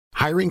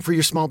Hiring for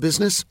your small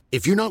business?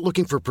 If you're not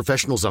looking for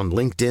professionals on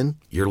LinkedIn,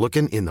 you're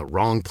looking in the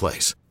wrong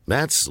place.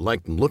 That's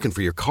like looking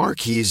for your car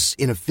keys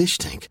in a fish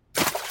tank.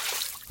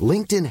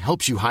 LinkedIn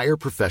helps you hire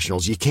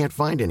professionals you can't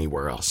find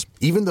anywhere else,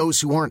 even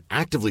those who aren't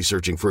actively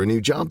searching for a new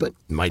job but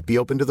might be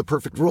open to the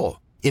perfect role.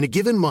 In a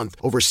given month,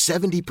 over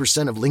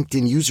 70% of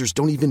LinkedIn users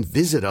don't even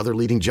visit other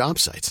leading job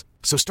sites.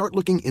 So start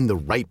looking in the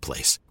right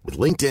place. With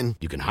LinkedIn,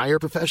 you can hire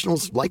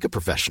professionals like a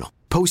professional.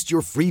 Post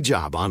your free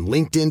job on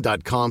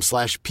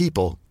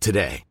linkedin.com/people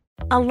today.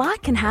 A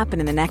lot can happen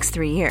in the next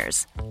 3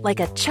 years. Like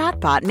a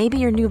chatbot may be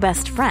your new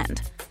best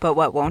friend. But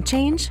what won't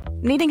change?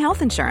 Needing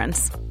health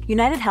insurance.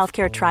 United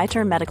Healthcare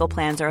Tri-Term Medical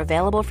Plans are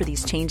available for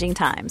these changing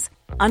times.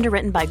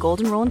 Underwritten by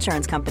Golden Rule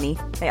Insurance Company,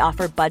 they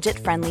offer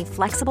budget-friendly,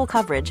 flexible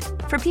coverage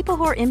for people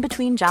who are in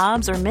between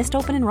jobs or missed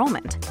open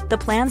enrollment. The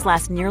plans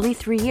last nearly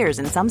 3 years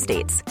in some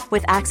states,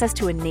 with access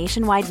to a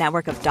nationwide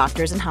network of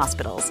doctors and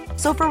hospitals.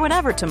 So for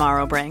whatever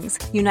tomorrow brings,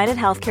 United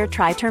Healthcare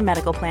Tri-Term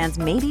Medical Plans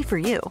may be for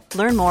you.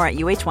 Learn more at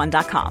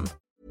uh1.com.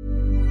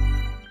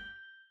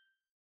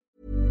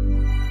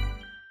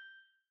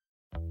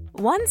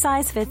 One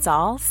size fits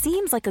all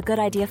seems like a good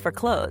idea for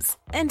clothes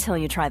until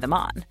you try them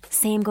on.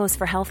 Same goes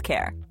for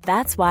healthcare.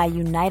 That's why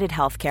United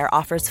Healthcare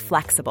offers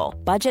flexible,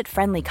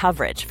 budget-friendly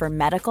coverage for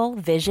medical,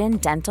 vision,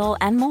 dental,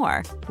 and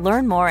more.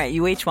 Learn more at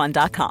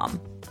uh1.com.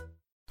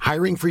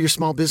 Hiring for your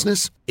small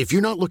business? If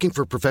you're not looking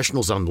for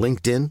professionals on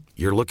LinkedIn,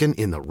 you're looking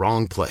in the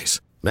wrong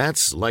place.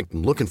 That's like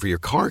looking for your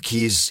car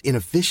keys in a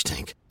fish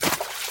tank.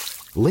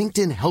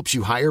 LinkedIn helps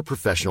you hire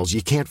professionals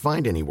you can't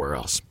find anywhere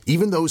else,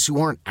 even those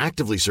who aren't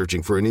actively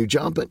searching for a new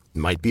job but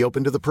might be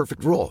open to the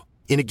perfect role.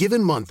 In a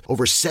given month,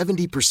 over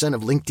 70%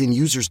 of LinkedIn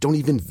users don't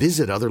even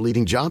visit other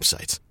leading job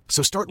sites.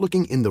 So start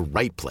looking in the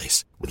right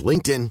place. With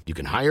LinkedIn, you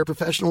can hire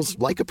professionals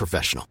like a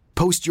professional.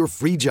 Post your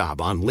free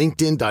job on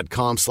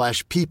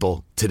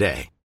linkedin.com/people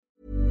today.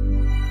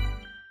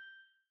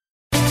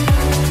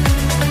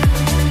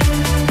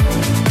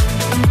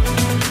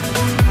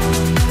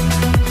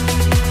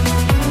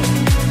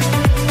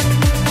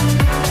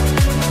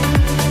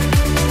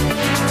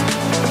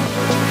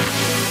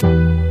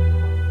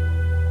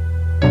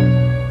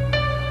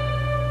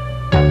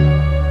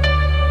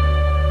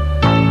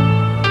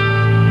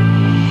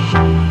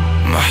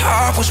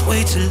 Was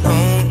way too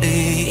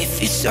lonely. If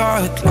you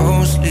saw it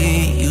closely,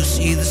 you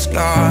see the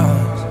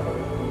scars.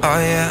 Oh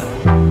yeah.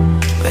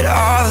 But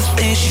all the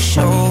things you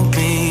showed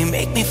me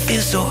make me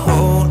feel so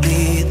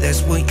holy.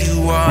 That's what you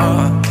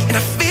are. And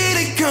I feel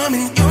it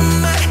coming. You're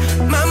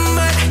my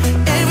mind.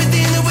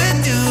 Everything that we're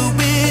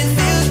doing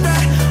feels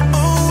right.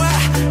 Oh, I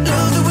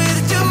love the way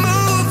that you're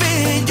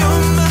moving.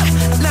 You're my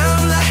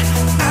limelight.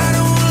 I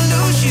don't wanna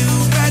lose you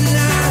right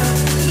now.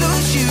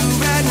 Lose you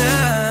right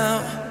now.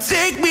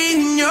 Take me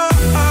in your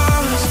arms.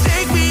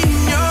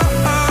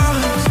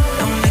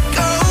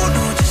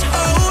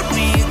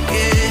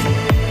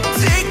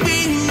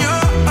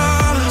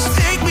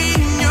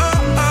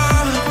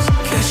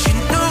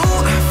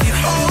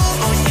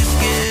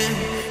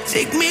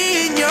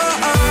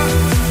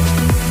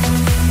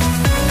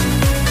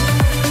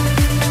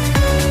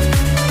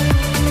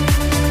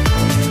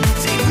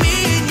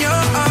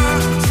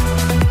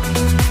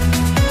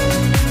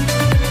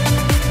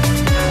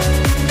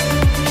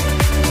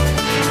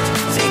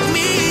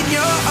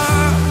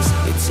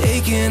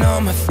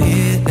 All my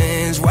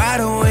feelings,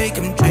 wide awake,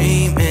 I'm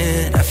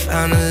dreaming. I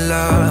found a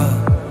love,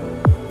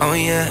 oh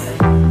yeah.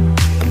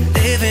 I'm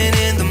living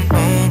in the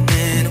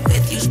moment.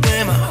 With you's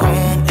where my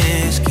home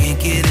is. Can't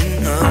get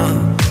enough.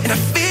 And I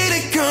feel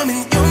it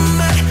coming. You're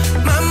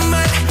my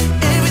mind.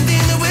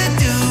 Everything that we're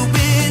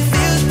doing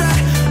feels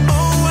right.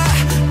 Oh, I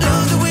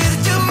love the way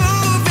that you're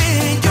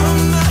moving. You're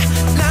my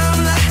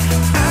limelight.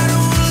 I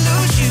don't wanna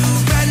lose you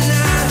right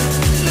now.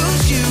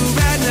 Lose you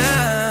right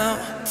now.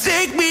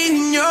 Take me in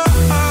your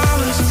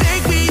arms.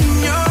 Take me in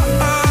your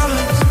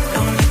arms.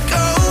 Don't let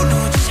go, no,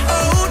 just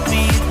hold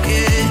me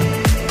again.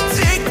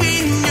 Take me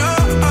in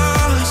your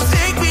arms.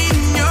 Take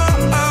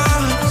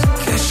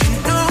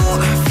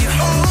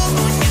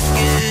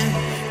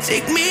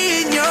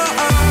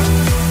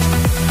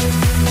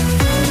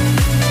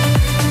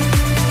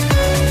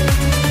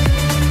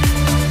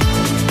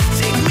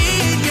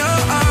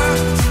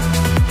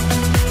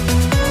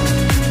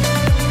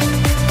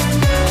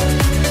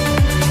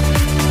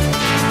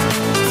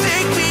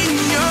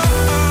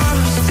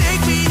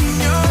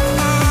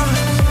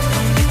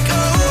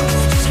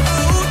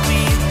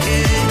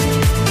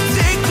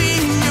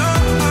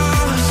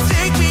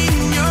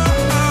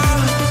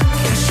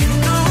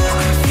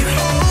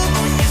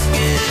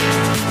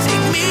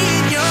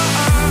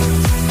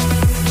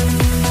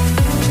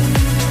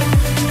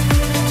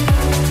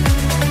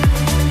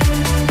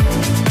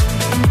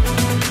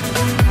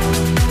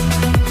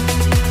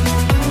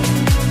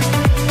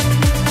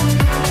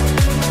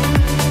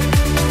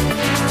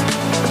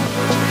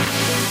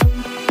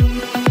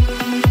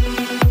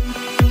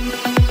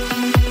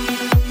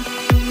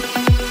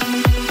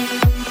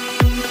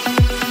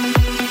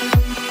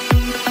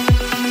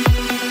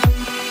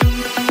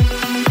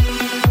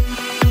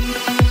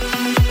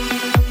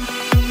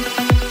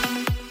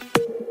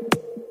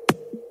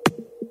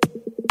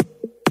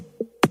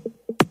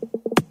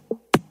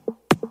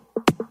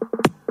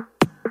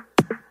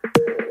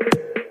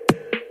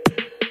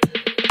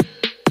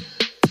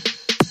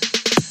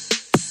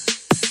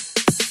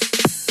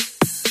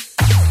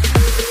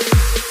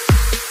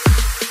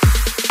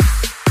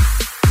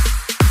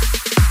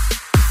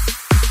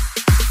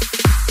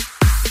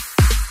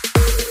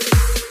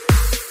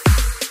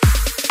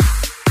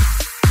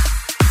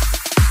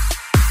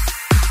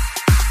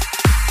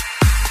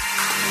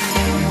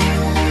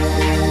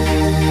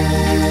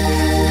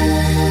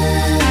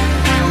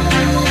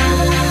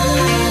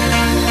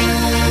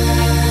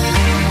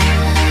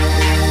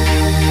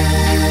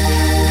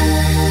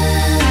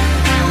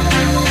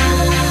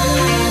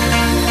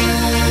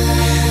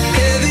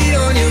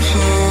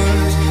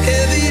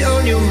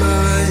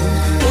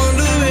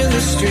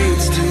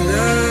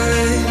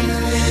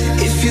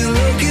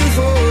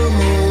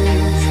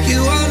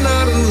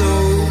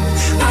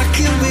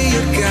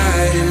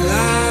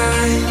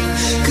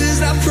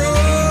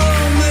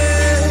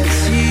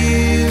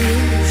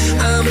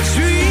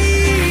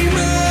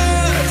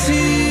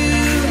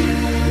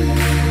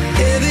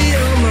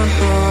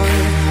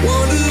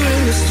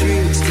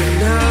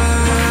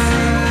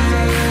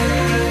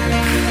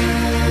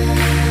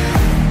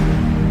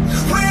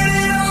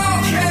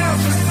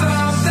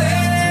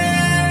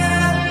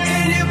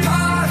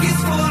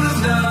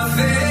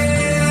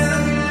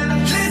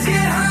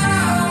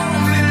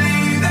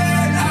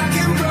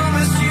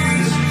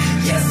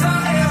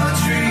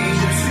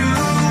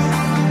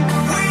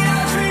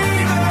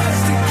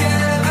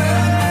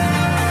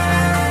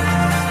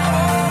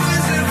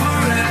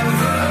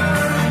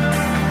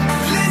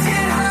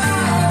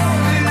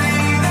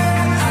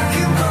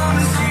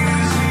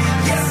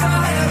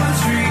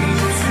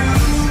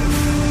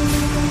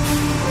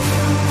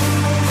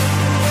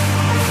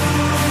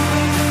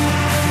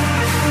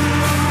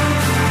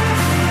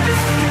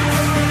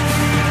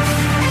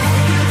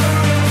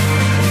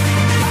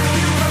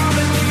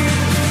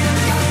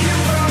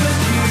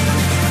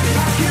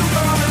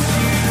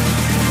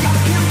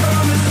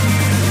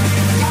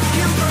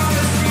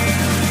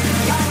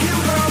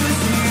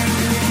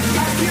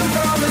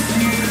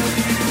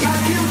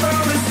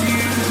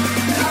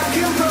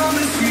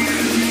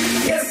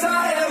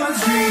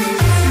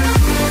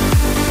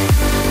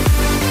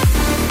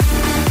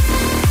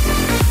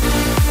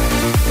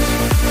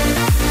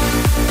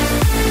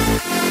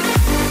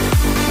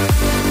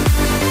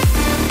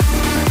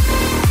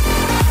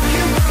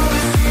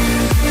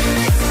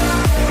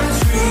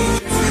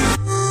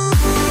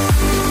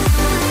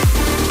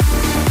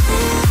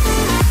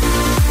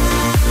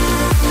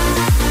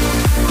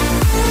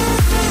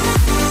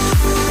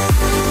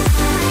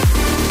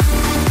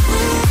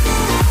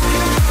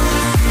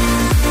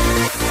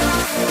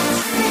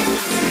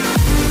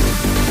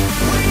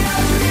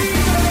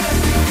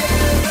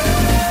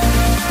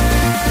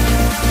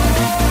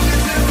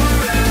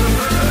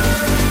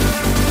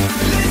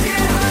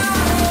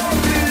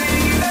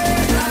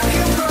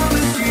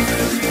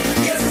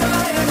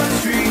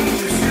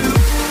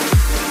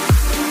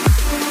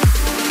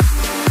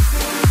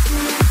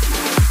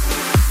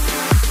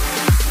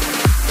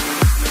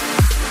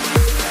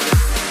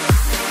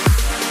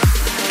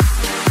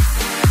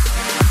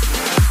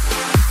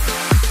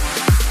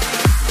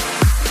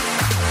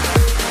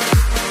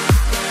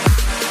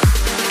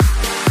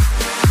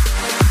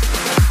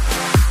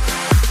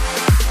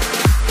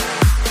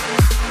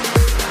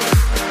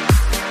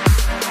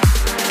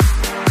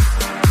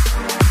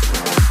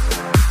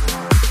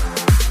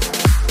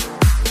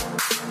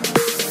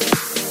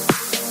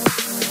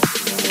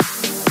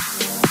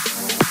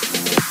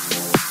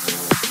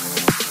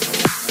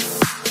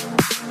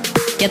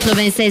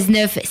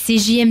 96.9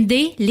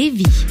 CJMD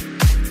Lévis.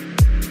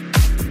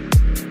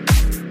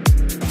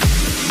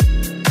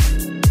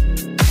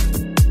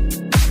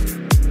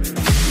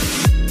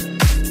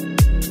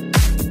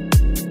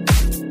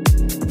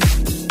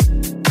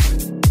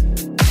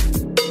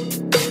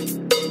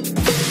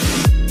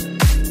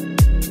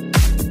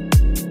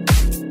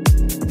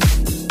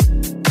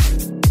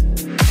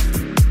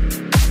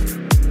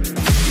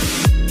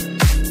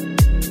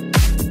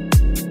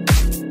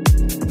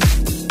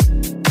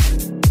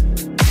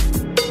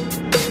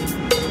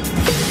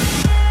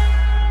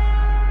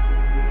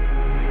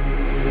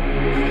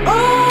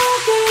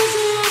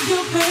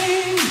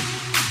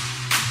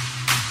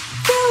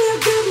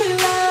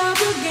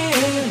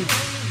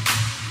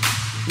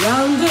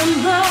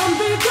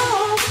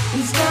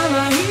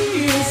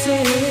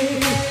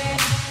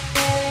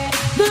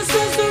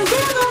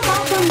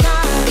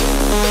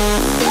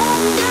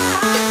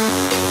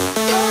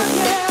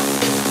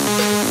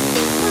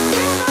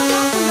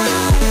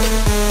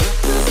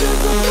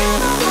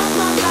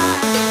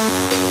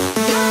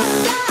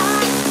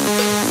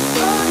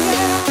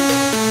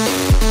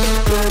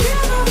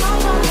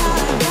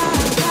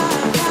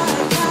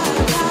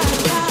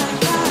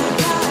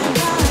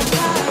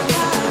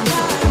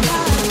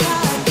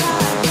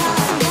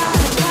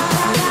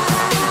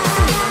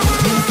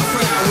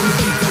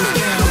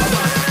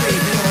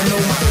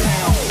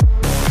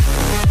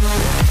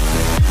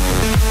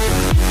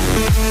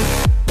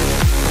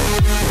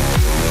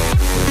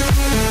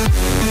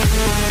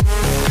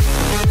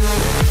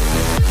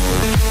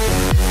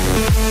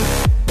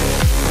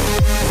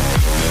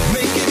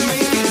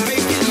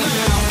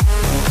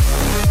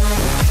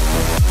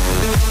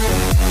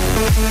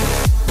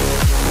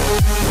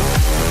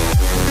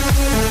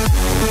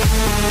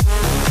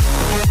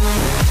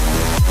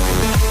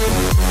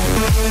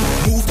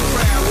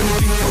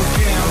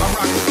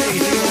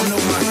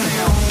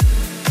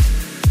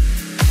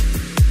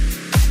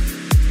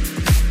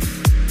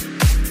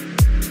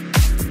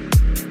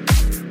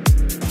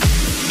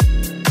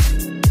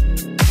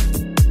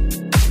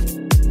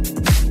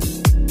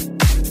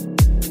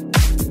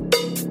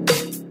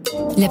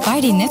 Le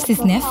Party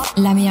 969,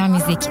 la meilleure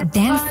musique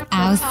dance,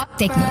 house,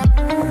 techno.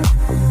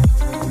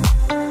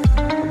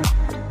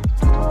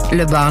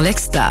 Le bar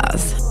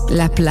L'Extase,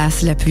 la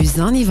place la plus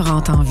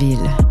enivrante en ville.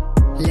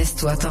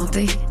 Laisse-toi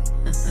tenter.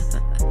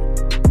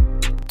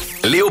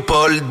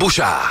 Léopold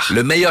Bouchard,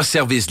 le meilleur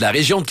service de la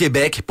région de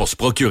Québec pour se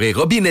procurer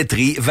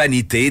robinetterie,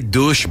 vanité,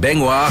 douche,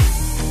 baignoire.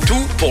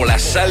 Tout pour la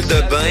salle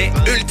de bain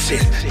ultime.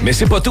 Mais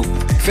c'est pas tout.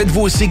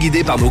 Faites-vous aussi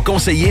guider par nos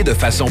conseillers de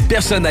façon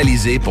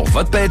personnalisée pour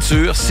votre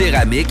peinture,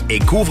 céramique et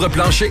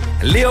couvre-plancher.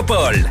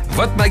 Léopold,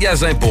 votre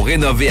magasin pour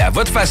rénover à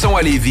votre façon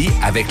à Lévis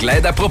avec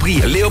l'aide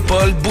appropriée.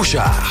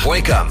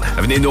 LéopoldBouchard.com.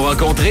 Venez nous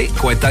rencontrer,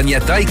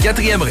 Cointagnata et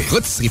 4e rue.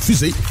 Rôtisserie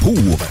Fusée pour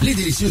les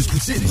délicieuses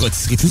poutines.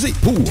 Rôtisserie Fusée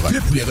pour le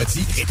poulet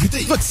rôti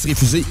réputé. Rôtisserie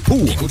Fusée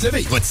pour les côtes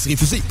levées. Rôtisserie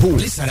Fusée pour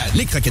les salades,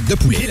 les croquettes de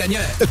poulet, les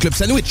lanières, le club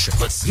sandwich.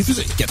 Rôtisserie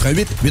Fusée.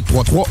 88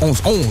 833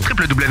 1111.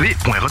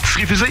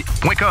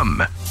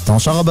 www.rôtisseriefusée.com. Ton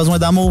char a besoin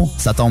d'amour?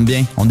 Ça tombe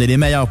bien. On est les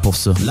meilleurs pour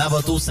ça.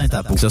 Lavoto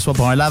Saint-Apo. Que ce soit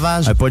pour un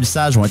lavage, un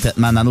polissage ou un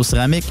traitement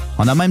nano-céramique,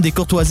 on a même des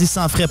courtoisies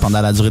sans frais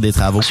pendant la durée des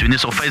travaux. Suivez-nous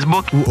sur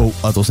Facebook ou au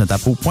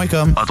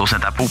autosaintapo.com.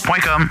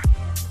 autosaintapo.com.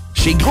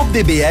 Chez Groupe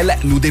DBL,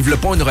 nous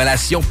développons une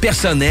relation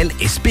personnelle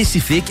et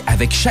spécifique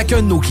avec chacun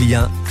de nos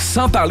clients,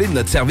 sans parler de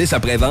notre service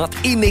après-vente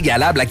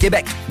inégalable à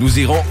Québec. Nous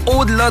irons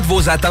au-delà de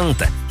vos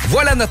attentes.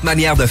 Voilà notre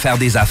manière de faire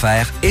des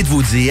affaires et de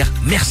vous dire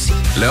merci.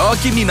 Le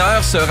hockey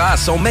mineur sera à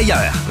son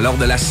meilleur lors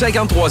de la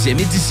 53e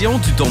édition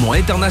du tournoi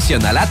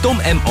international Atome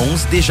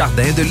M11 des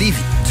Jardins de Lévis.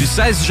 Du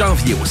 16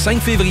 janvier au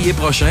 5 février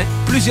prochain,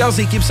 plusieurs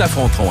équipes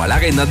s'affronteront à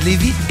l'Aréna de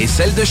Lévis et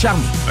celle de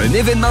Charny. Un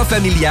événement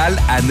familial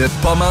à ne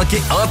pas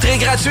manquer. Entrée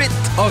gratuite.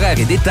 Horaires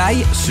et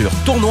détails sur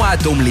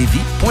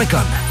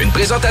tournoi-atomelévis.com. Une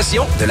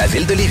présentation de la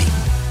ville de Lévis.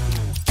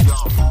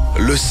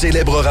 Le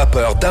célèbre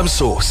rappeur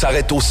Damso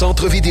s'arrête au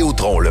Centre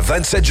Vidéotron le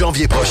 27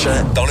 janvier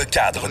prochain dans le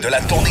cadre de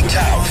la tournée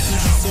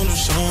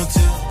Chaos.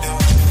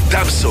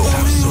 Damso,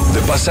 de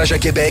passage à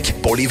Québec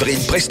pour livrer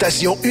une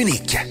prestation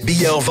unique.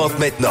 Billets en vente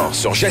maintenant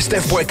sur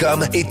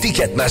gestev.com et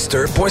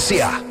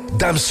ticketmaster.ca.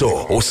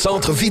 Damso au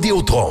Centre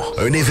Vidéotron,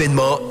 un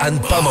événement à ne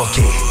pas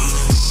manquer.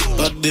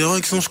 Pas de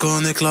direction, je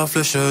connais que la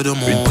flèche de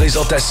mon... Une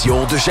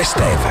présentation de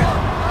Gestev.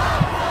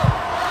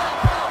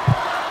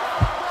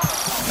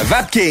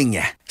 Vapking,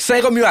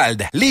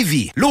 Saint-Romuald,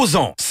 Lévis,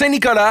 Lauson,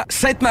 Saint-Nicolas,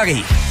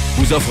 Sainte-Marie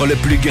vous offre le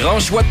plus grand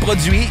choix de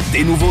produits,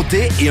 des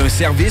nouveautés et un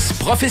service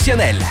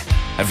professionnel.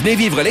 Venez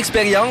vivre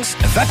l'expérience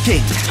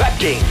Vapking.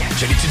 Vapking.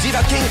 Je l'étudie,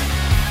 Vapking.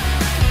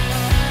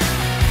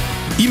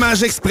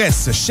 Image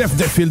Express, chef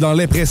de file dans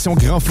l'impression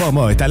grand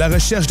format, est à la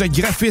recherche de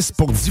graphistes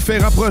pour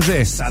différents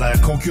projets. Salaire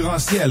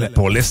concurrentiel.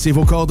 Pour laisser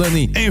vos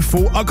coordonnées.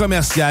 Info en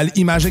commercial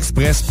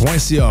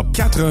imageexpress.ca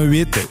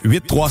 418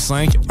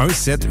 835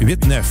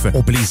 1789.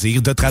 Au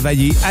plaisir de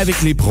travailler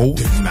avec les pros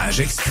de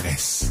l'Image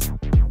Express.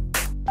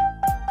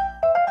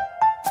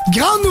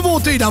 Grande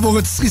nouveauté dans vos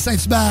rôtisseries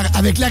Saint-Hubert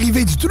avec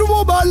l'arrivée du tout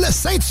nouveau bol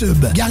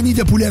Saint-Tube. Garni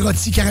de poulet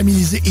rôti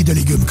caramélisé et de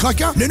légumes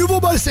croquants, le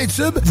nouveau bol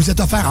Saint-Tube vous est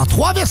offert en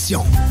 3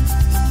 versions.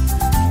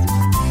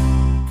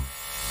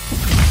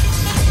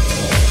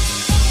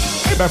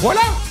 Et ben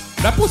voilà,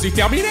 la pause est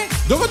terminée.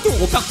 De retour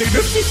au party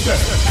de 6.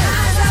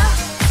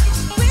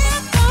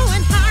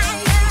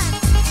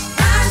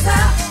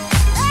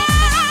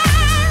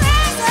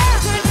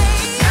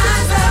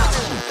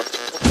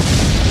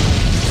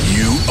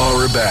 You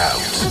are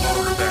about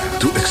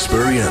to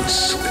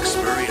experience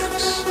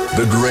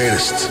the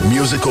greatest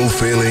musical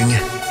feeling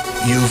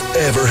you've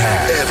ever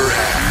had.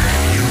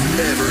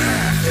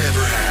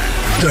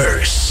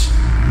 Thirst.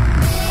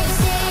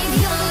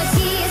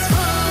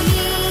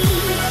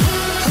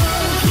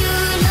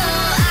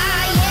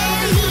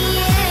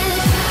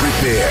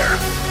 Prepare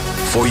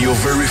for your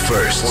very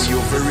first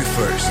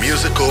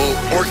musical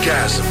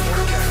orgasm.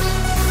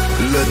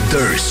 Le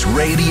Thirst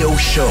Radio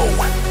Show.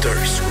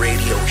 Thirst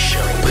Radio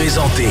Show.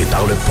 Présenté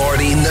par le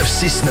Party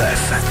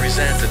 969.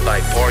 Presented by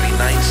Party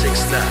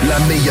 969. La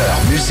meilleure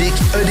musique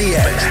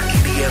EDM.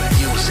 EDM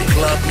music.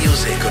 Club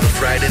music on a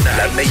Friday night.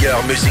 La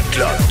meilleure musique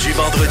club du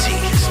vendredi.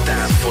 It's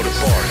time for the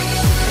party.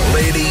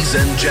 Ladies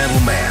and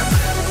gentlemen,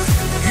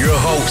 your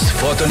host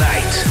for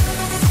tonight,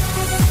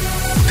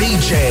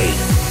 DJ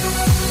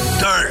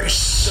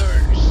Thirst.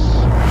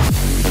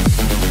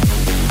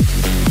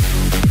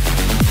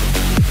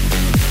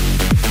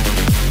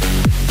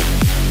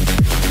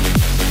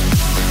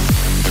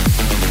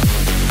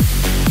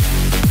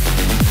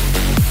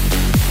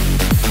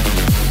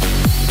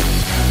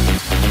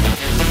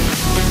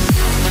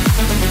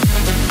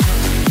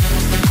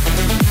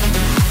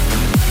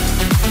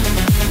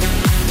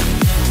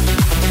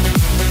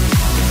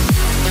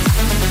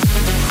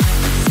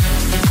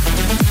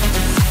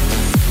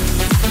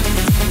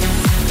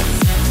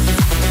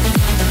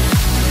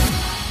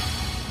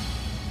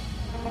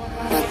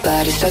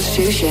 Body starts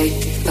to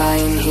shake,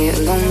 lying here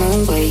along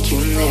the way. You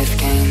never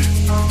came,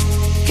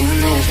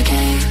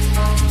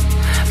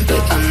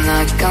 but I'm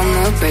not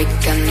gonna break.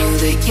 I knew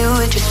that you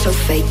were just so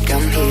fake.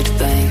 I'm here to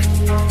blame,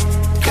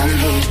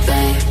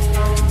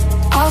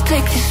 I'll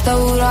take this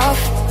load off,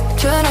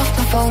 turn off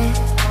my phone,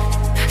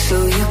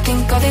 so you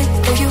think of it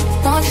if you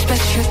want this,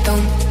 but you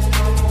don't.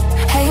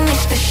 Hey,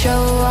 Mr.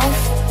 Show Off,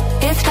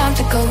 it's time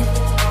to go.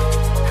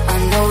 I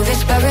know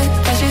this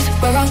paradise is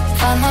where I'll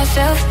find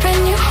myself,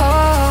 bring you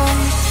home.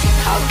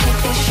 I'll kick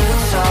these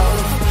shoes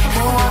off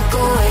and walk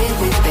away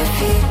with bare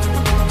feet.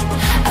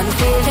 I'm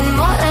feeling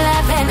more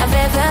alive than I've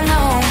ever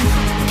known.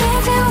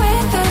 Dancing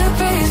with the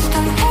breeze,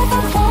 don't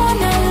ever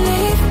wanna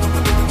leave.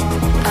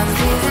 I'm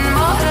feeling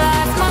more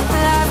alive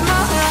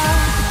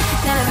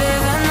than I've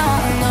ever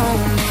known,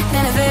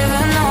 than I've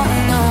ever known,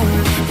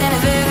 than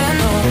I've ever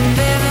known.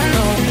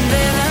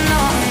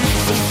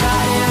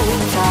 Seaside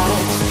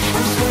tides,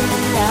 I'm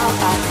swimming out,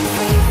 I can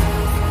breathe.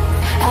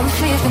 I'm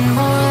feeling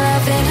more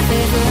alive than I've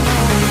ever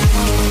known.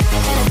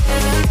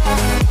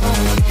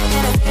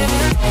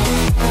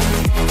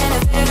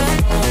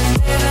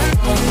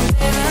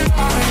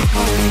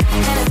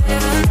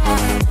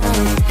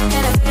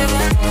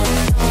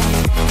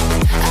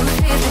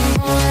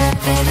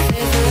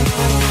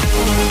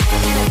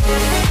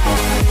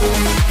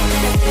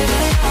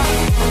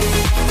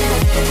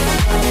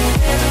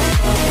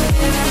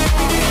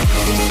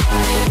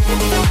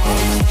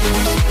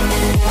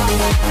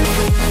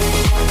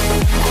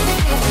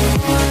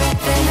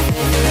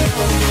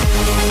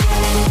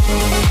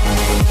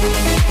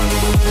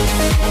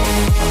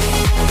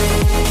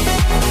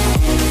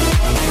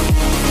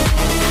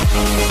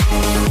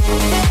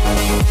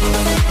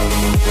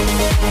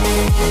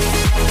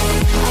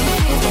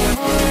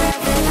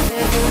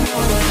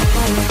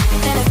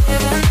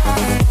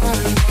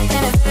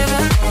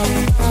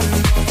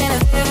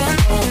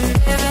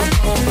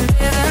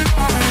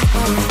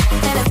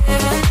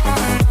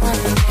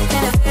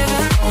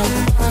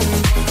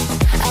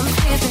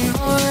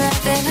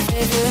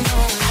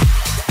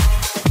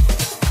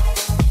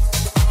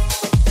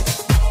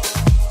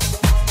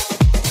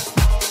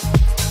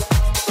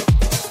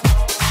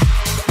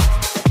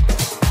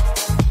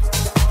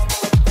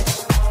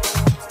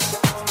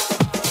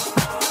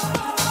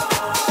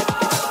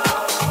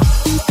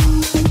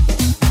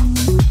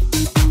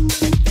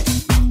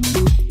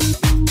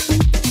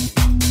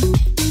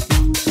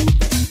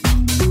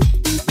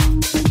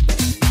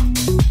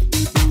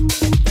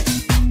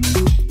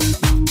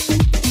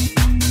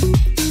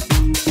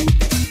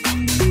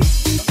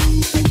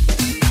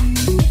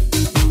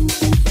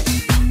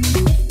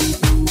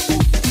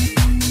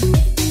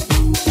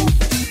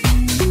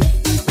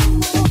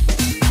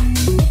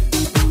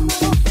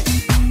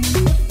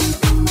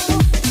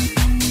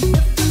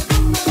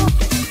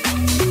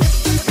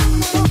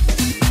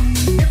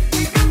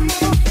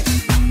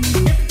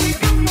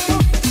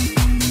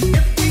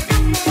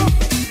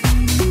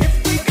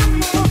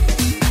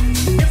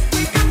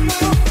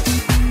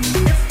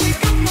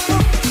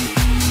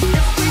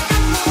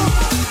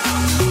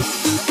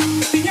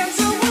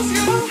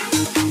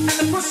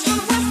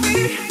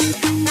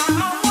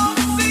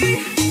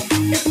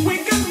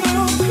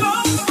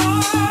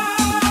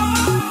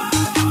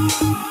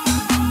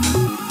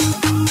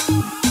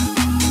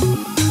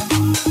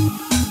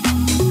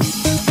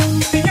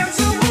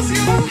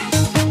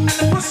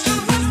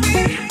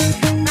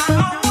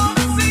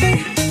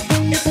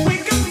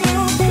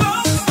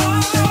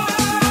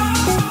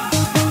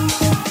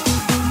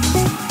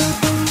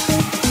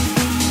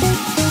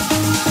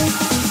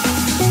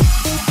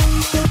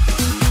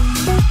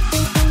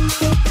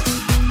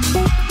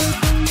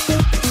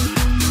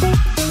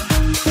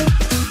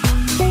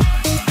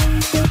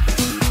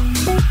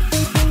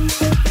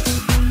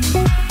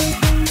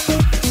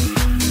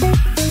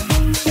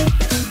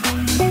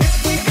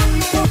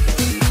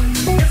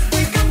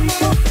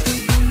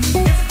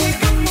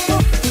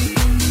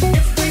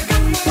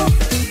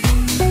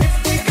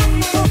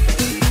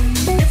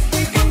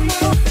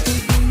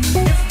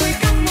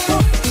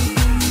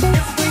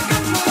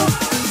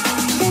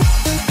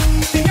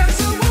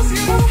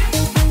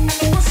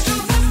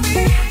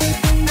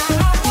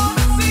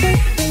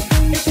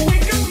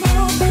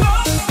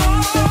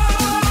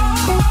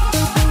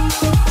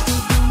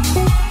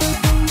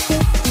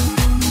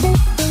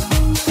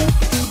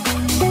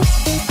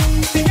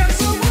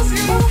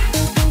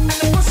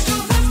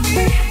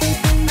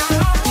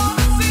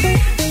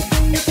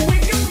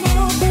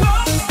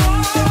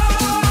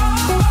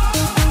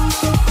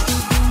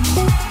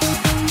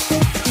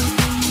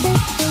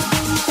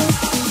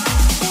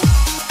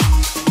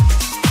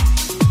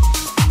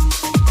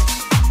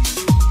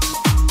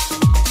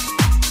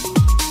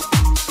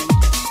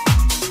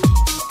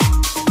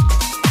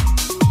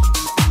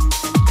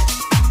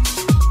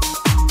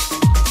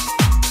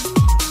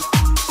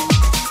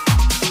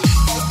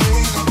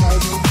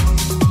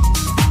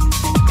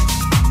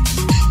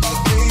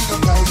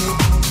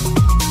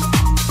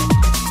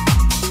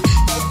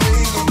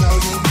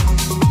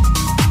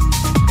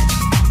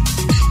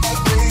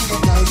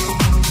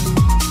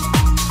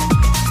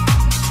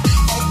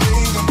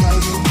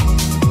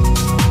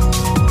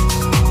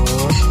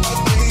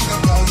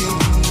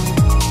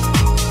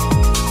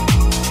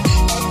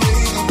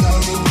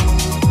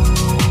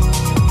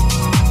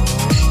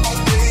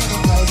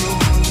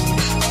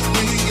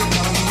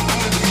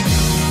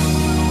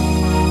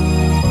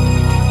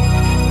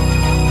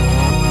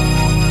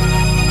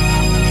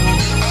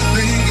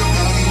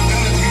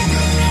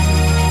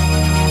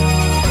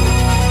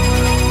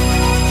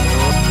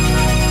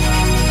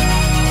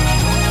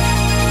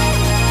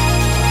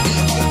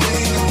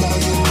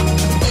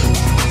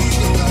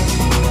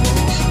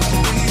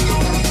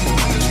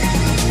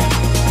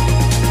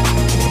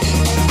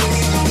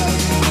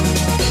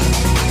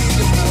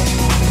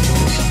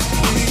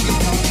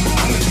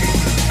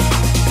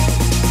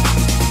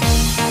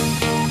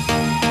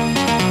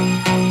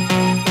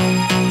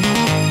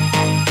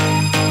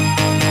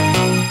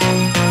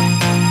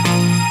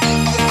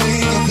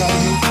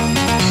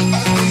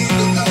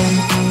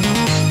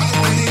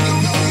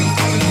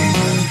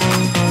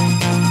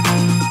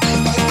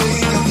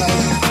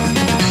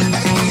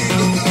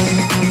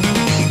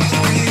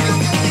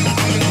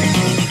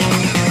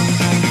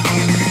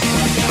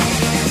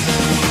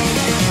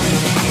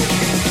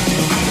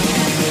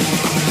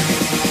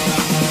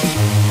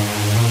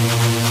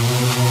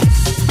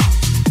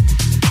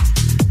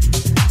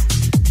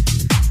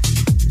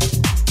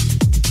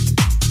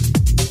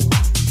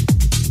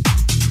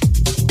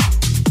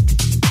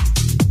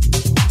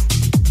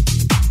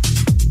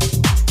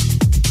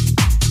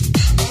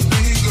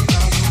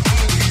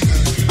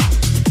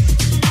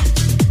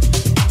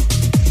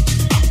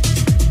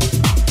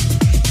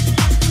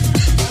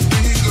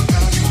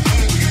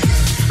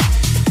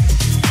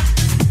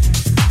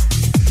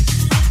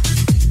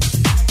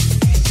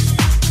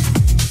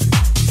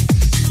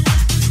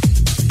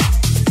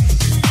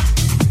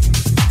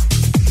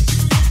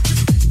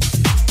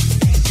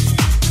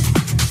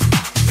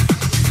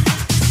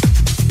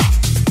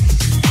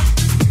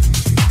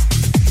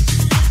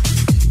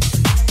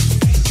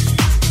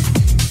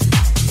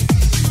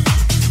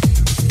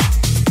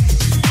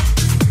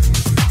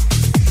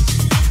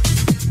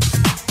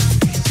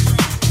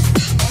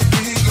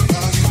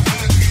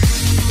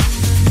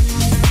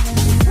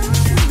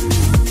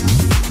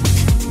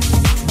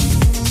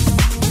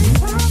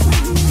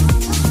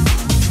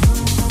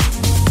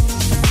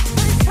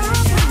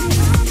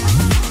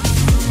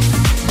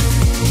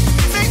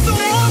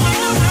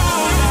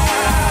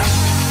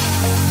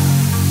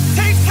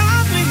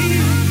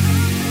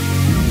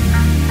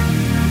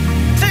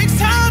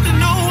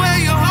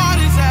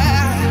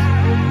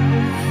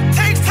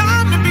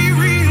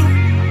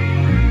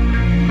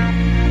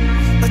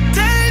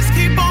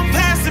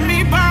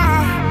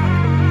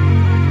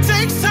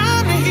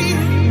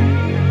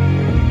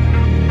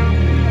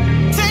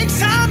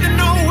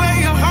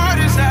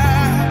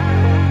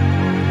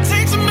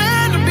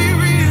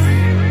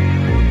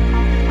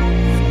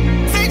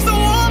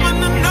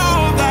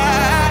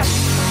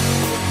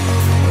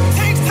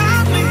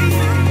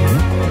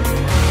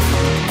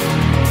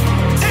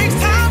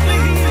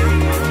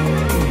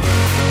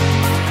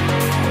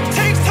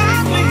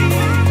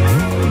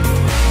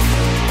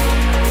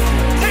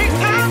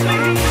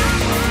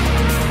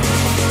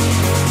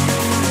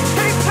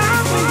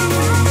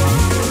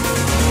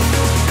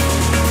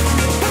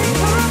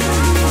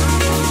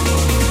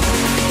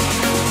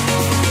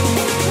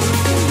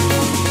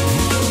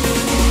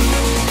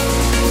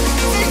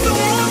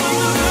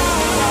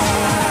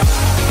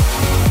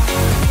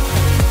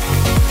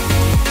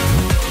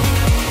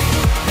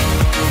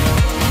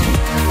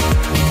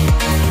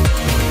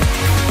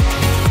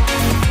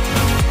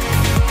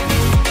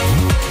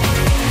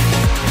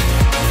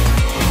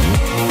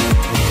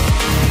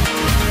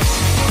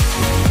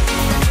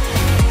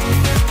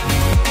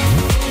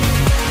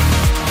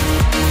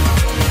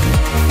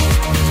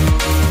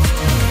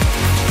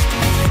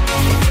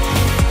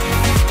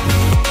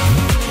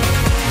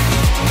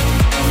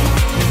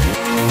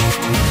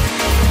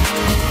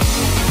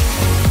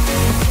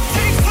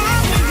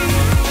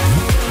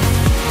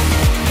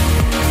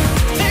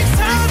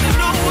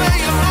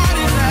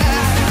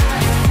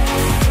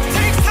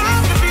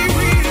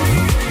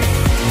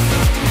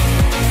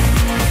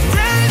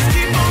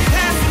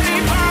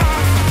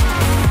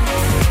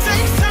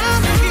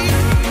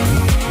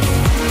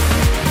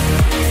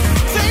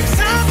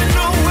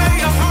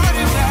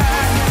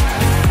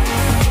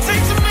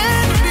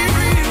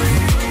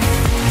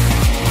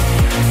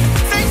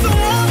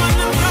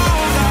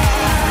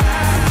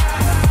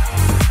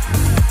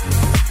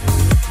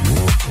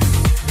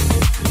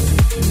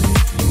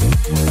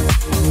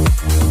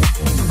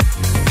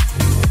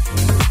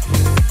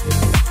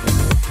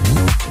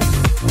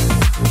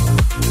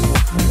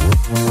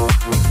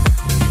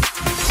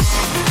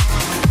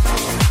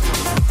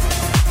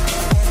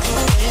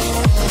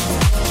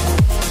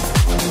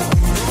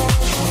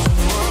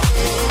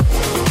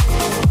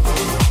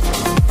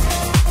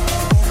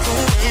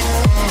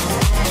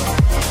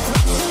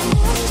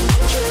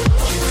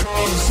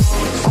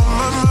 On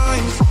my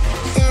mind,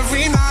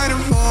 every night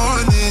and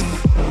morning.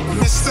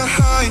 Mr.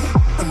 High,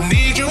 I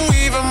need you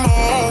even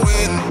more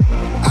when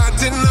I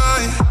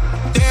deny,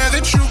 yeah,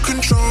 that you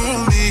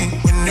control me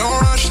when you're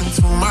rushing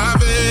through my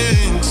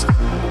veins.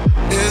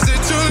 Is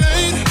it too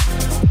late?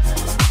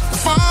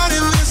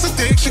 Fighting this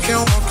addiction,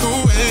 can't walk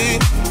away.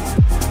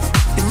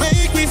 You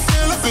make me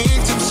feel a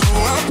victim, so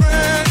I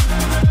pray.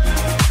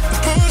 You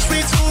push me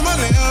to my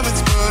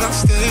limits, but I'll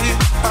stay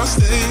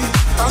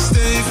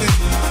with you.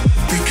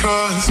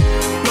 Because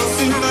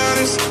nothing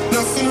matters,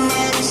 nothing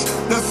matters,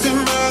 nothing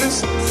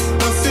matters,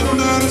 nothing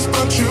matters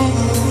but you.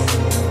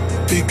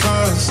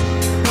 Because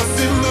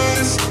nothing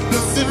matters,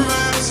 nothing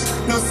matters,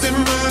 nothing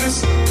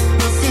matters,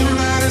 nothing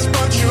matters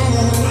but you.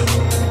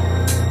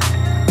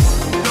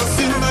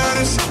 Nothing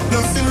matters,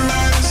 nothing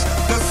matters,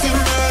 nothing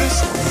matters,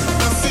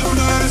 nothing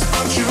matters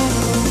but you.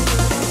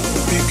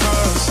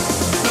 Because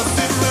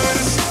nothing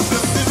matters,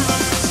 nothing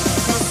matters,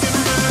 nothing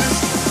matters,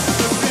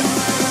 nothing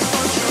matters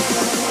but you.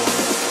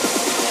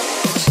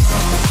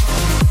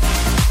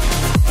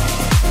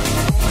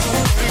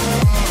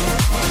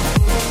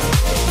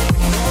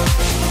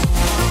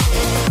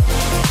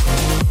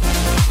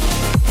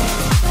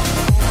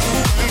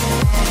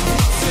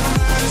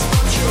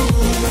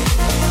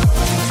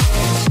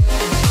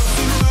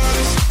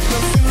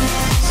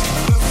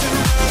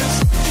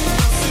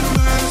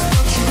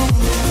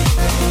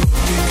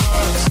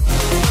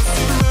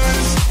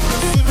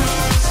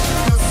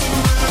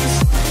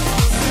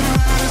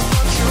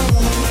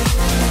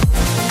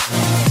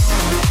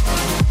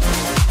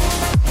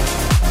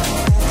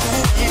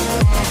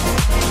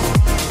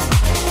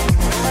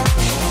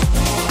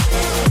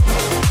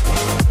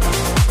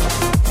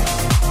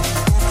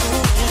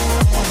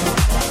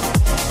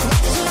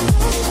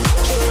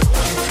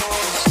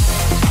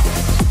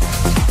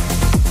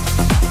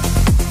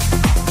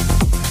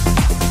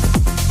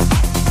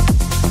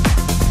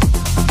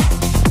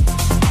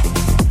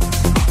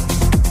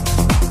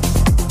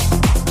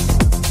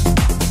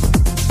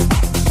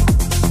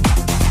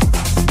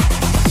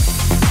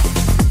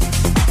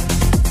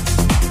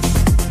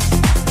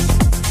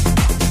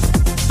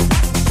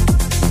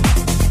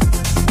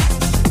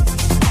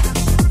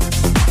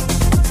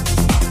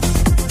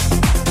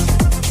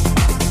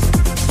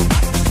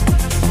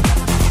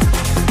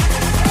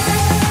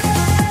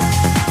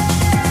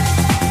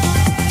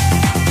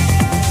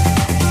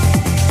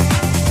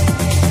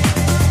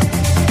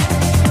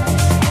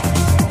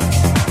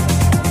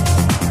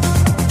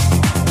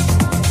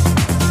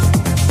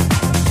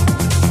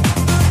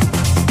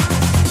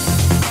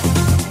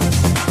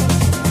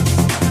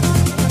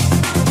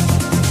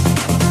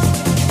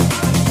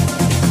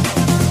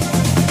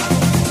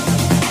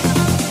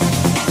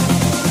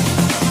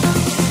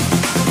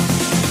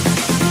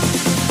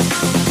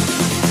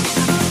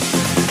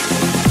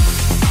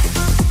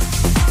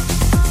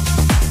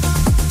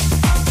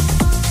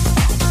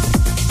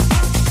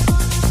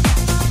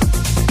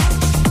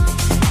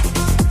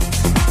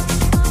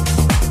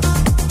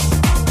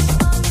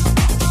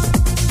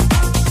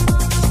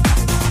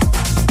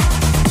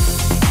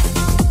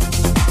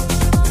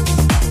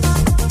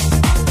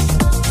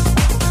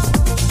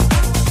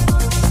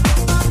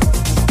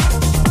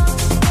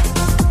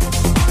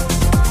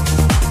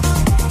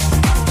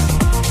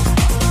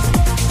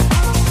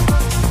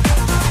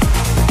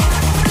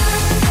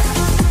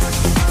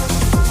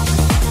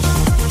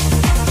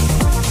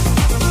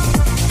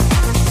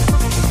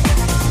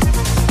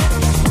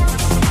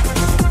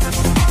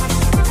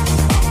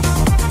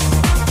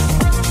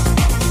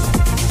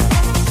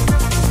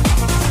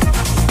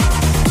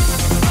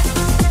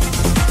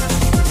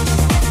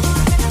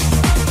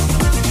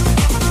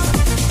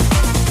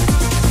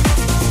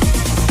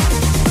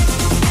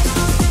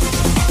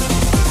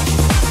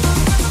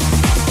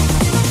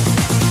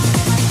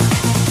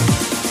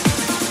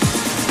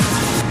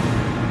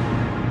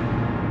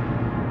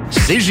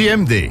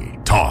 CJMD.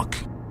 Talk.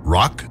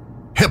 Rock.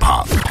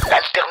 Hip-hop.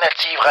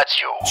 Alternative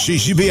radio. Chez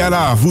JB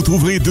Allard, vous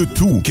trouverez de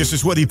tout, que ce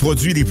soit des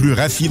produits les plus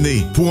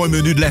raffinés, pour un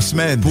menu de la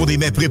semaine, pour des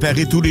mets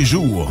préparés tous les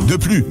jours. De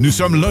plus, nous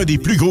sommes l'un des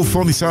plus gros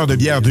fournisseurs de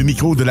bières de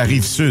micro de la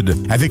Rive-Sud,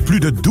 avec plus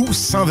de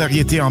 1200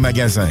 variétés en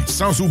magasin.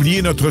 Sans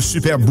oublier notre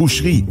superbe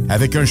boucherie,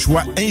 avec un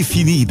choix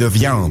infini de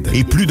viande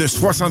et plus de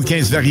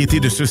 75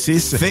 variétés de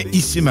saucisses faites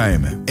ici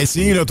même.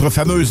 Essayez notre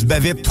fameuse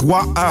bavette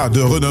 3A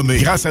de renommée,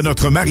 grâce à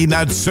notre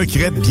marinade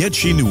secrète bien de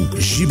chez nous.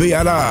 JB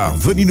Allard,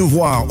 venez nous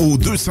voir au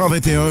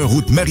 221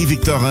 route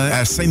Marie-Victorin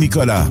à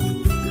Saint-Nicolas.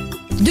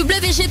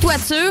 WG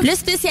Toiture, le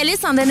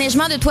spécialiste en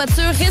déneigement de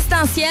toitures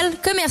résidentielles,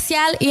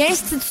 commerciales et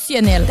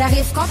institutionnelles.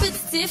 Tarifs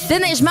compétitifs,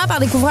 déneigement par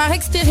des couvreurs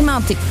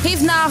expérimentés.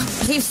 Rive-Nord,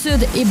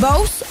 Rive-Sud et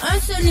Beauce, un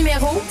seul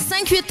numéro,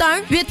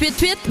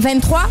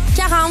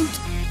 581-888-2340.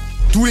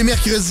 Tous les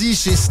mercredis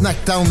chez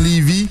Snacktown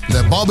Lévis,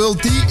 le Bubble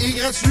Tea est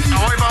gratuit.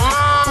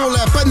 Pour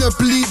la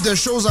panoplie de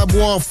choses à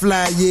boire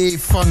flyées,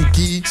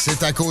 funky,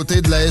 c'est à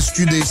côté de la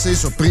SQDC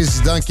sur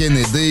Président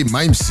Kennedy,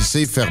 même si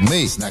c'est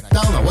fermé.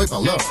 Snacktown,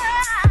 par là.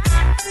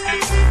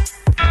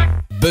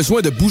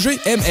 Besoin de bouger?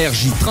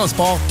 MRJ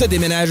Transport te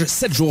déménage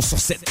 7 jours sur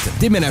 7.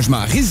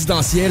 Déménagement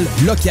résidentiel,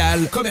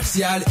 local,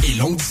 commercial et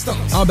longue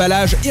distance.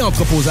 Emballage et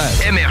entreposage.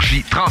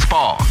 Énergie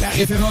Transport. La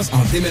référence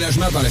en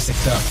déménagement dans le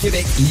secteur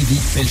Québec, Lévis,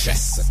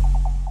 Felchasse.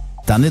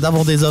 T'en es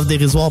d'avoir des offres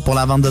dérisoires pour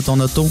la vente de ton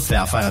auto? Fais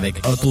affaire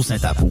avec Auto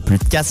Saint-Apo. Plus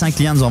de 400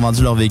 clients nous ont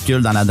vendu leur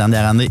véhicule dans la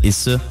dernière année et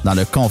ce, dans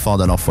le confort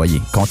de leur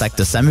foyer.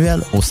 Contacte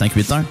Samuel au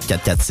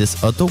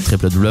 581-446-AUTO,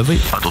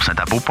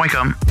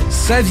 www.autosaintapo.com.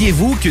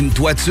 Saviez-vous qu'une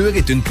toiture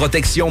est une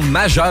protection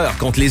majeure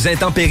contre les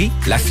intempéries?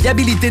 La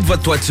fiabilité de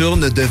votre toiture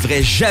ne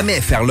devrait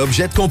jamais faire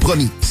l'objet de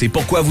compromis. C'est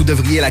pourquoi vous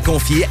devriez la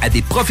confier à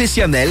des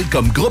professionnels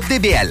comme Groupe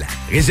DBL.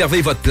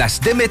 Réservez votre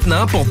place dès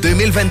maintenant pour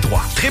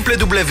 2023.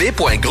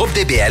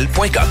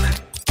 www.groupedbl.com.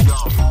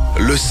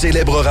 Le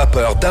célèbre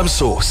rappeur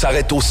Damso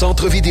s'arrête au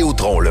Centre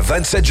Vidéotron le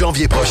 27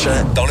 janvier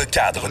prochain dans le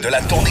cadre de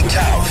la tournée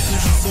Chaos.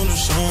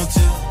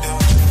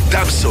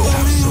 Damso,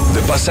 de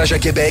passage à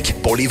Québec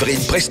pour livrer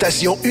une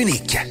prestation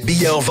unique.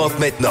 Billets en vente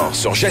maintenant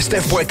sur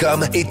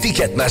gestev.com et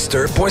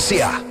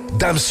ticketmaster.ca.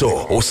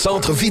 Damso au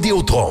Centre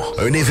Vidéotron,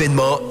 un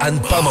événement à ne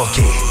pas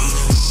manquer.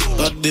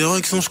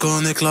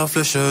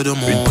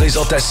 Une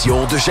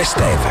présentation de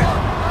Gestev.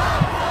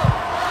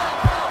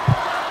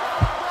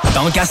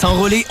 Tant qu'à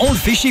s'enrôler, on le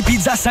fait chez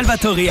Pizza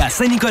Salvatore à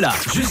Saint-Nicolas.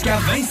 Jusqu'à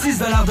 26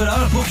 $ de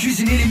l'heure pour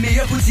cuisiner les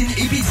meilleures poutines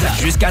et pizzas.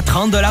 Jusqu'à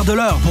 30 $ de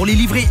l'heure pour les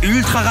livrer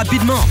ultra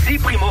rapidement. 10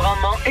 primes au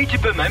rendement et tu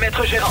peux même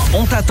être gérant.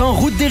 On t'attend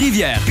route des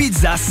Rivières.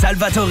 Pizza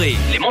Salvatore.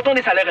 Les montants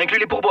des salaires incluent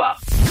les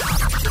pourboires.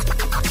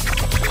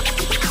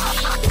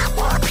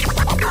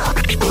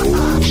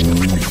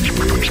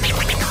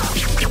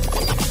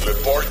 Le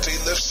Party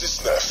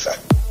 969.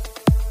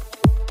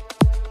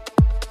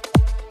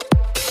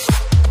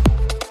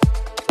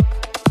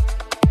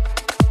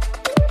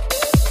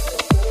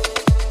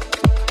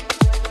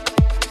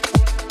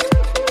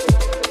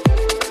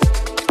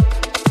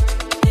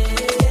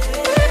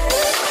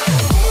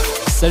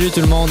 Salut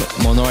tout le monde,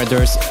 mon nom est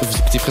Durst. Vous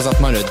écoutez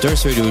présentement le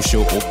Durst Radio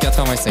Show au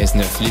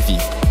 96.9 Lévis.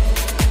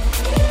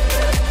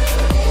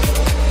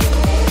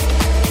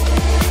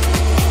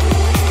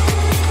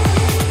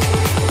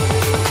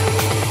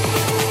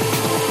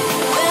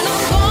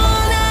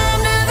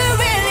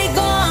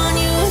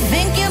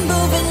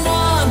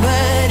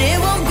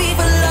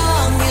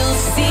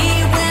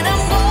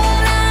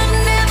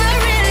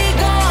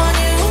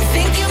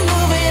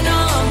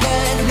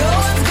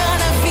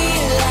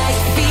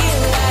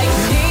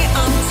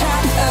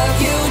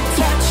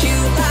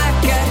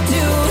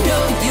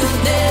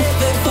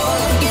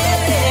 Forget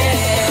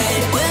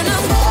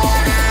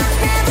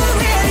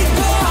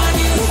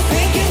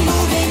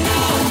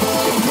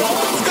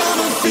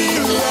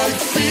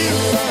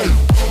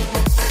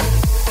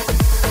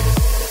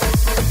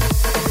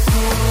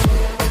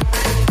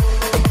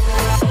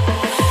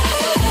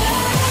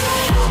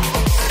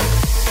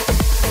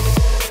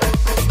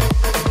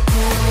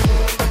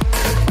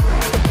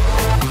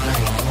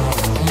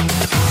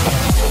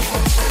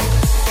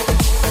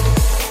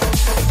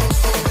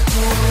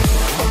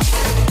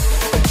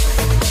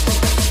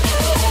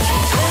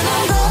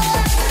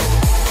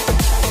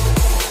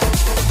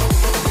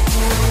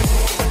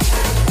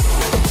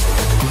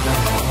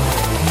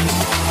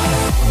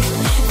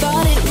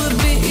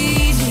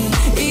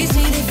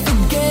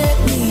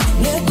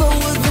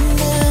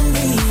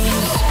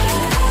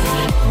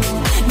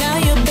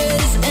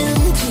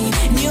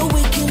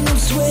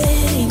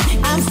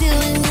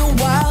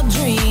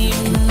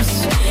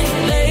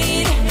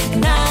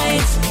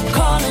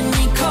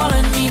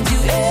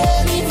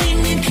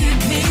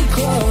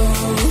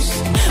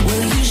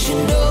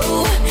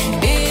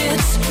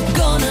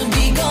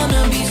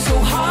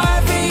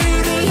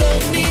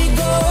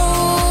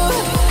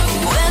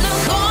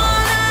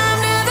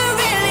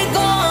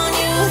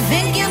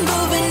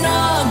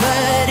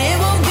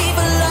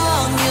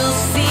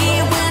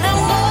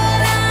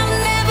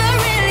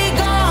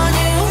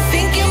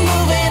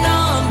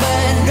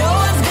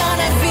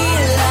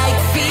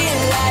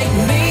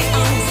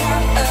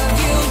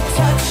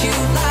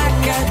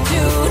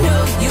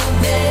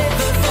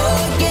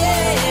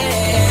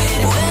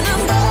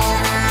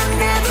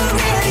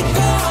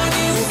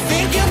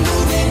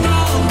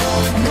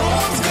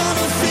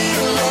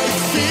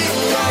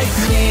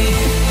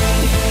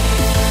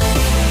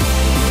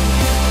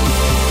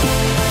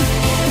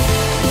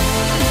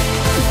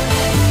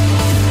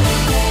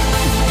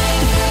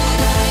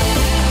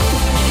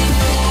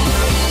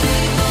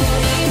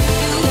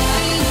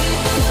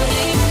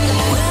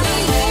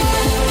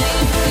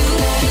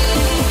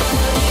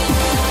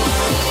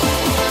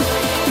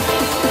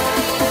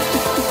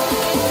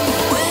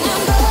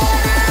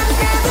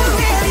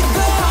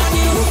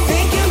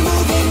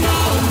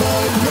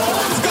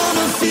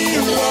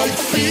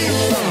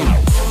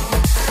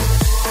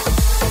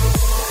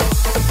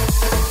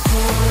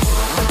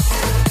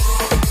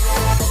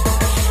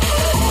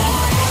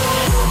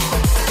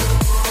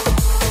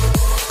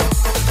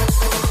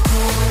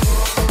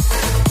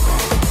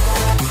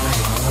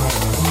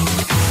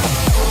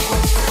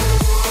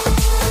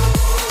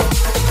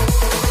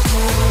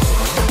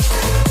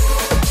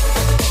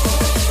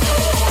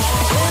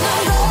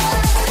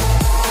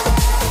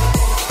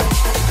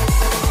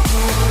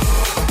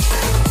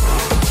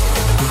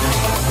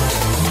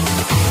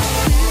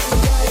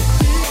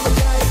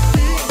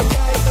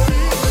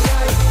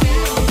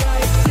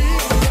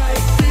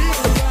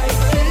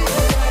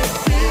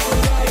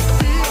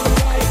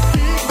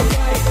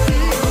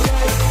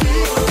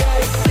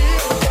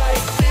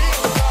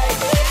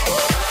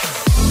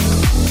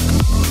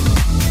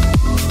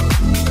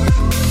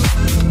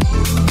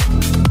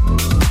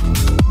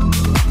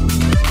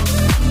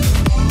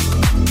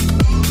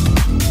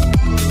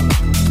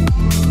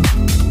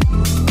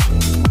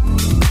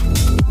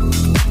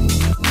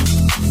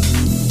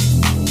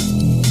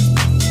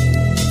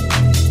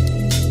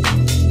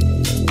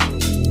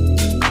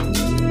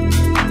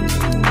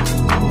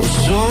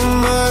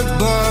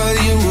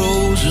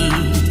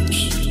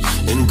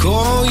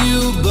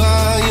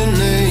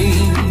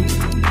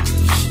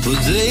but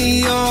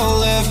they all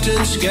left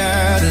and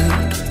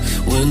scattered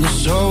when the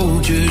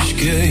soldiers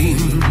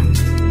came.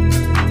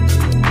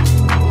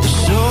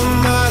 Some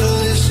might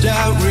list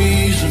out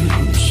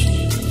reasons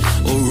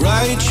or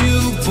write you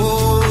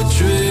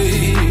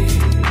poetry,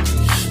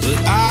 but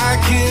I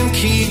can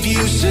keep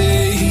you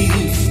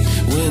safe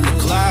when the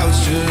clouds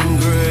turn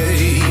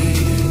gray.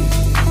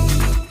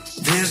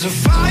 There's a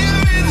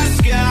fire in the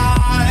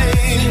sky.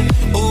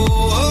 Oh,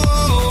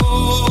 oh,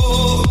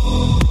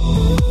 oh.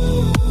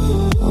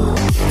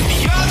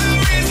 You're the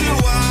reason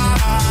why.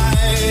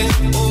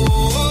 Oh,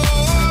 oh,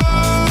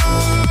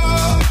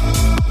 oh.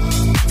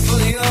 For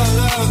your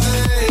love,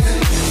 babe.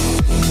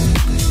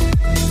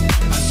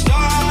 I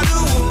start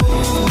a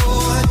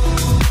war.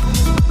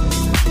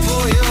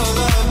 For your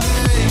love,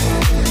 babe.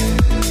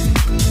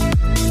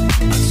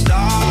 I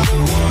start a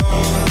war.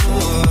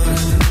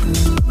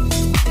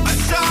 I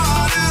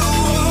start a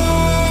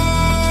war.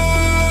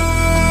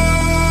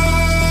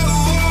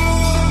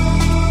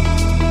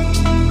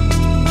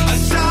 I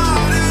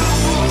start a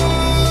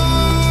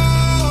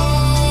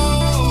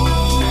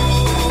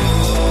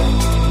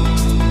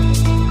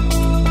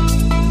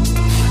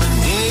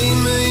They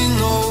may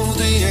know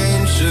the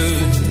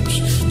answers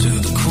to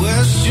the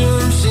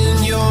questions in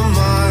your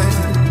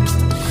mind.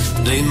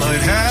 They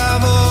might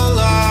have a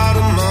lot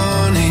of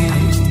money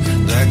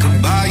that could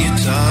buy you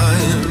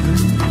time,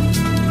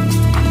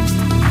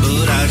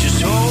 but I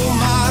just hold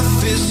my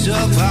fists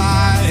up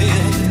high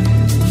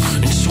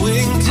and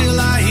swing till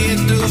I hit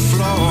the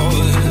floor.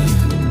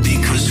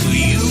 Because for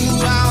you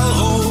I'll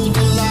hold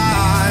the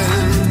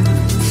line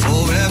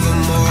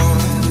forevermore.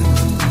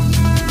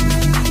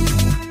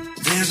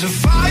 There's a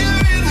fire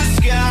in the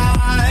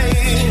sky.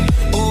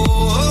 Oh,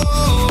 oh,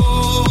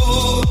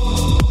 oh.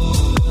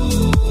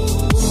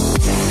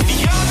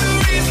 You're the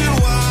reason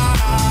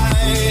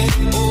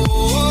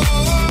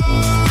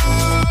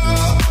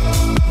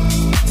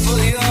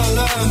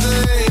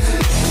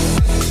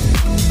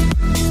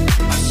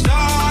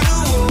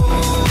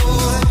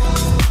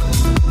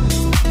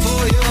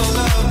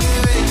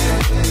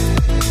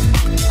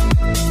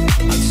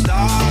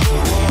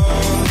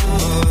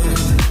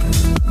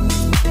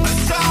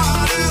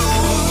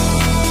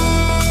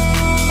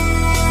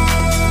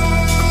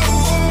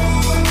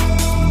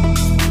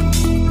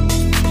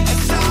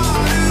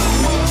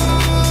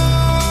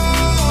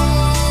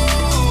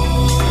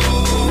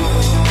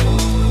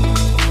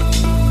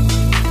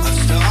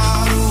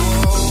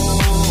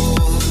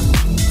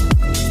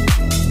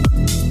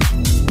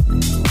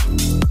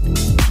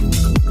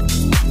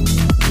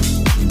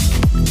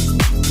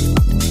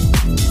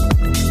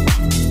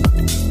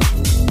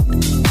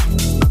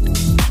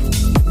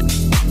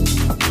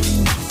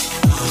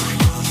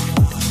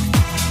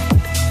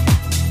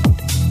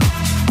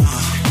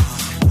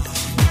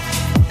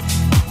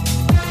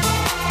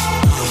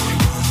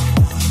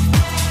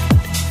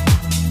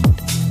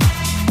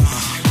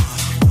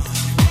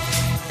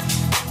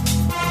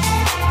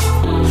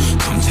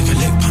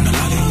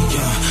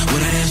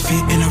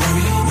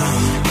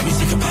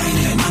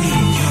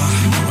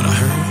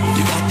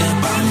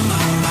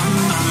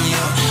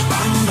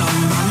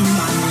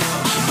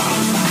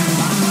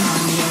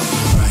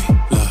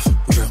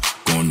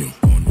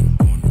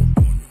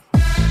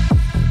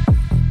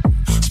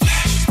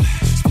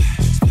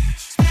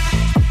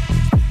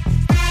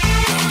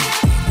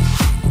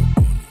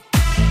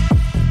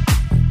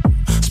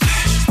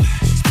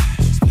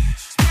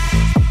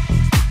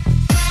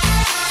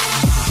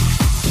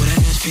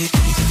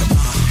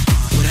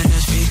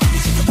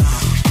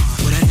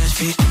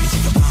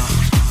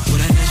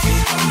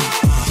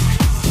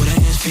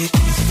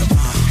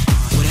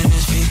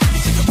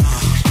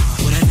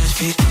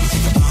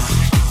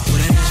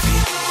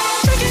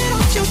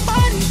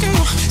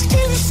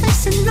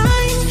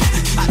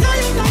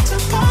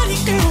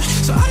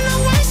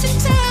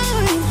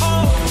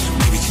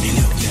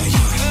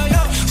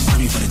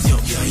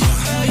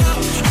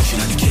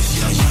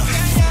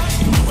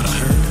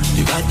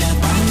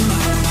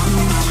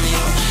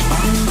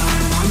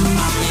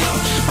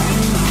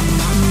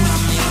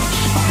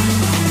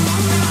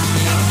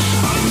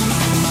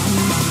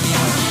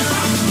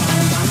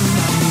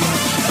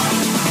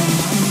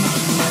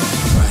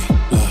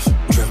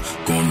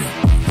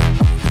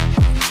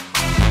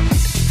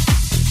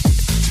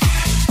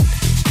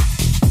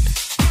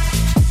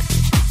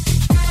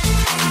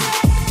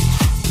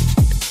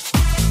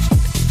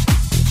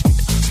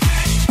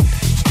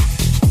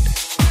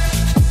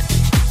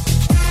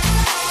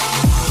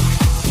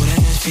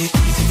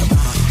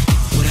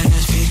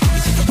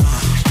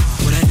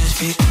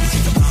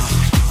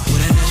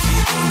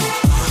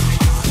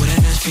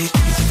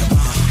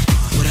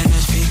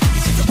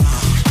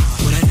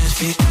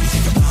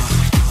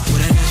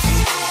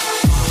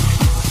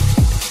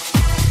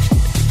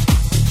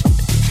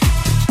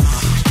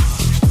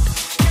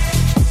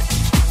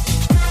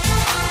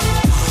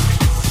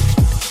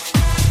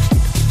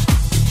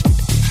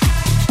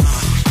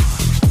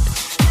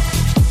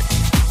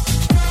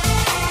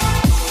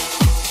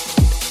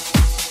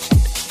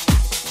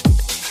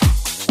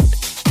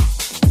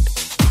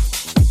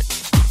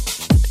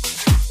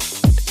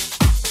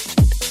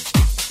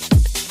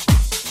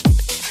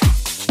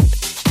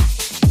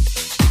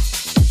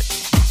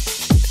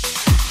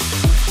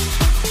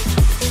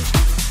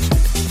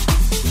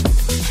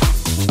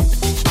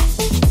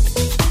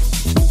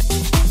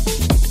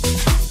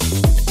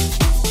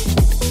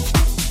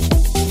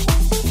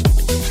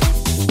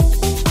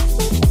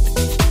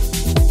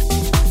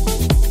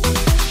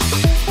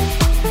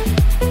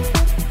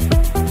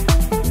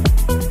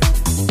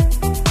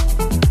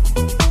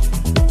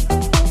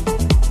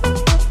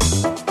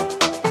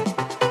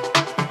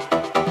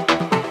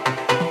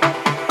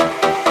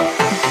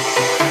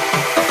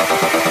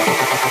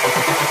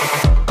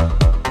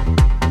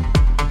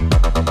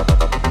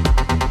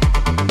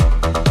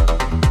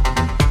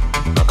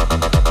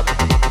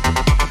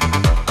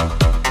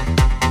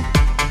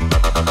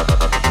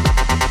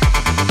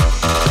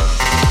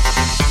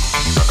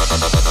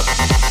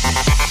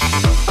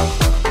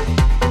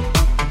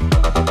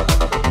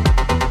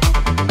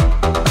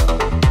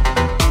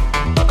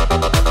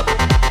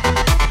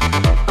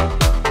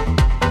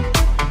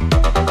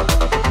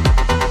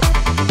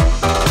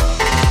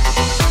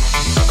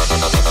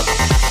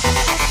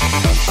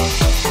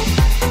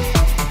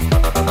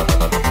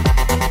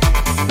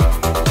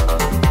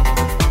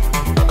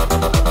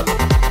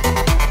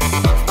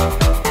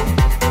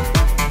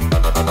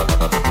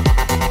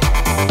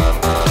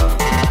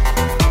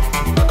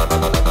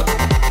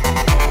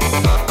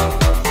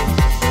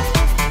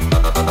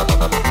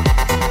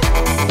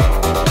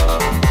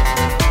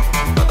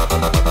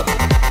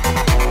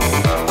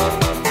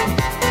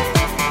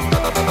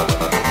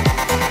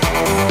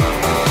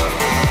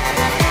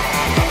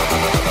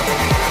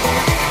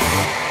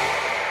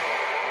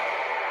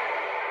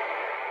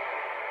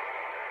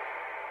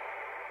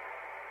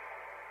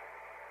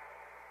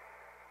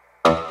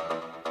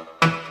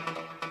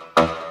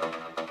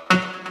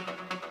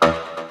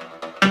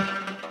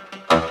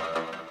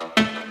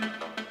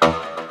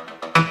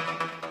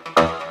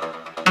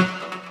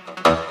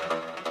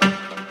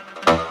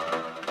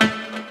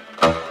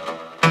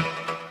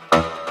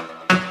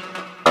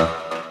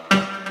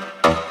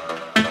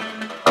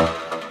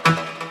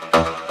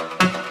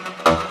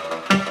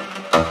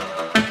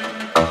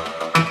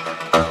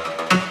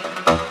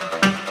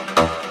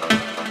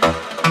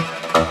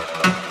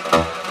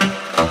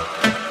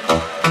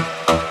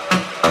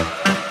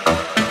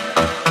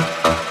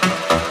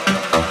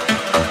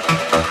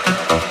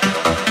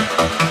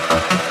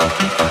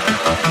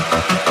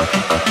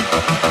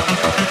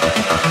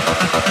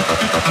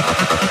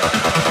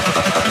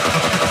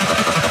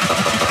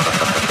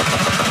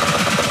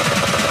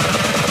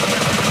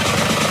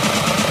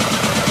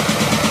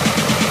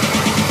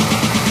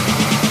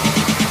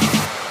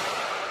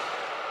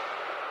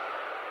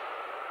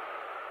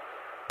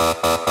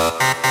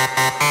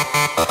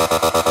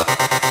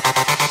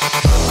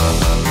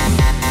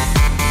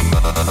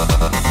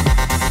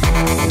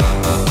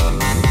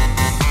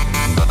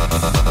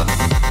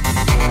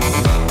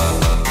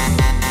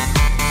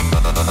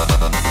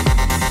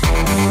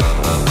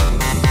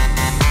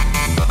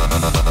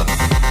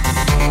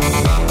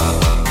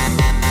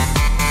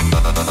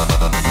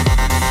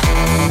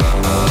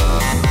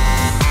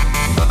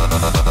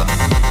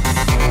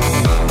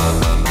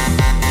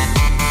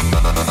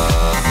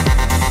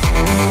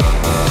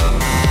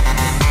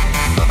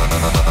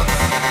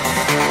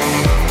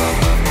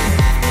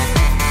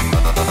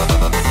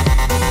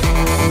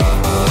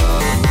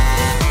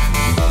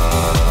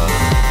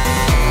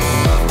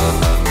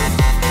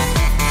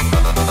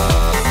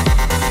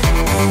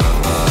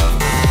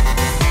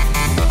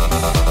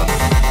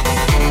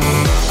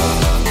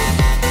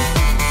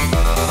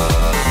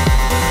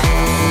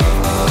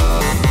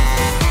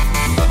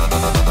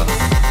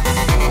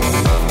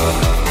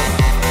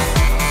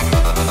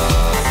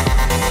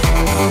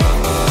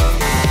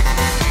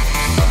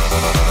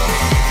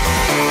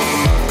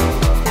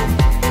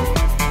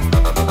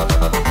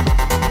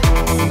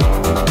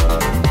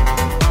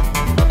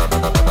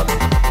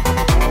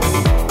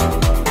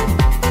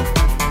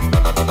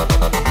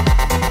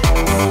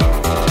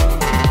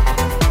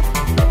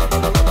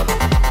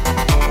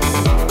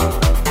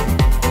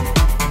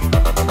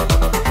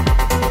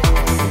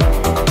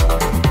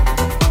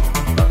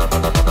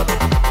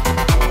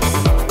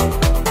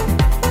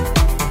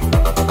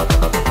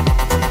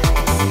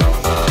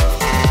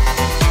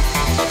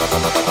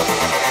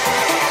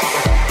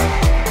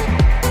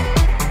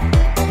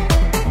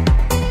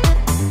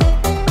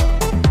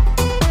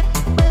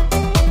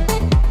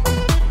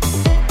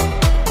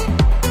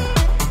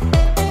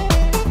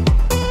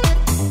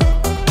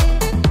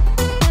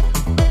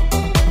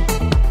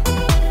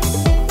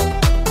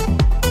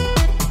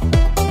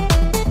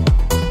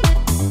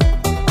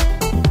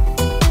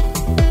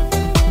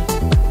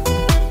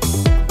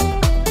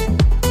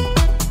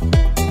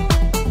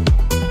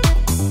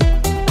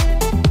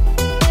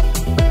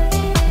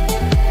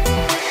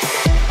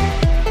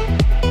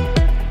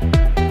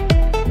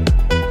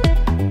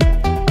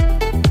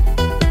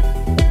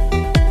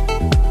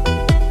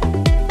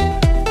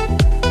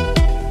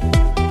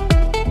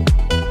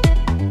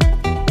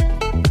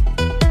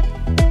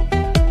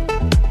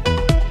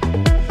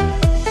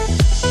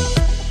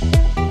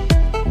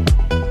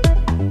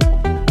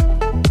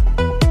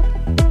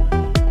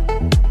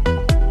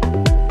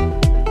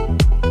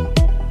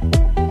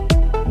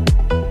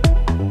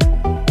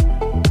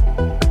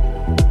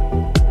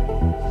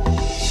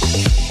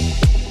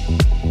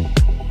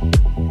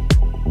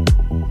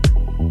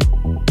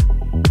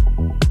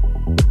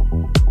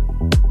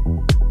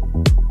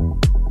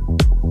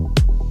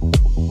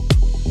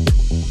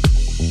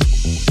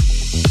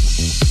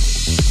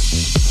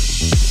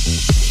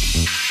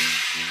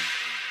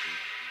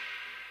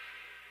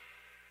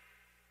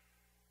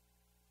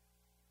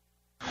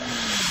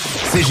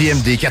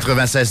CJMD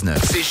 96.9.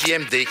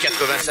 CJMD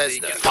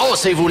 96.9.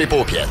 Tassez-vous les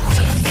paupières.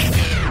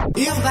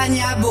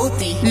 Urbania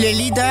Beauté, le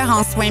leader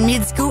en soins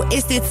médicaux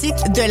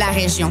esthétiques de la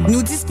région.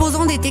 Nous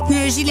disposons des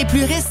technologies les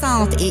plus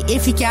récentes et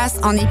efficaces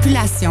en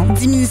épilation,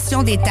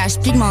 diminution des taches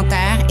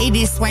pigmentaires et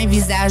des soins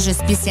visage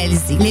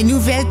spécialisés. Les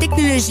nouvelles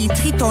technologies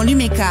Triton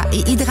Lumeka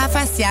et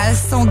Hydrafacial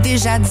sont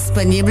déjà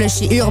disponibles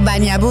chez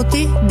Urbania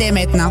Beauté dès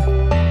maintenant.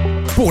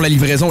 Pour la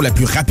livraison la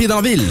plus rapide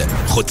en ville,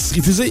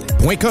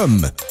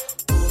 rôtisseriefusée.com.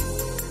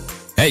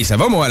 Hey, ça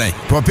va, mon Alain?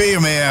 Pas pire,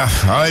 mais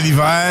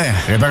l'hiver,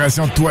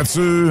 réparation de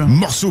toiture,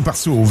 morceaux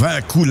par-ci au vent,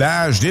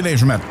 coulage,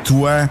 déneigement de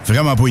toit,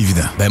 vraiment pas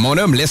évident. Ben, mon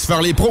homme, laisse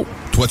faire les pros.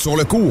 Toiture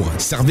Le Cours,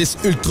 service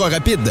ultra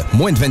rapide,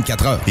 moins de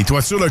 24 heures. Et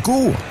Toiture Le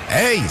Cours?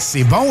 Hey,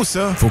 c'est bon,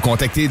 ça! Faut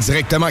contacter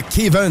directement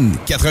Kevin,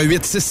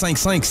 88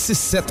 655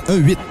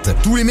 6718.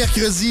 Tous les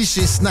mercredis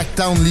chez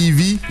Snacktown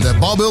Lévis, le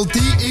Bubble Tea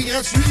est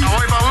gratuit. Ah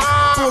ouais, par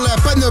là! Pour la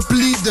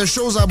panoplie de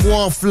choses à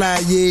boire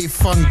flyées,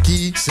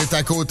 funky, c'est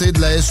à côté de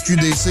la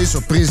SQDC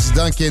sur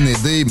Président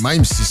Kennedy,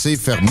 même si c'est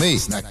fermé.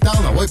 Snacktown,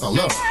 ah ouais, par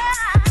là!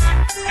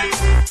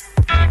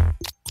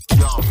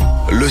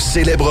 Le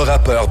célèbre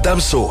rappeur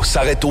Damso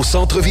s'arrête au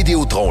Centre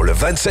Vidéotron le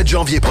 27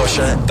 janvier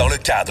prochain dans le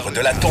cadre de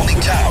la tournée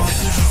Cave.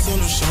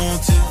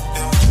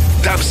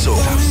 Damso,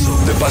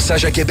 de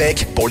passage à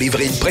Québec pour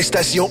livrer une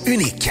prestation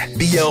unique.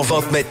 Billets en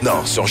vente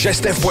maintenant sur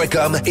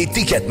gestev.com et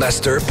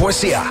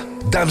ticketmaster.ca.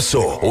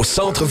 Damso au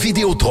Centre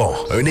Vidéotron,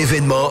 un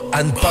événement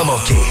à ne pas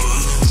manquer.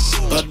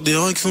 Pas de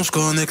direction, je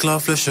connais que la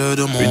flèche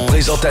de mon... Une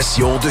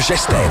présentation de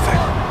Gestev.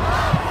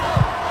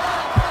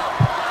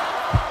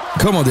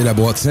 Commandez la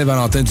boîte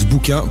Saint-Valentin du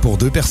Boucan pour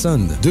 2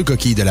 personnes. 2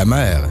 coquilles de la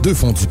mer, 2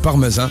 fondus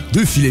parmesan,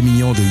 2 filets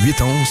mignons de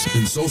 8 onces,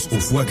 une sauce au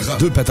foie gras,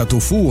 2 patates au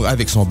four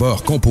avec son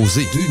beurre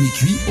composé, 2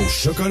 mi-cuits au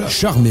chocolat.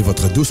 Charmez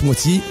votre douce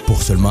moitié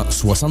pour seulement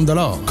 60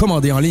 $.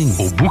 Commandez en ligne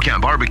au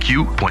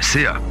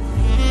boucanbarbecue.ca.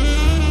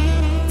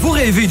 Vous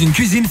rêvez d'une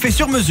cuisine faite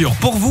sur mesure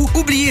pour vous?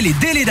 Oubliez les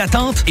délais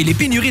d'attente et les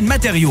pénuries de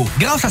matériaux.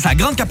 Grâce à sa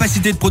grande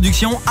capacité de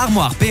production,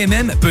 Armoire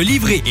PMM peut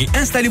livrer et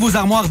installer vos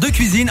armoires de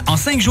cuisine en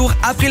 5 jours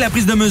après la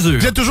prise de mesure.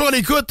 Vous êtes toujours à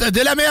l'écoute de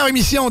la meilleure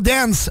émission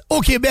dance au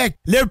Québec,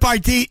 le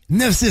Party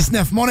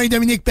 969. Mon nom est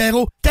Dominique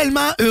Perrault.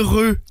 Tellement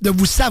heureux de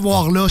vous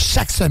savoir là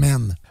chaque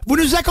semaine. Vous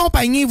nous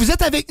accompagnez, vous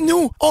êtes avec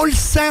nous, on le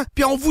sent,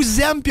 puis on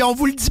vous aime, puis on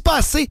vous le dit pas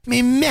assez,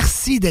 mais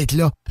merci d'être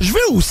là. Je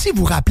veux aussi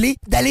vous rappeler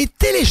d'aller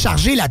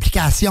télécharger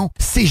l'application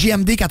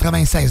CJMD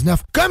 96.9.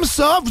 Comme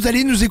ça, vous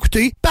allez nous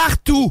écouter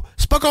partout.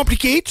 C'est pas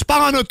compliqué, tu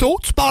pars en auto,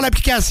 tu pars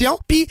l'application,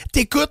 puis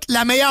t'écoutes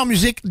la meilleure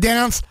musique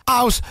dance,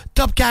 house,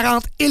 top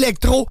 40,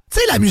 électro. Tu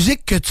sais, la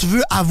musique que tu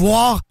veux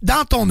avoir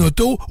dans ton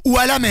auto ou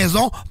à la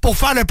maison pour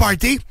faire le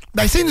party,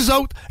 ben c'est nous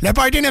autres, le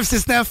Party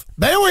 969.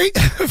 Ben oui,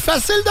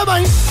 facile de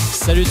même.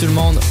 Salut tout le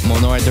monde, mon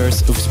nom est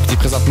Durst. Vous écoutez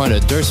présentement le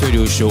Durst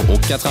Radio Show au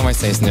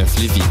 96.9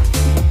 Lévis.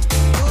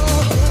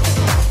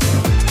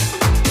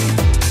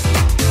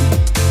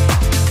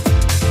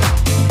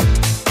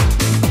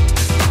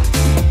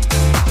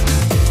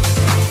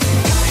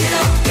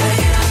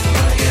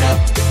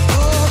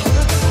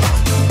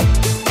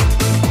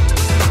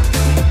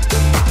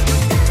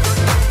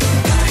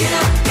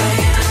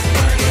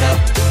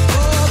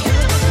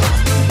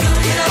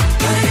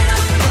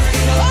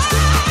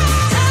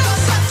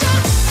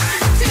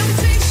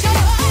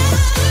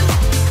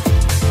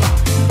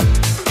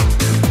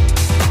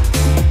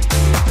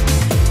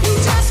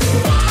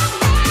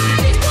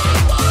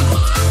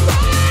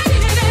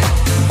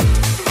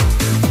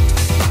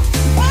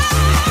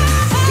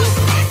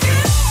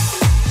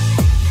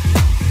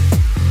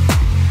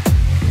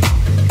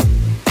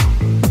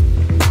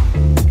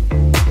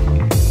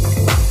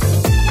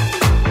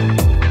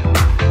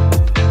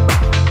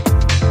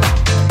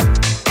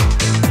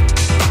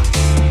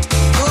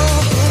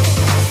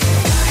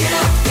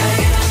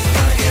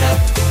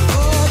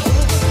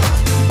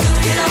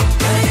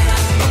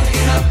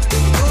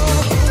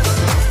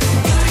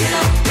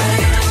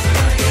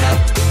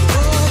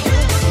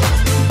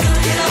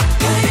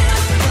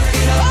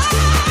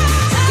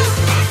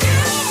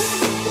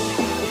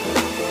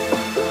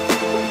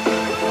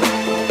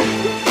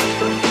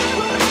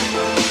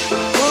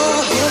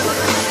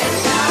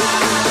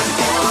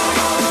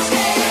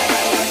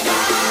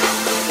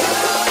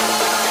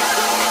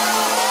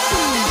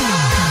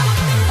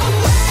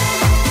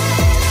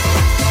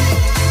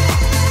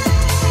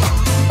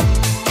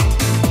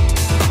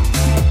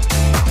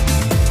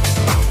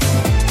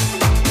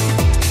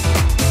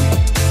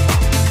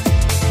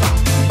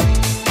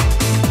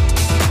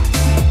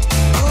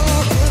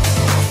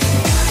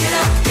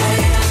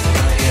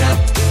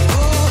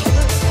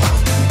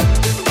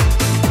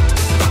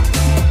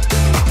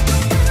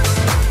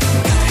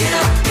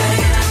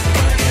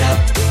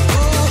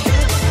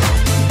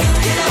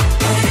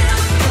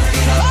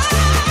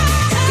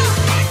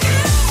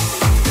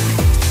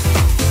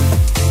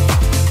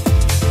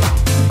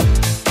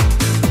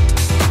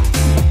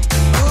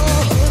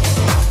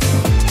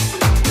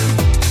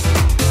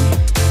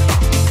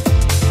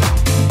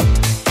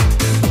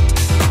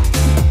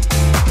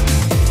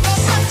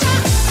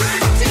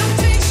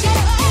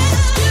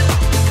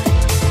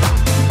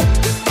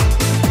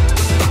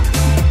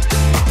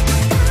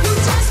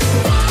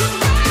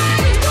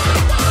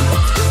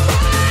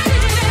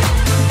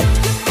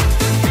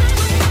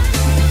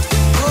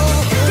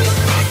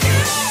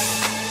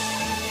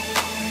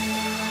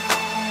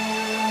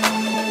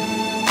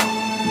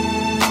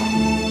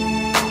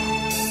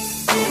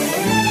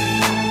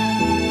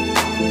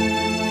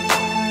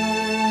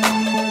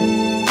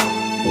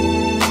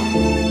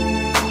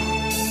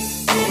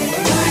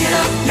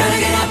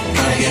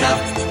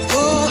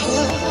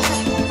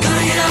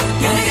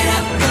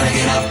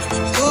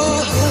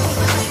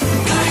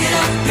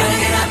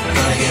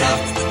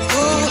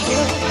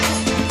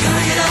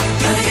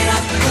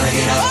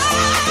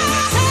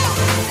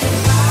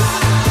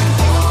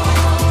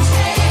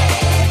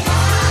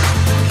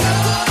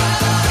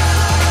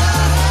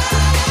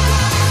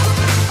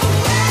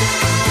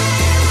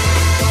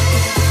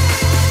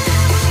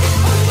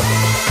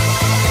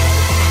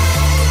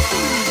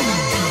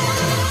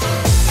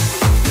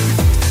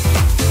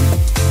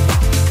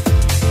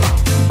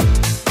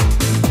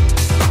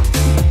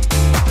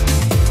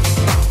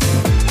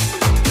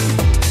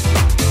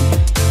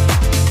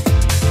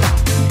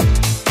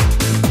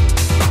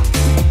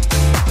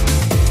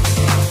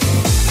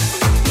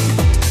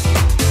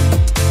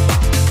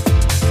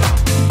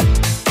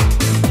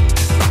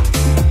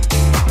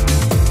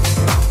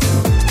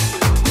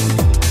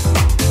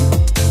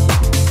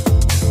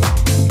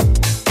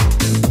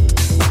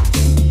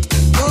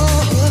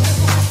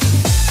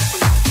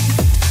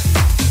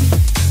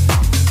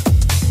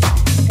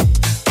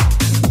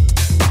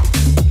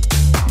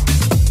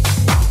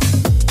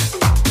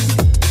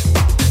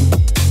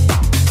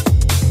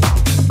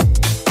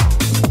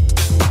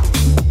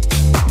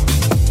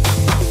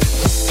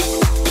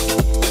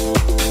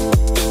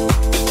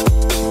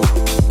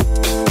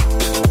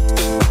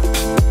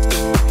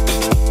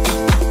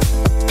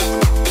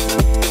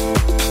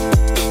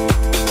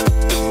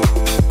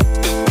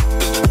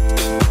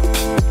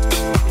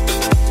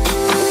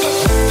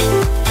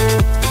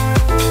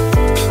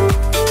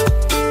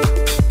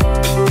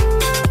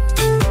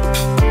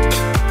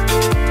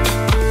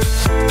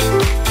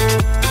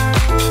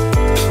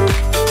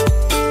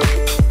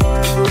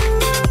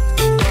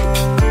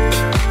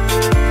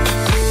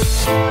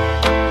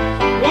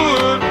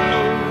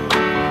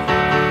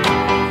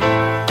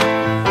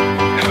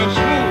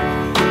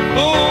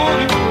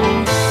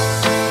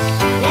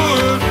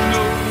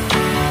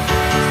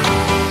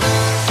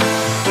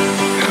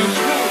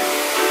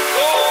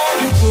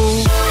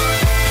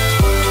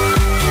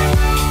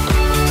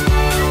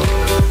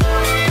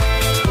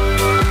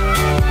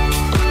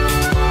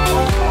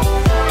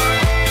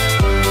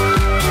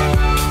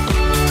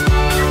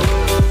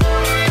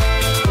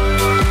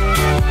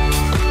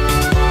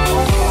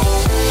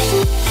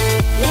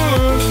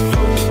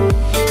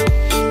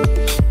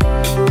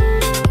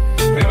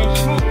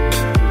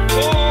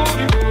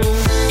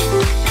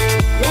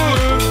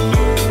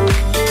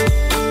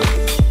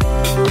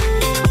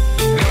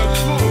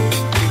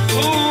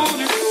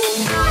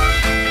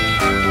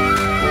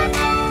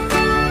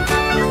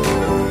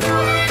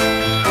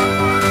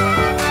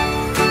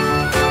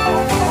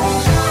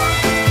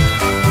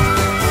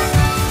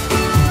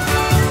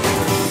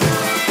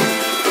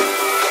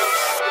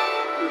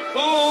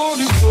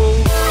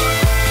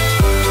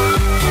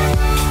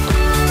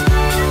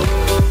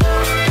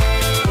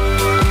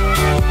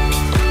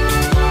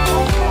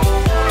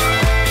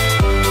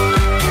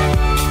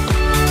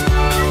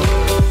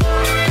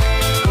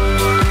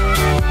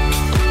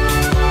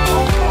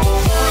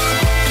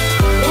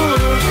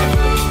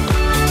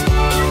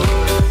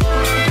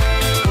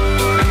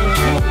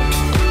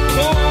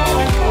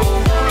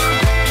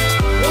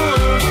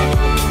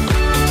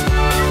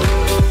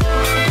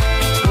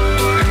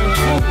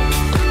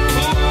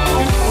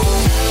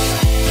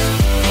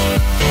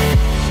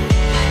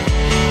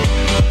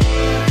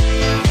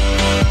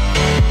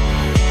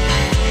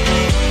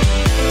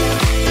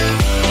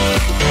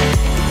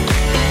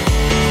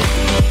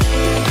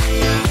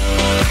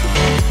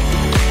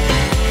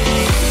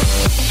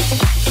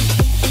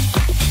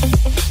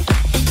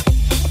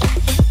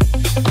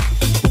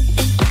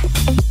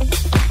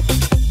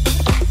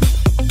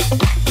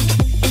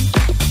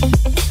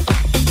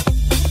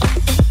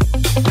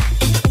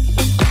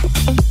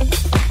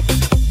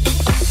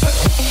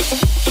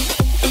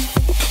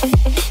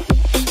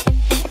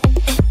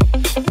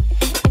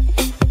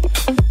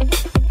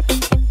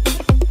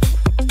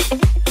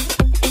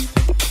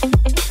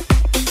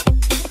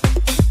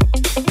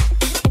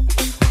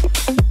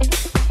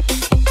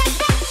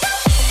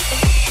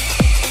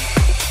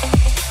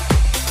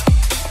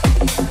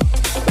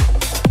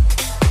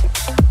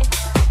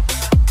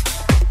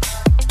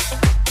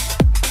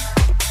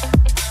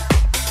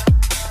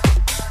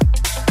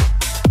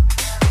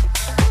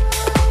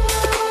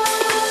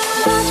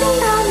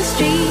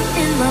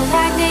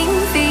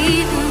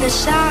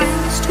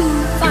 shines to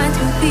find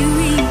to be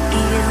real.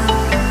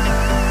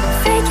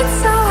 Fake it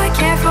so I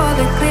care for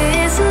the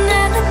glisten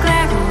and the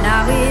glare. And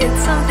now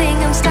it's something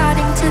I'm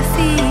starting to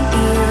feel.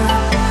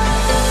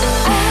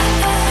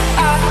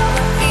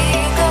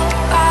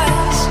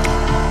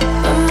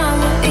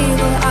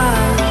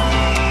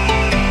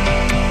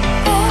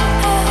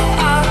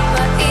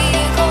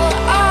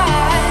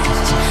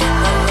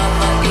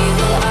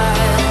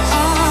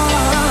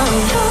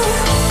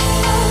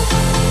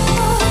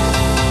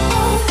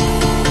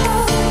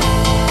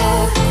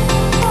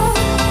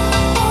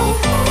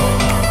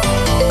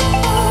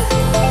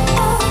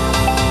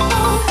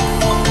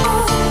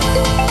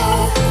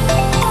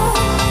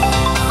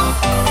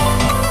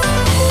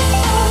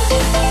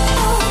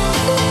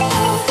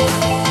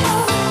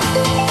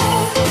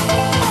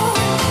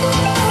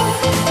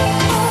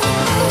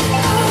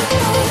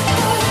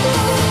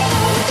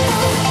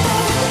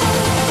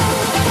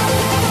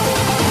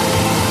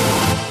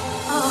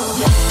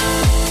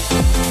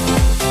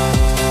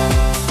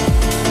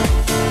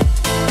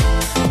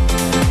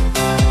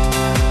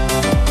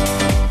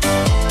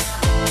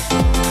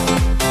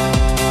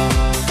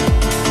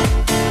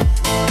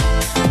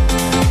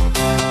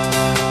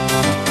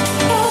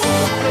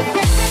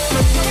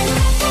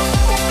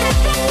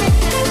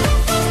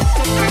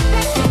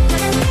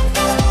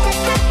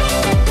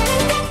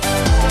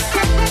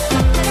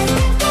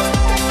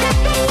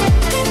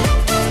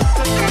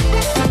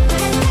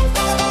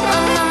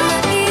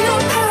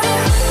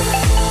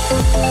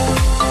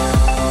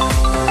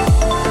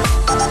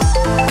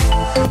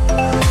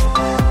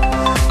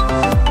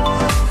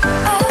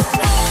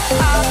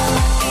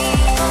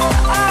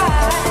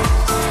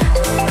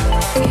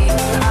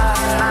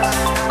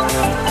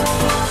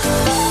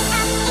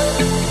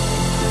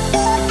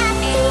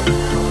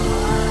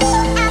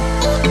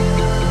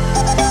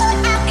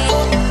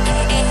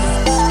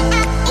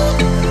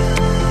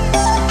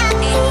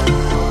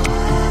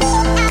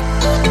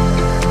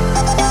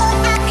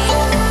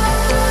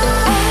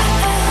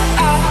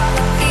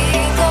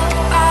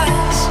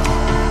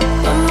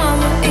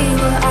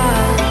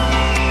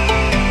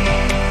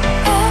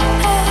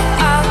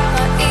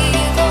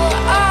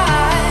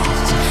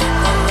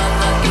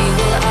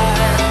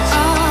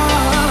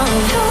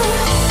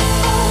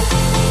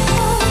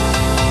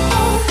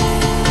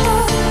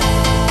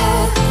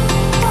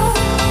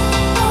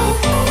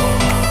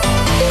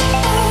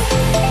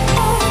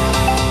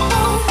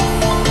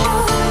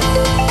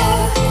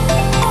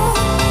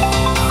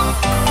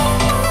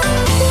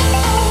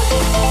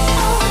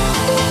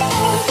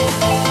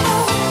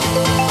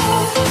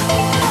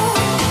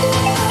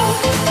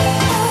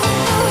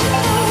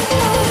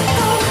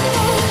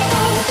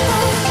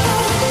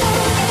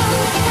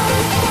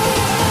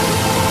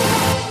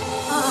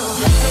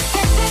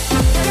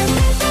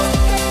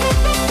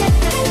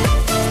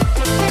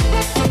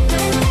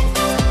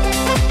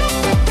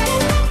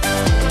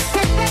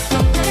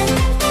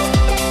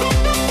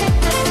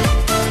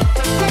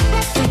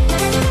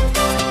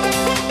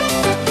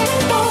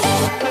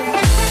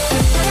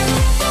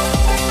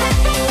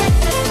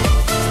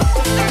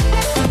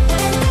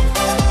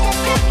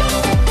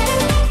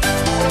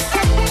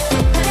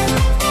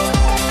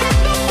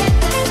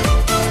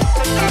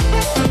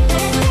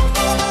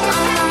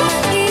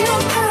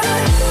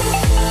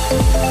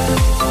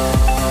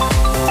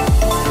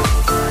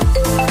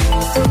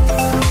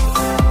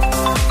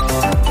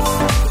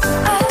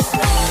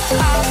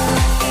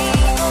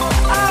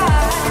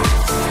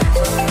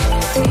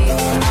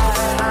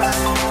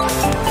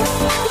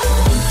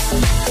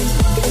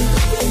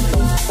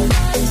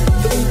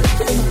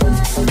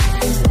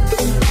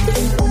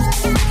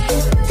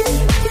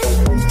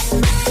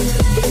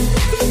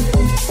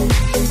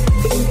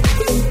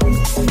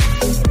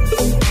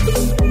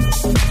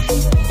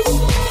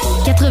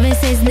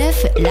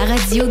 La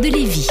radio de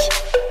Lévis.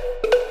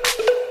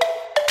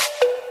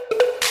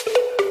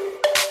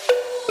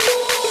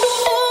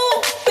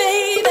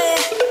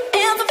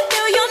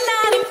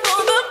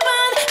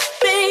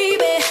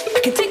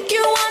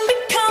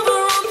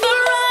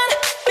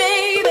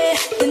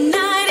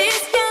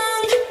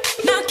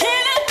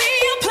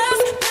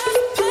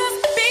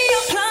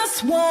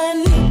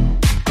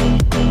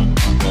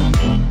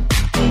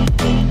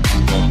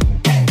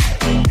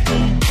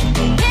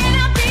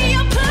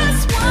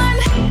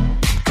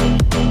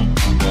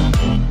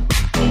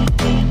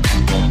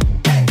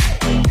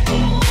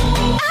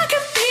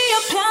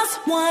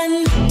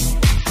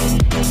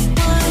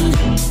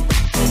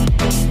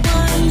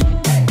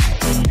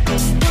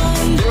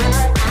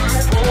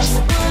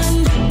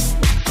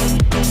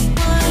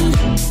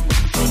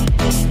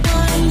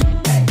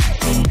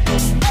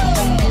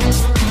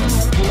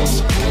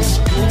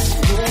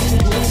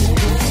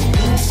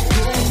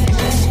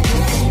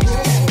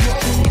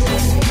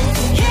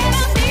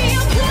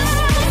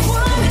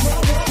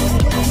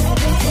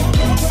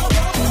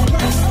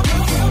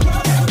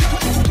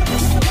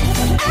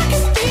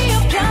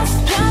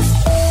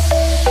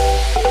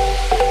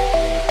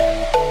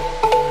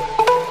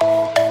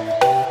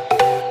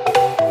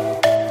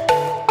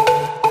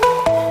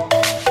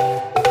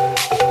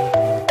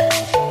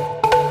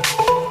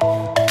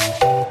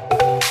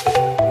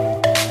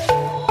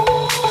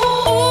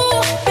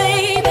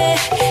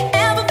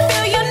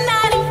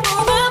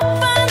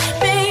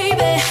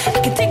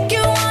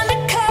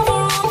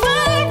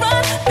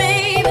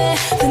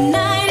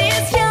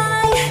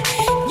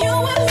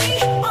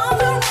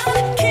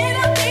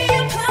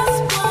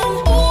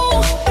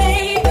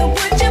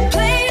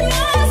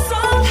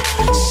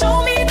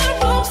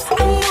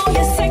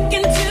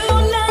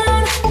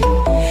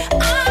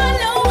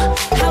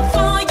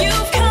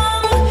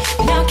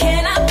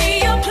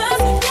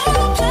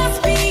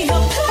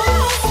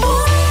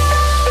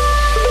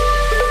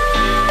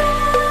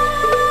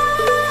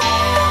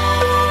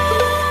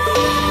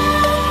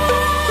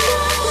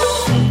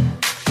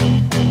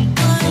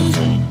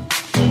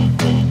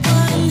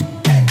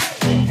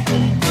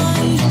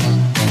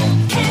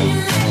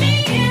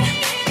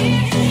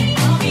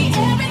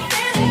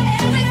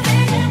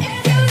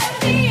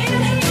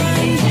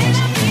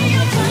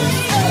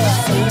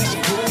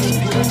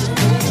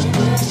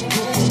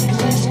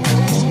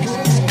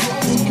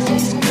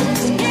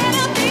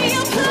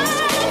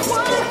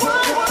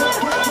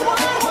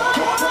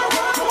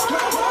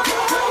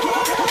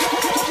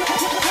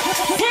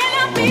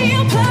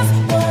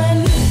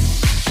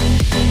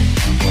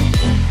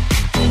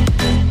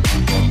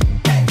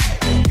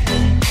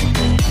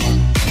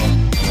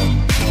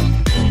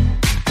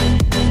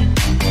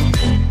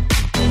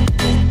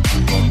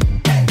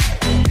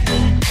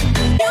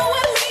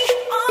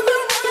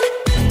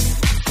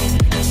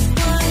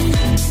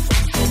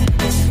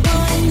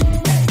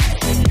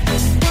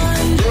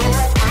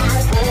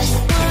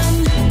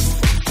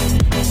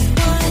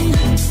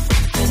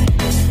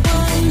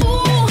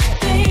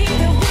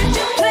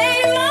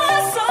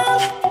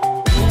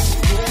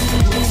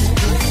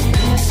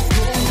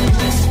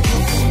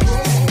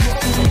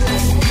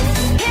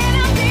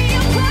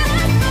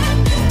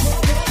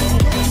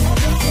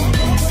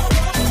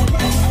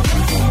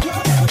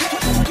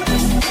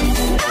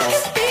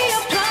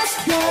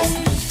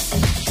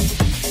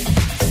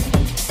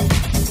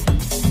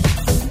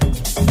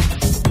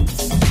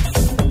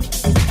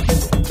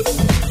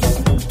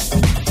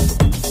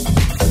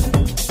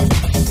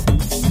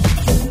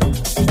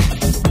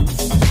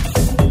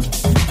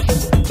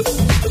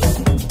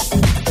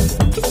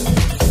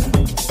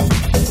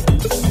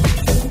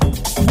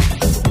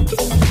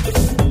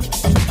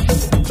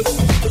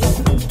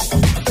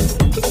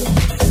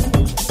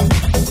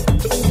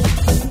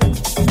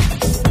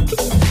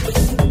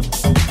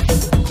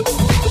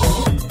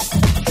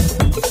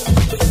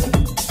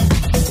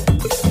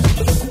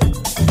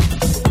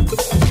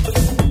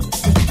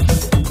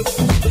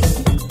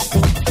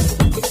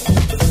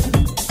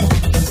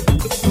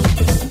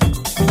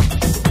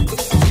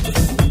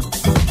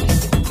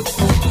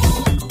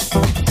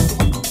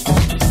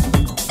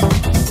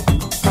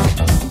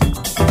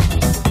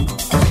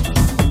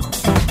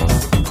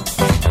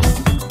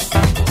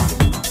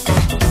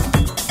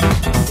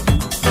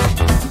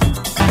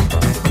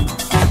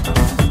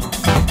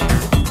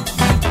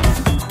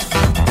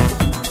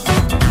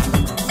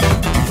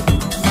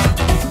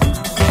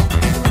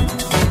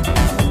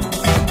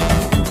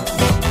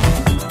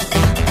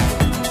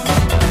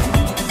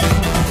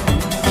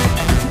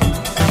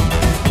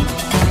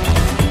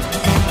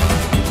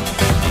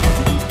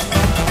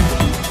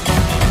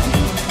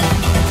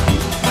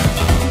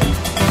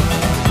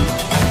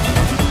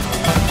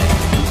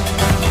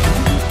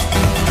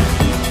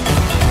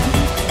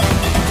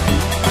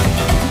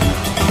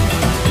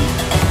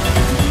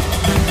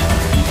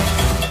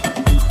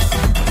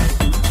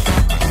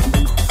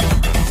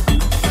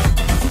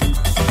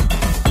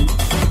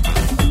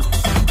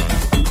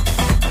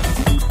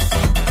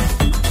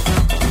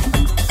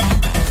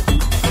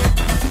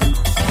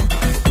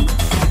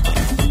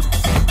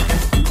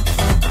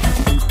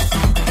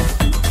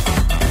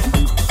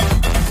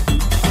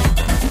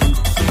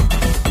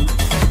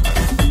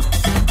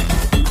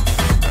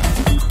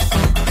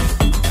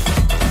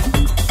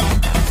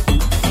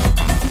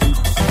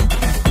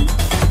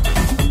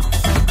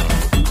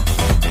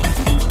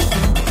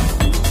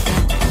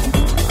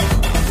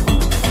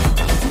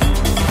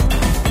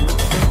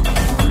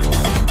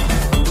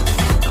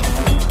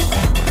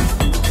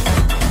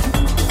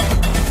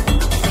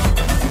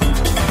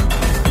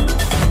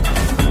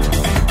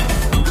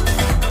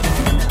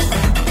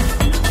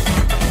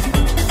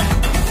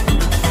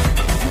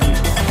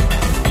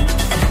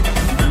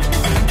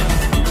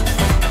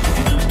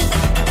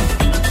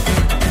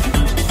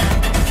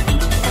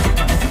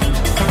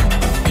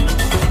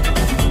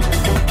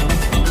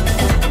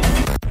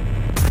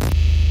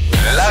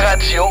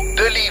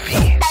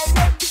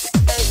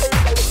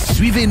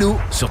 Écoutez-nous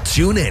sur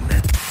TuneIn.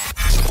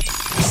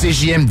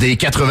 CJMD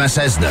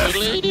 96.9.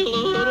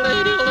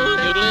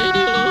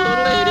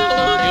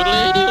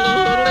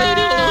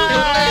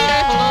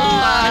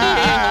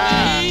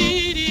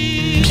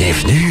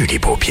 Bienvenue, les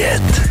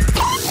paupiètes.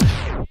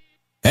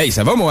 Hey,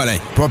 ça va, mon Alain?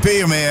 Pas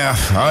pire, mais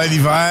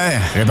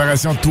l'hiver,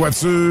 réparation de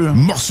toiture,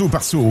 morceaux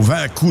par-ci au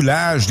vent,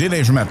 coulage,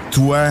 déneigement de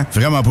toit,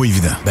 vraiment pas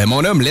évident. Ben,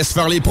 mon homme, laisse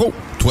faire les pros.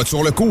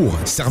 Toiture Le Cours,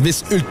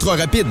 service ultra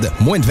rapide,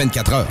 moins de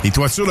 24 heures. Les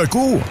toitures Le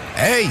Cours?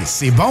 Hey,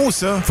 c'est bon,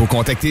 ça! Faut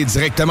contacter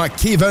directement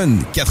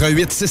Kevin,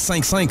 88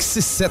 655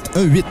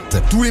 6718.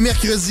 Tous les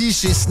mercredis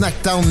chez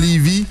Snacktown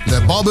Lévis,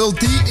 le Bubble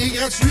Tea est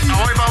gratuit.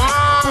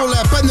 Pour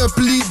la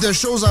panoplie de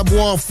choses à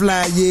boire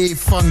flyées,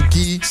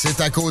 funky,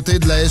 c'est à côté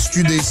de la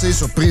SQDC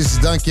sur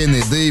Président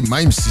Kennedy,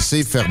 même si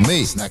c'est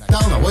fermé.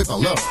 Snacktown, par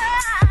là.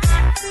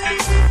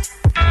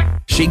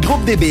 Chez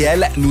Groupe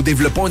DBL, nous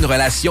développons une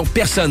relation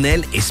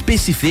personnelle et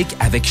spécifique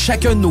avec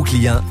chacun de nos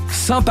clients,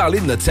 sans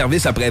parler de notre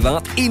service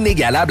après-vente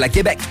inégalable à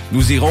Québec.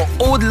 Nous irons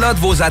au-delà de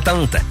vos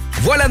attentes.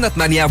 Voilà notre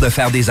manière de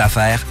faire des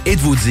affaires et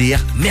de vous dire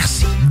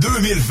merci.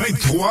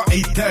 2023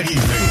 est arrivé.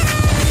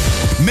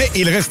 Mais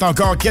il reste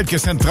encore quelques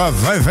Sentra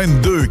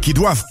 2022 qui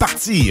doivent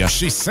partir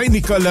chez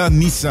Saint-Nicolas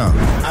Nissan.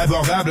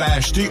 Abordable à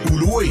acheter ou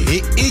louer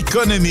et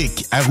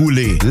économique à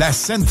rouler. La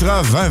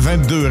Sentra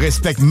 2022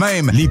 respecte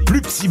même les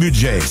plus petits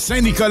budgets.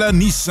 Saint-Nicolas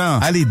Nissan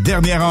a les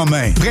dernières en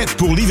main. Prête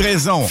pour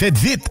livraison. Faites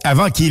vite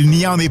avant qu'il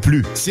n'y en ait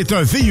plus. C'est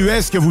un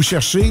VUS que vous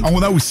cherchez.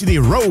 On a aussi des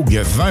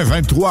Rogue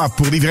 2023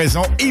 pour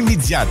livraison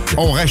immédiate.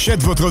 On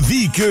rachète votre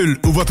véhicule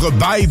ou votre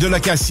bail de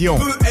location.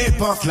 Peu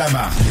importe la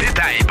marque.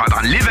 Détail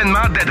pendant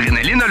l'événement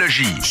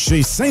d'adrénalinologie.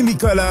 Chez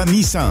Saint-Nicolas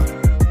Nissan.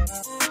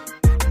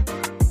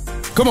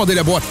 Commandez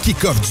la boîte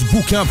kick-off du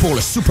boucan pour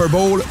le Super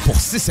Bowl pour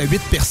 6 à 8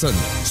 personnes.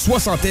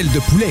 60 ailes de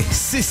poulet,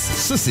 6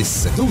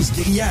 saucisses, 12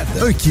 grillades,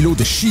 1 kg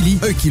de chili,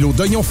 1 kg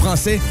d'oignons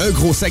français, un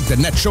gros sac de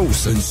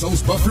nachos, une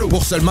sauce buffalo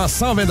pour seulement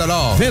 120 $.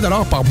 20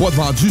 $ par boîte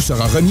vendue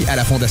sera remis à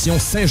la Fondation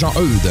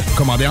Saint-Jean-Eudes.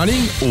 Commandez en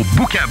ligne au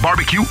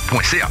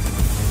boucanbarbecue.ca.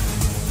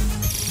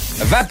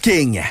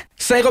 Vapking,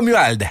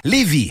 Saint-Romuald,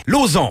 Lévis,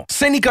 Lauson,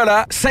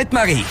 Saint-Nicolas,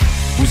 Sainte-Marie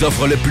vous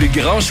offre le plus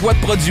grand choix de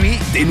produits,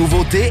 des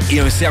nouveautés et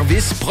un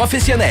service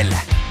professionnel.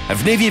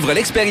 Venez vivre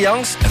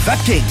l'expérience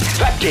Vapking.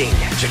 Vapking.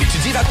 Je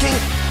l'étudie, Vapking.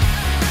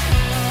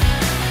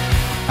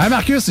 Hein,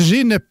 Marcus,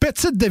 j'ai une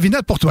petite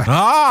devinette pour toi.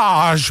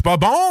 Ah, je suis pas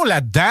bon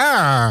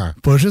là-dedans.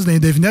 Pas juste des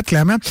devinettes,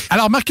 clairement.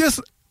 Alors, Marcus,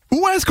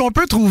 où est-ce qu'on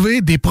peut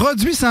trouver des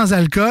produits sans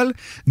alcool,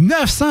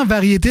 900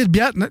 variétés de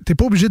bières... T'es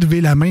pas obligé de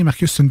lever la main,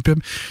 Marcus, c'est une pub.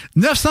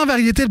 900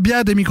 variétés de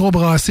bières de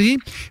microbrasserie,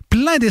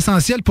 plein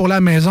d'essentiels pour la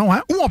maison.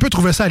 Hein? Où on peut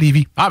trouver ça à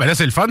Lévis? Ah, ben là,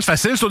 c'est le fun,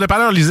 facile, c'est au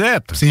dépanneur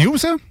Lisette. C'est où,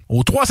 ça?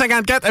 Au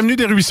 354 Avenue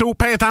des Ruisseaux,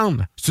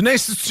 Pintendre. C'est une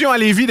institution à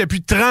Lévis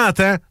depuis 30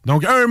 ans.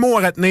 Donc, un mot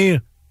à retenir.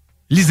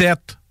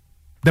 Lisette.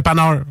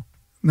 Dépanneur.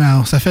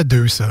 Non, ça fait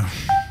 2, ça.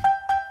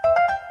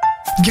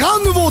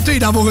 Grande nouveauté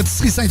dans vos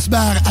rôtisseries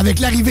Saint-Hubert avec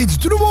l'arrivée du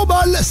tout nouveau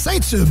bol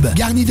Saint-Tube.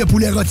 Garni de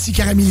poulet rôti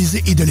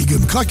caramélisé et de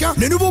légumes croquants,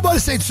 le nouveau bol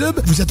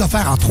Saint-Tube vous est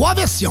offert en 3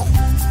 versions.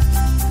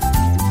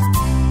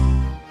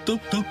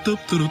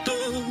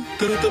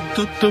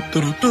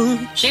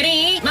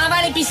 Chérie, m'en va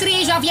à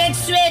l'épicerie, j'en viens tout de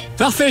suite.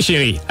 Parfait,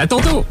 chérie. À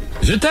ton tour.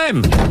 Je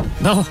t'aime.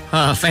 Bon,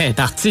 enfin,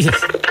 parti.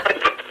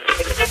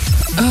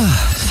 Ah,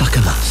 ça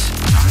recommence.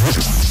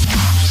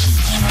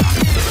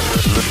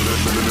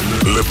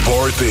 Le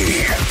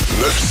Party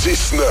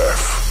 969.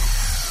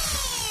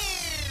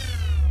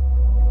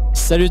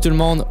 Salut tout le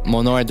monde,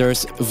 mon nom est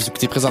Durst. Vous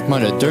écoutez présentement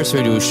le Durst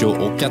Radio Show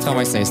au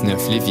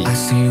 96.9 Lévis. I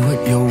see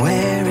what you're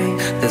wearing,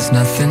 there's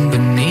nothing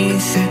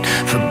beneath it.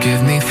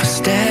 Forgive me for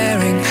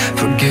staring,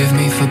 forgive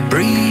me for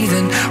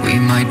breathing. We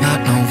might not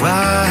know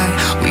why,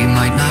 we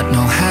might not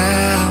know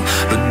how,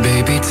 but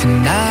baby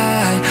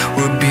tonight,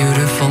 we're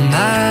beautiful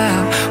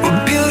now,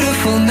 we're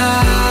beautiful now.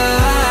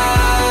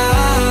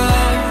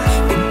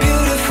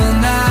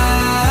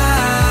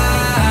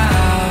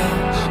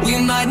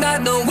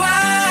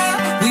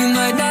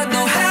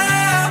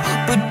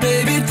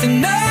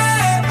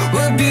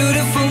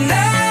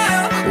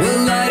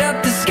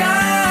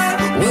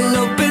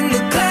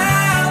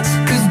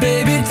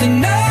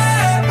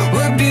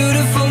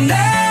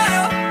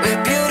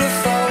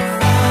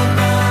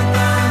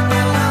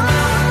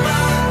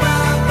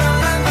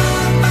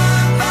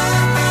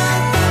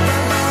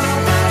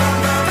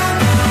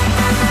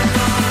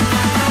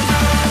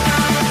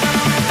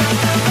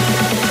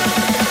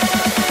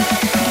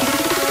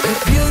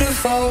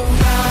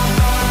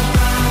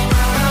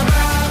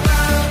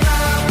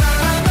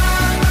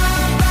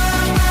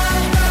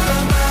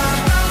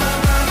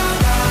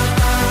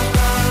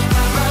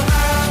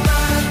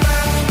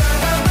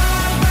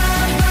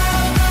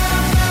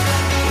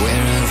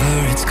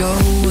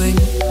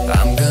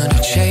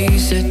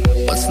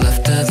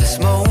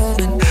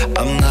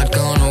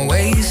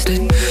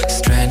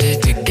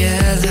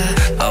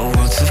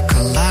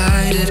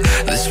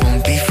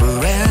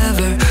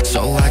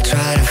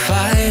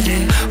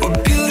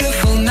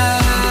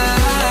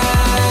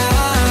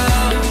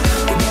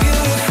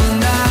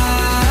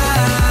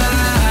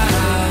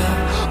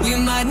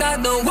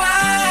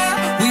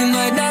 We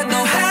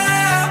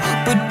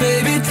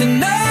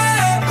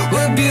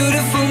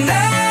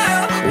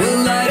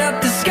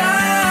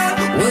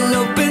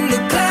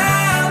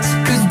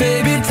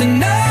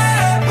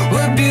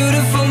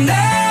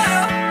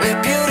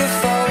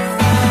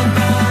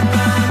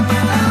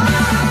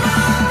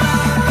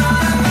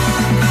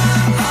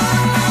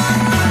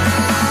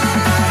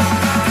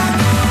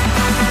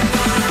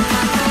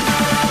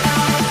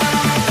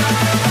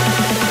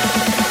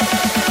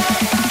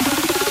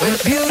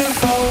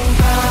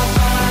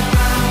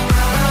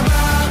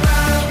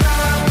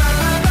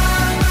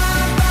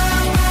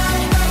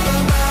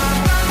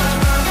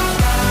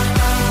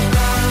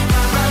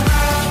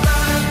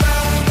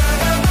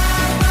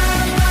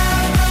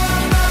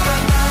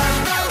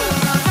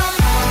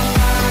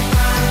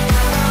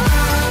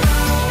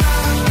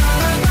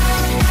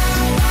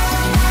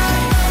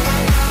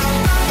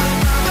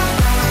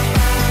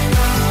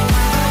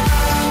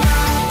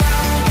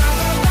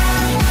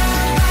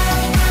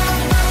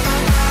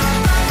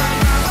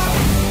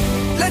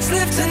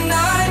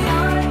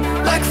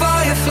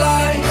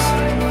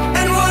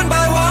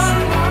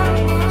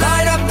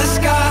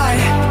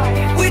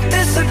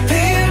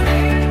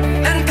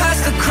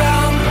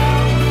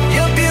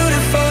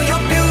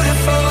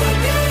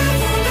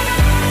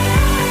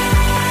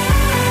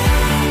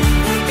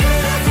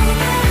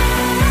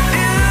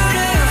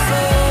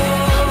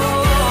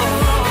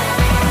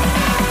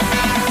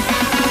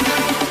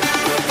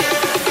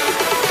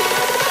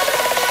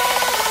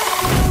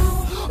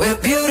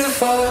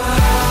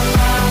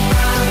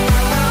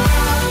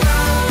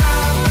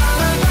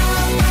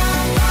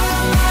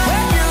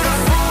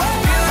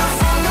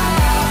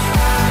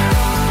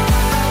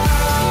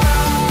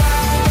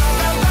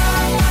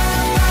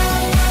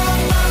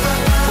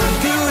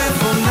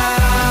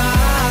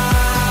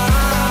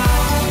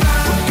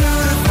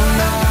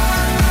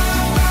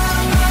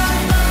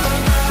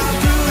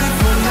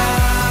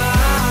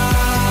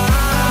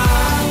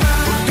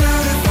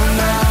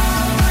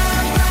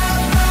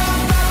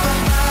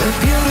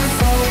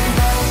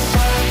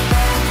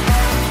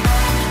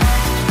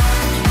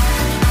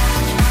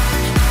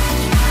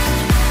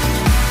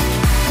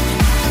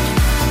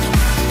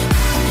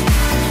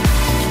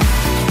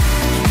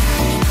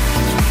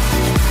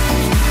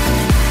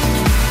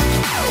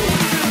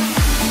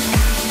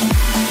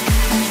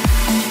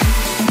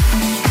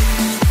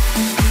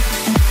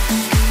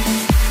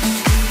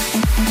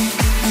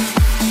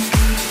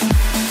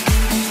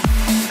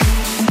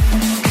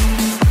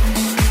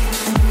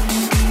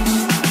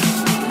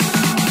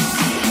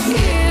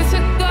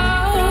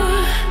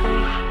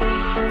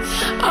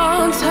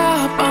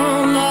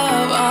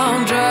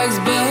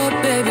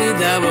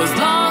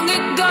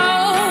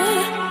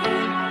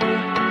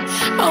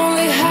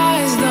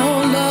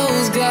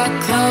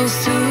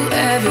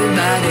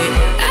got it.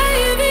 I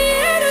am the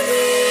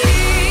enemy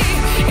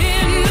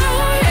in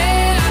my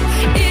head,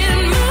 in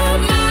my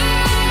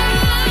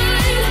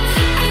mind.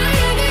 I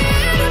am the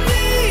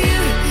enemy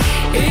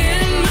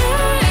in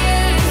my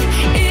head,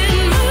 in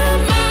my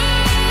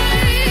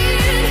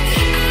mind.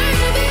 I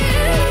am the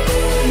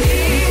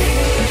enemy.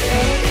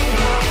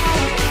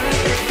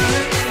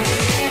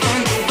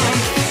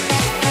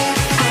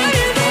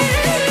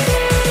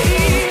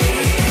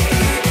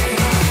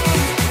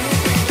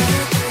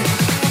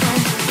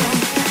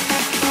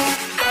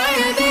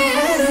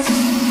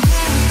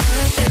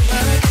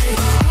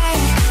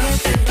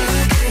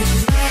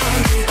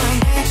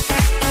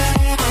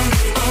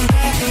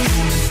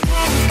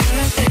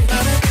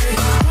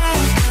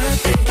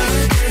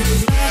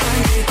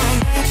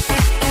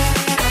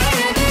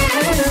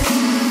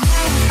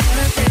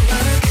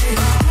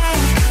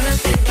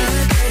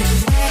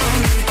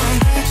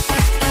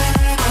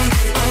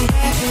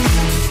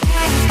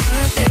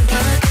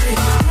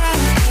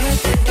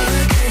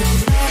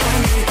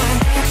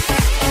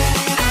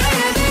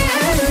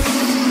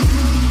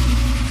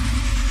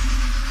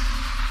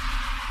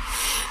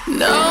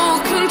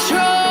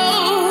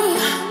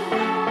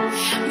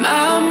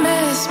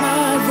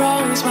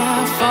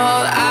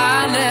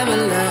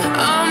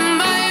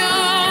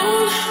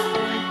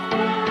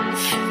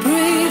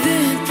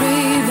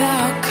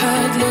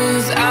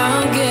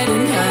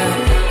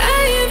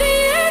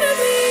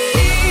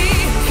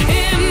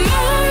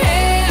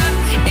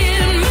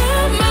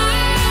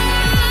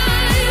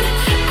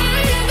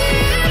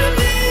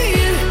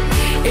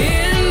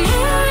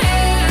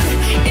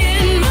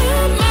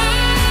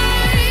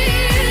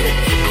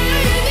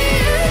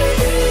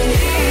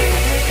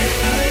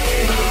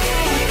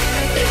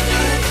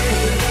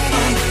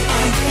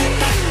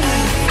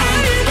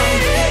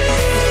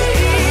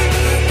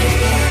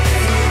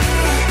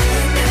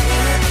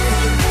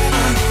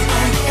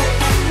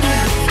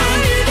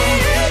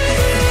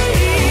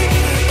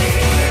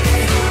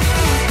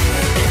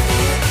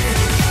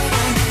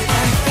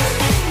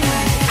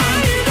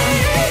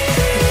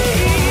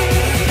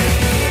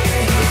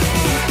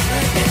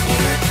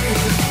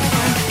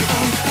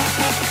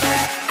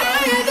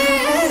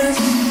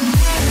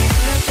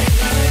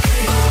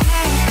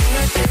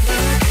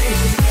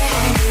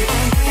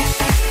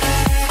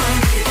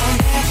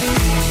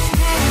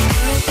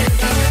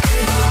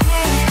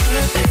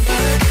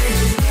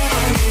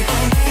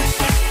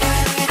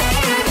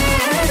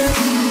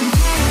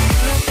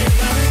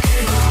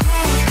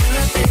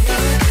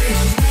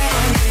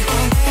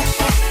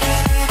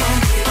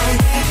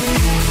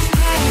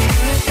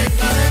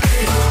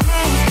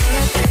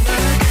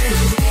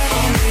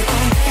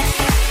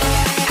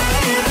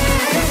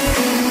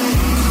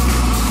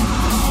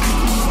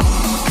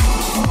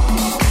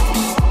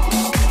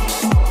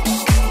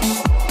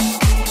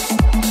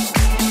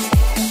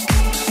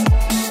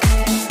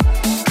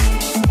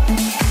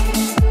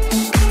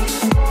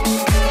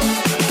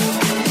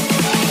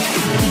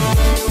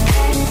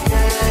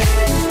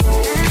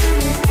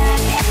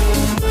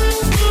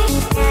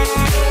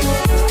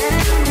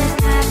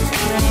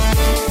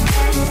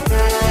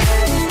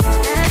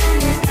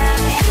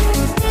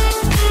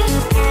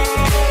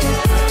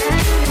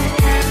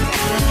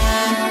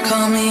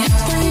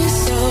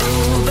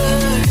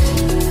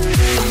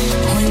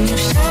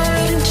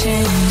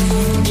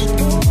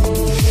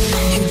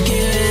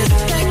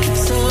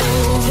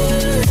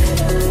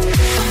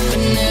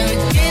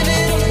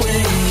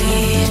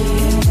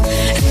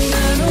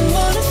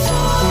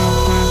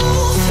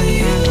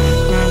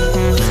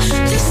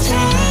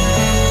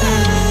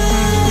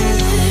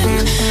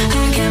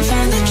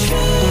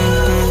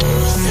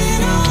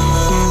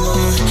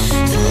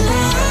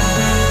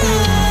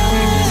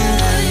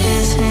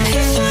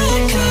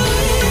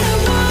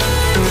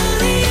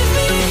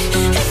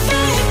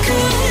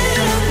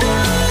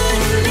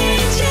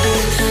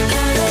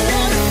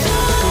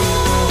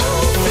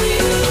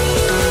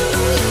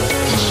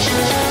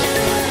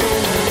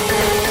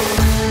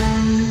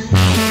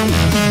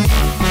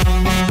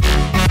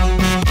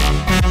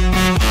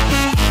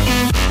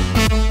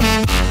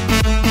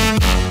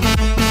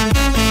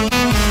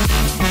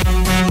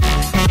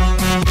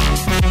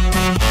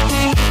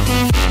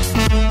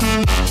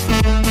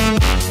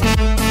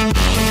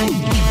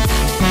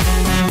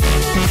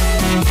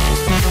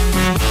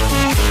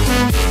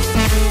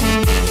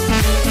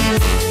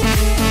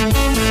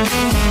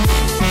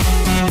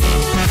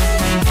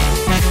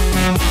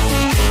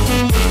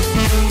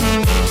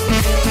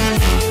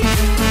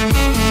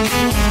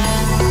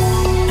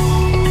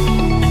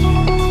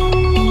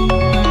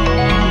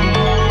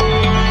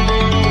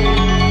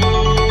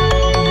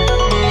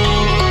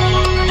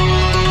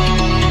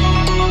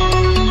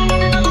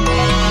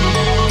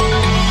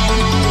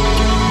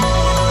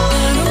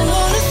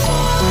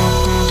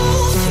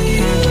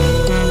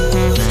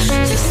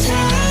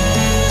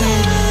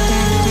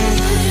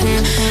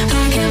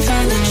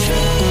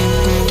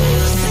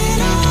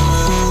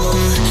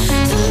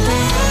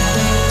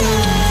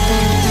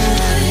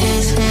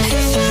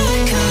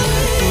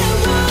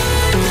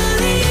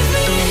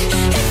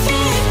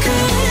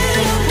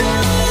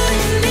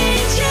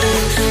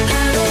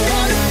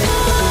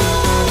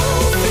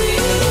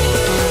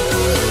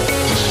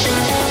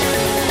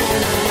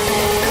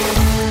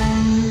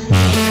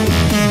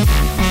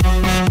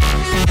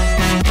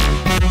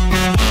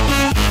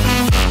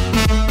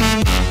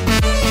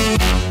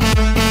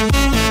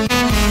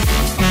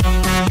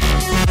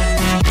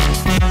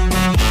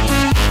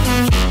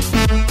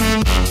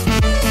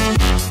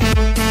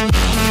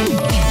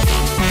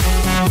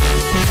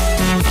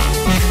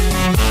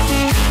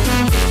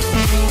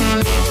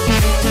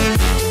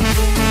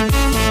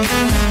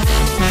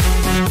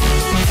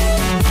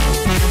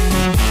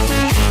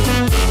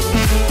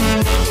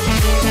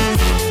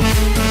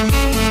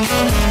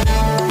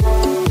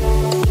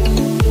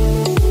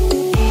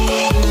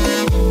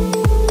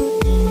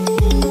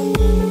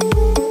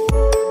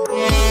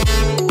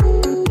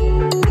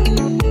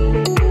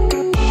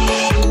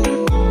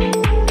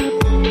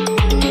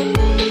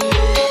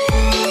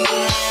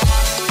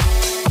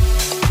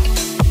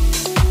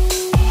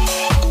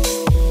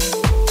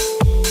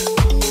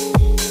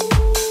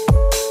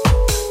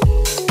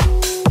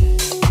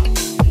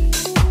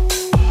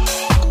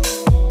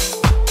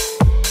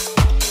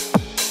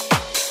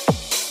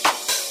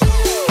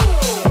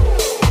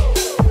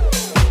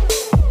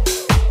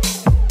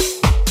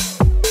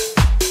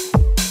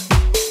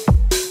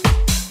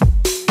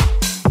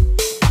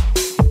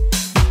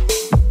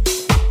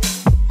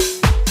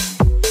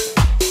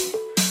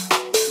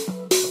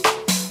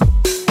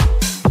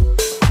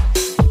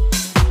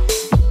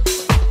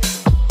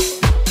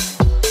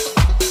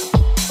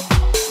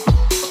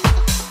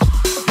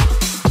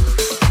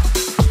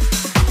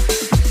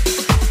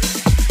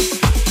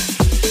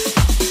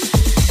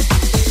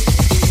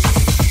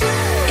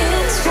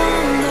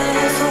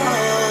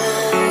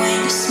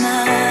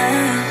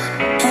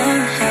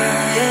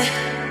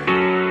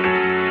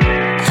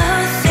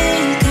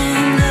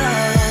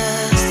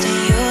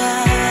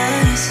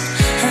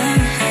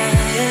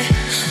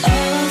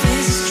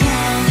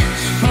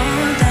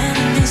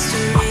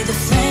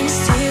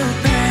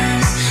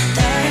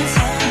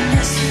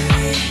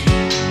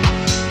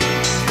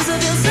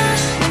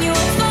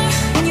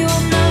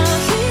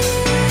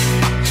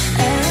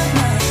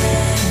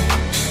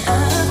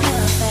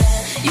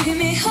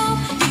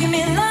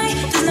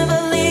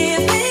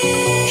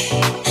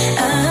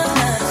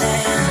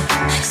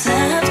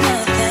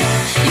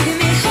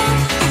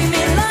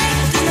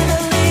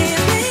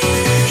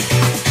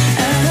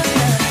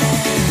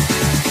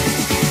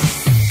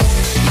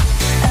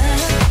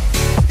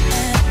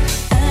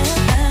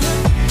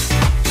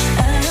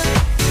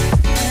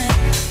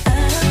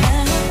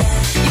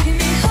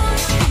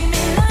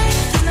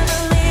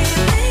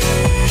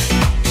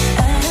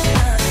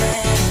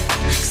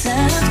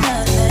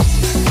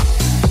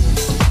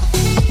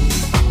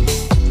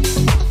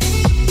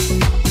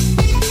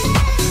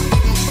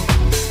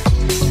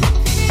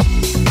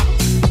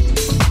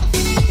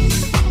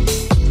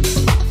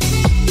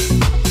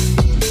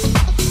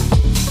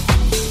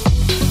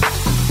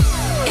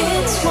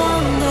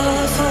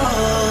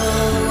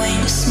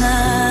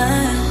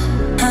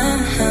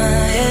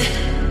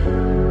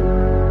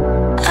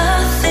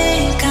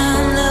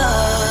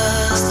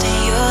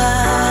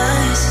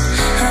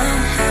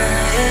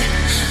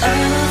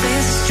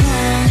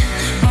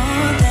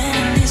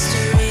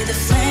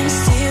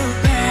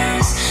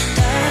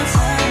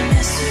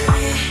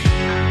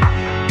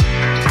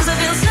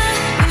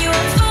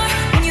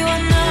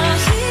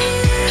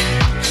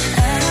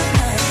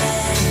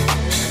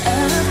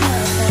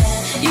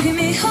 You give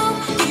me hope,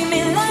 you give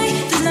me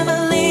light, just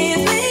never leave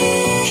me.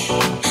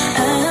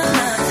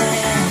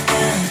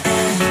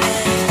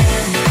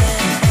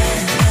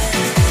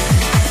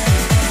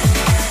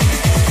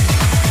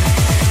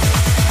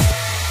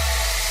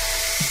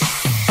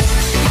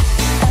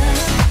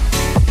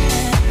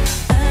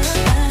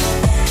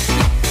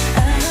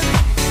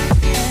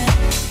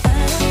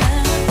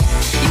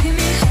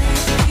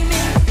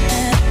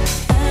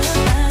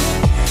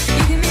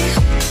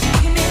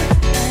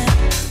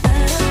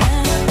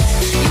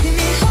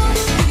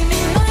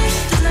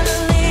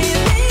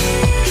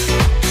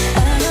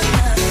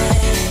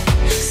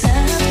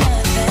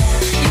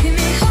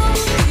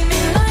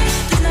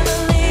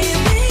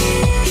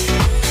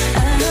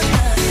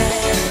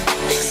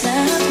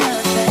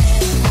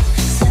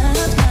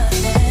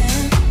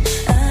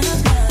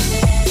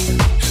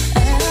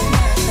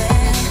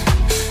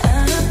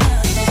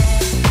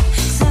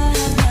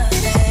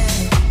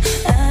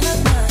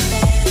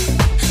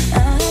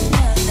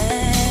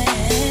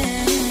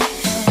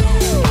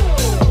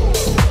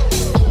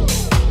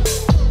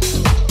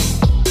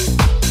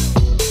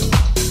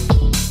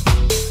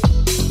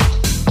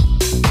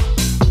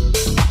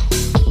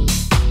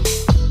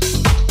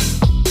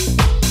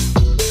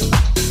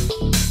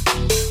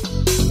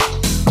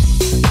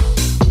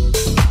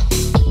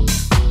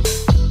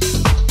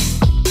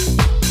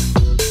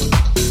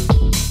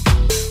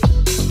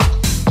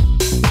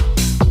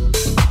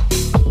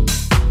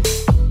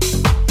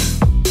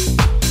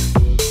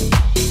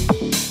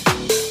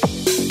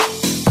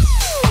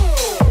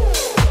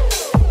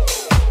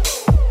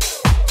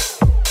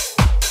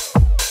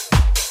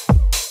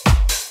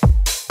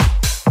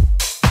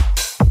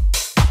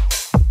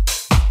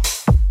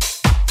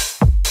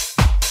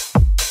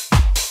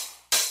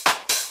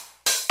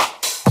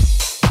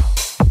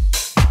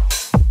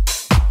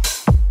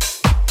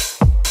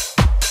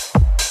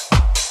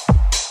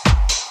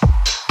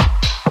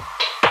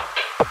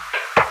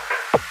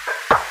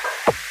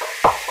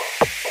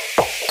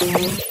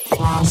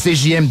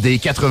 CJMD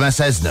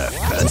 96.9.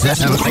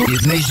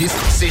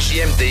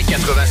 CJMD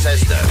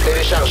 96.9.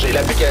 Téléchargez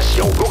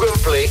l'application Google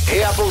Play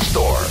et Apple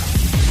Store.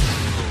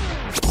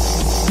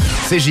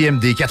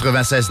 CJMD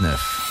 96.9.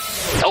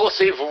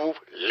 Dansez-vous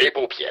les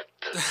paupiètes.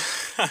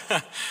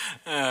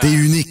 T'es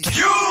unique.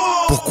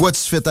 Pourquoi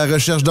tu fais ta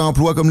recherche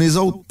d'emploi comme les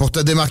autres? Pour te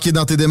démarquer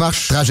dans tes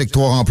démarches,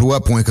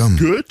 trajectoireemploi.com.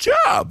 Good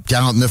job!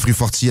 49 rue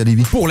Fortier à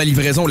Lévis. Pour la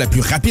livraison la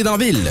plus rapide en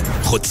ville,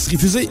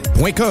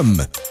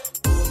 rôtisseriefusée.com.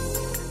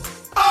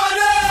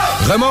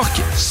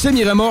 Remorque,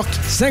 semi-remorque,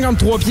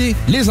 53 pieds,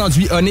 les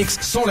enduits Onyx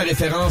sont la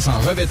référence en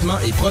revêtement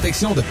et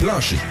protection de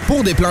plancher.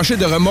 Pour des planchers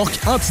de remorque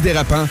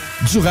antidérapants,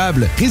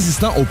 durables,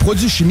 résistants aux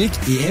produits chimiques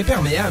et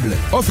imperméables,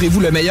 offrez-vous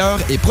le meilleur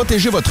et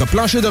protégez votre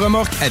plancher de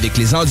remorque avec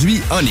les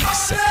enduits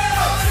Onyx.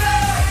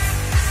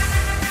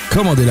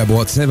 Commandez la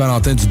boîte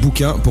Saint-Valentin du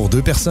Boucan pour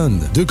 2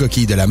 personnes. 2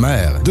 coquilles de la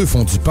mer, 2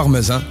 fondus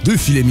parmesan, 2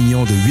 filets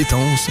mignons de 8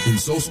 onces, une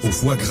sauce au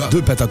foie gras,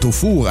 2 patates au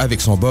four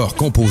avec son beurre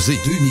composé,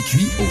 2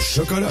 mi-cuits au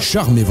chocolat.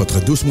 Charmez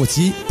votre douce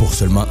moitié pour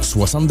seulement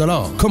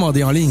 60$.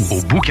 Commandez en ligne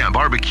au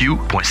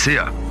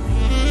boucanbarbecue.ca.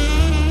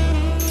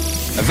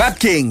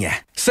 Vapking,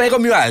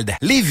 Saint-Romuald,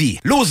 Lévis,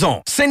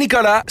 Lauson,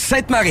 Saint-Nicolas,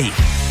 Sainte-Marie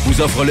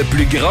vous offre le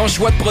plus grand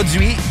choix de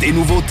produits, des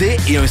nouveautés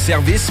et un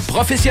service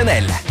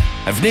professionnel.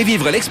 Venez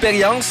vivre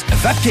l'expérience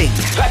Vapking.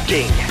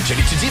 Vapking. Je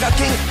l'étudie,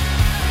 Vapking.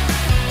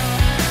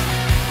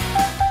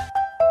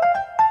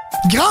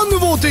 Grande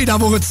nouveauté dans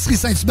vos rôtisseries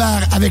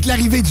Saint-Hubert avec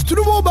l'arrivée du tout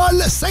nouveau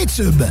bol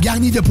Saint-Tube.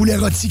 Garni de poulet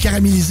rôti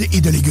caramélisé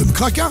et de légumes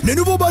croquants, le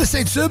nouveau bol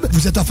Saint-Tube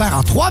vous est offert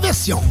en 3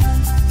 versions.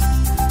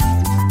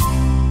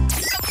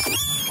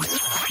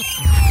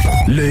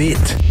 Le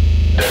hit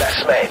de la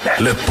semaine.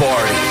 Le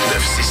Party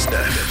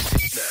 969.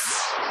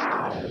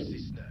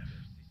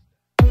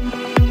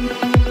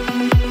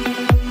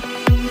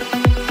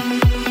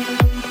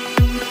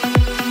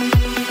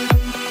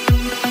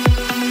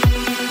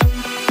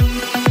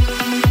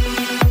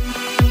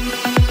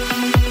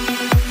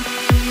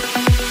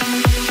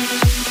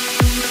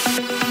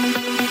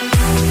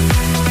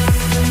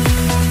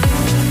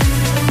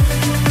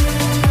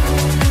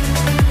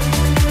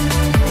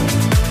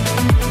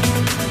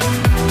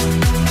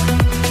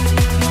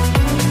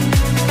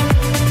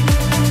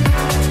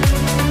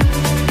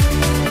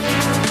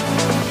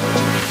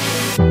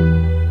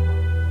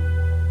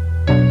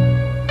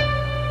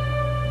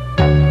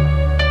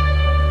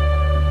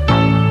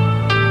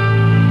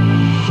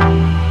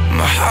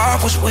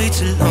 way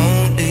too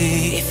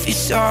lonely. If you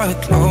saw her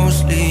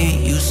closely,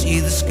 you see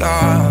the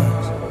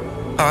scars.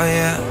 Oh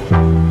yeah.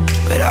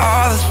 But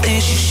all the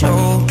things you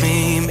showed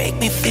me make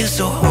me feel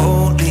so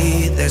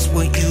holy. That's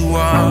what you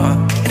are.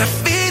 And I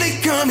feel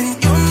it coming.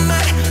 You're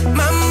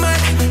my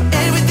mind.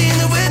 Everything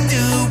that we're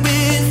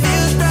doing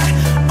feels right.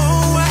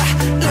 Oh, I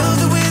love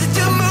the way that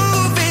you're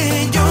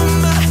moving. You're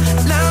my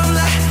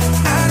limelight.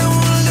 I don't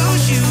wanna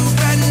lose you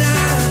right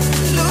now.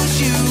 Lose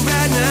you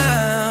right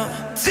now.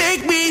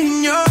 Take me in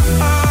your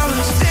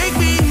arms. Take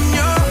me in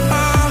your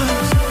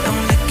arms.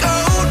 Don't let go.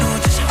 No,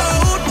 just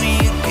hold me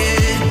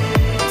again.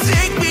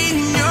 Take me in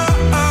your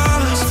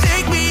arms.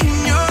 Take me in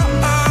your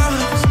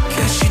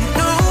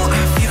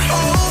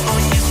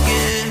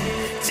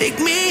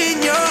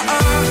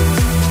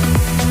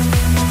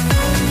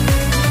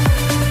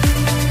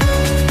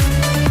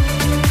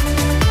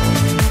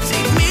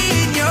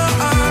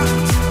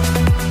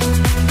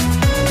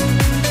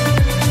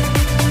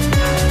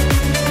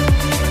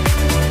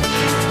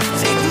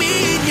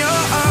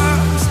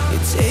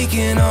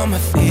all my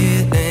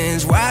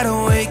feelings. Wide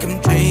awake, I'm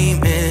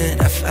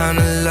dreaming. I found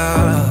a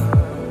love.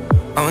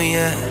 Oh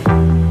yeah.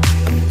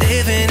 I'm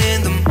living in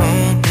the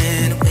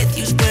moment. With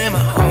you's where my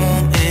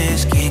home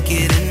is. Can't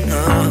get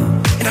enough.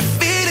 And I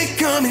feel it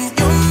coming.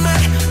 You're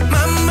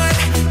my mind.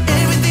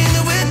 Everything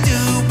that we're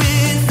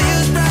doing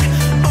feels right.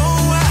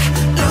 Oh, I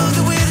love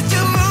the way that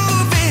you're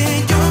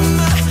moving. You're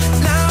my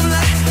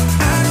limelight.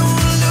 I don't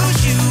wanna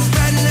lose you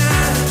right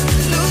now.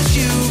 Lose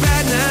you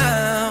right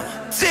now.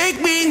 Take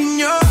me in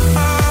your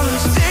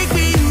arms. Take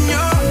me in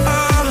your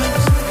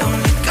arms. Don't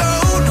let go.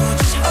 No,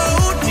 just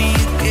hold me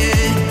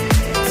again.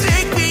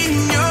 Take me in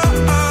your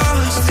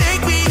arms.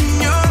 Take me in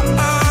your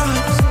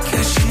arms.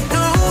 'Cause you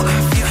know I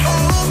feel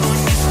home on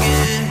your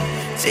skin.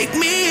 Take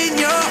me in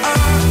your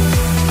arms.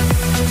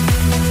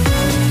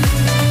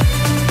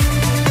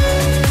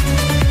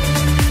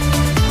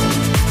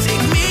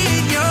 Take me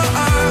in your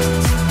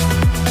arms.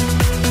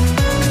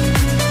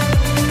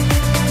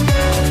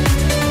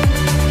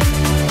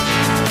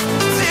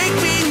 Take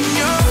me in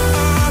your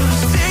arms.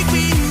 Take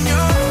me in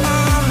your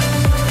arms.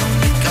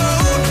 Let go,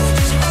 no,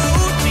 just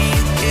hold me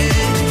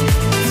again.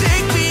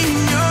 Take me in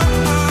your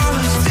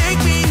arms. Take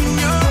me in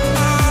your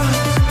arms.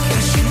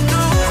 'Cause you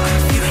know I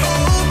feel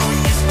home on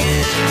your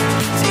skin.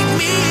 Take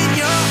me in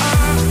your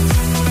arms.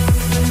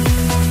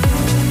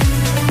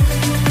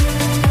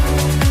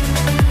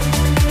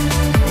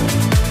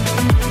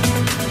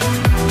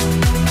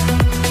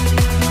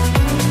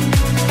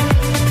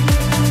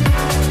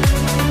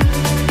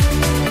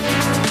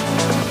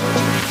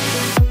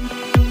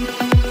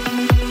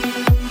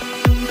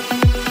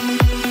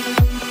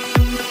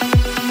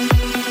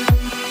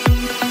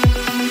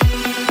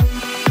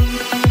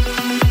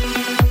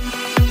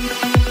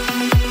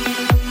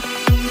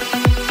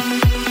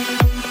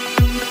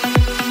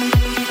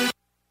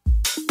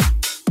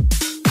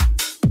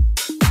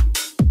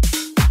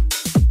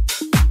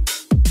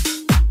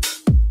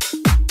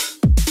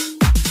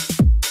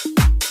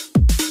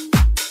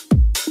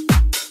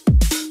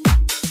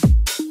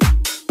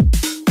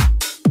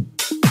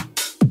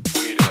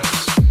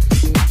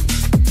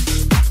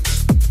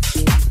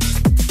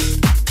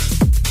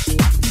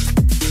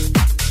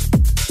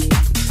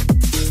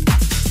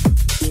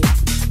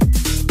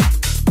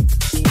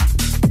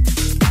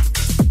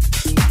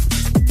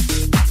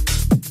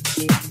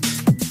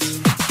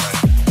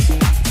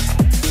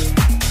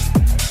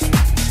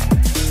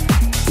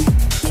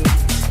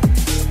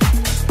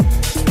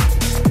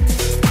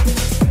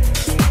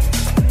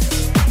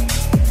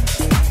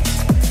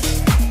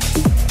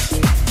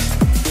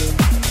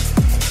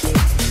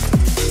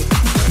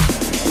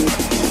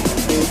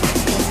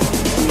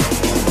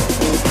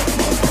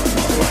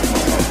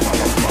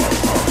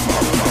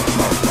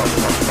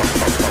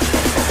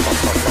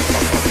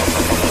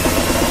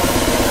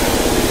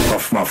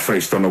 Off my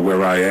face, don't know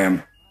where I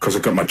am, 'cause I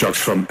got my drugs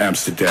from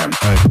Amsterdam.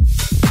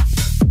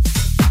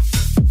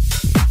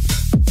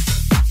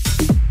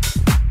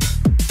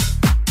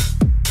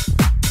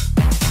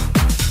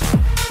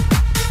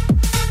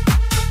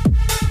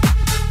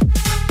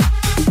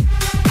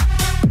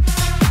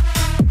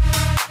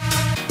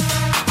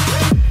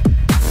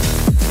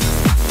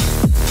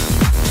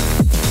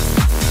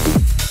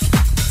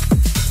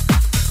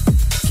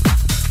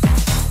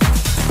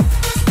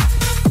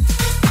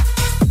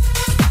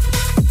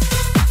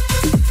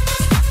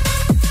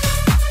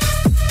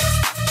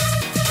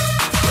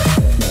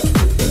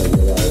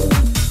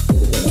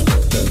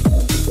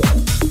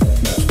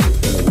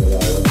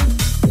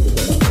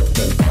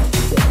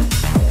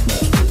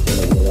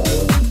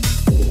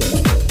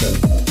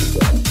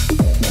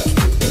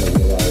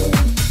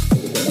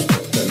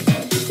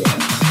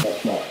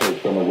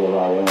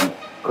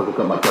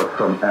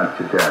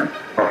 Amsterdam.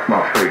 Off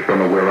my face, don't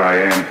know where I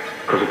am,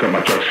 'cause I got my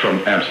drugs from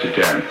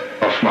Amsterdam.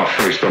 Off my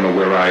face, don't know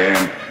where I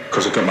am,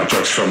 'cause I got my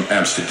drugs from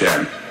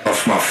Amsterdam.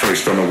 Off my face,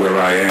 don't know where I am, 'cause I got my drugs from Amsterdam. Off my face, don't know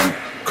where I am,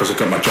 'cause I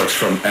got my drugs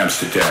from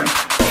Amsterdam.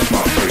 Off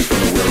my face, don't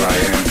know where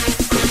I am,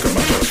 'cause I got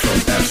my drugs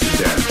from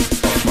Amsterdam.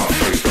 Off my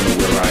face, don't know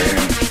where I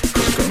am,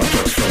 'cause I got my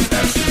drugs from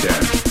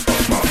Amsterdam.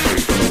 Off my face,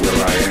 don't know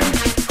where I am,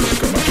 'cause I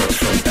got my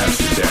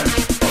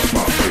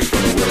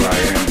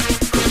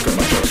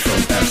drugs from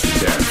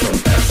Amsterdam. From Amsterdam, from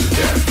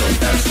Amsterdam, from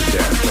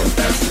Amsterdam, from Amsterdam, from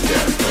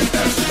Amsterdam, from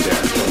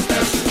Amsterdam, from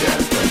Amsterdam,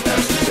 from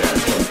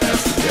Amsterdam, from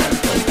Amsterdam,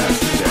 from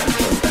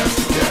Amsterdam,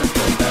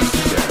 from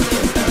Amsterdam,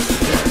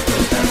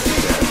 from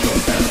Amsterdam, from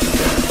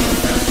Amsterdam, from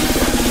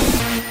Amsterdam.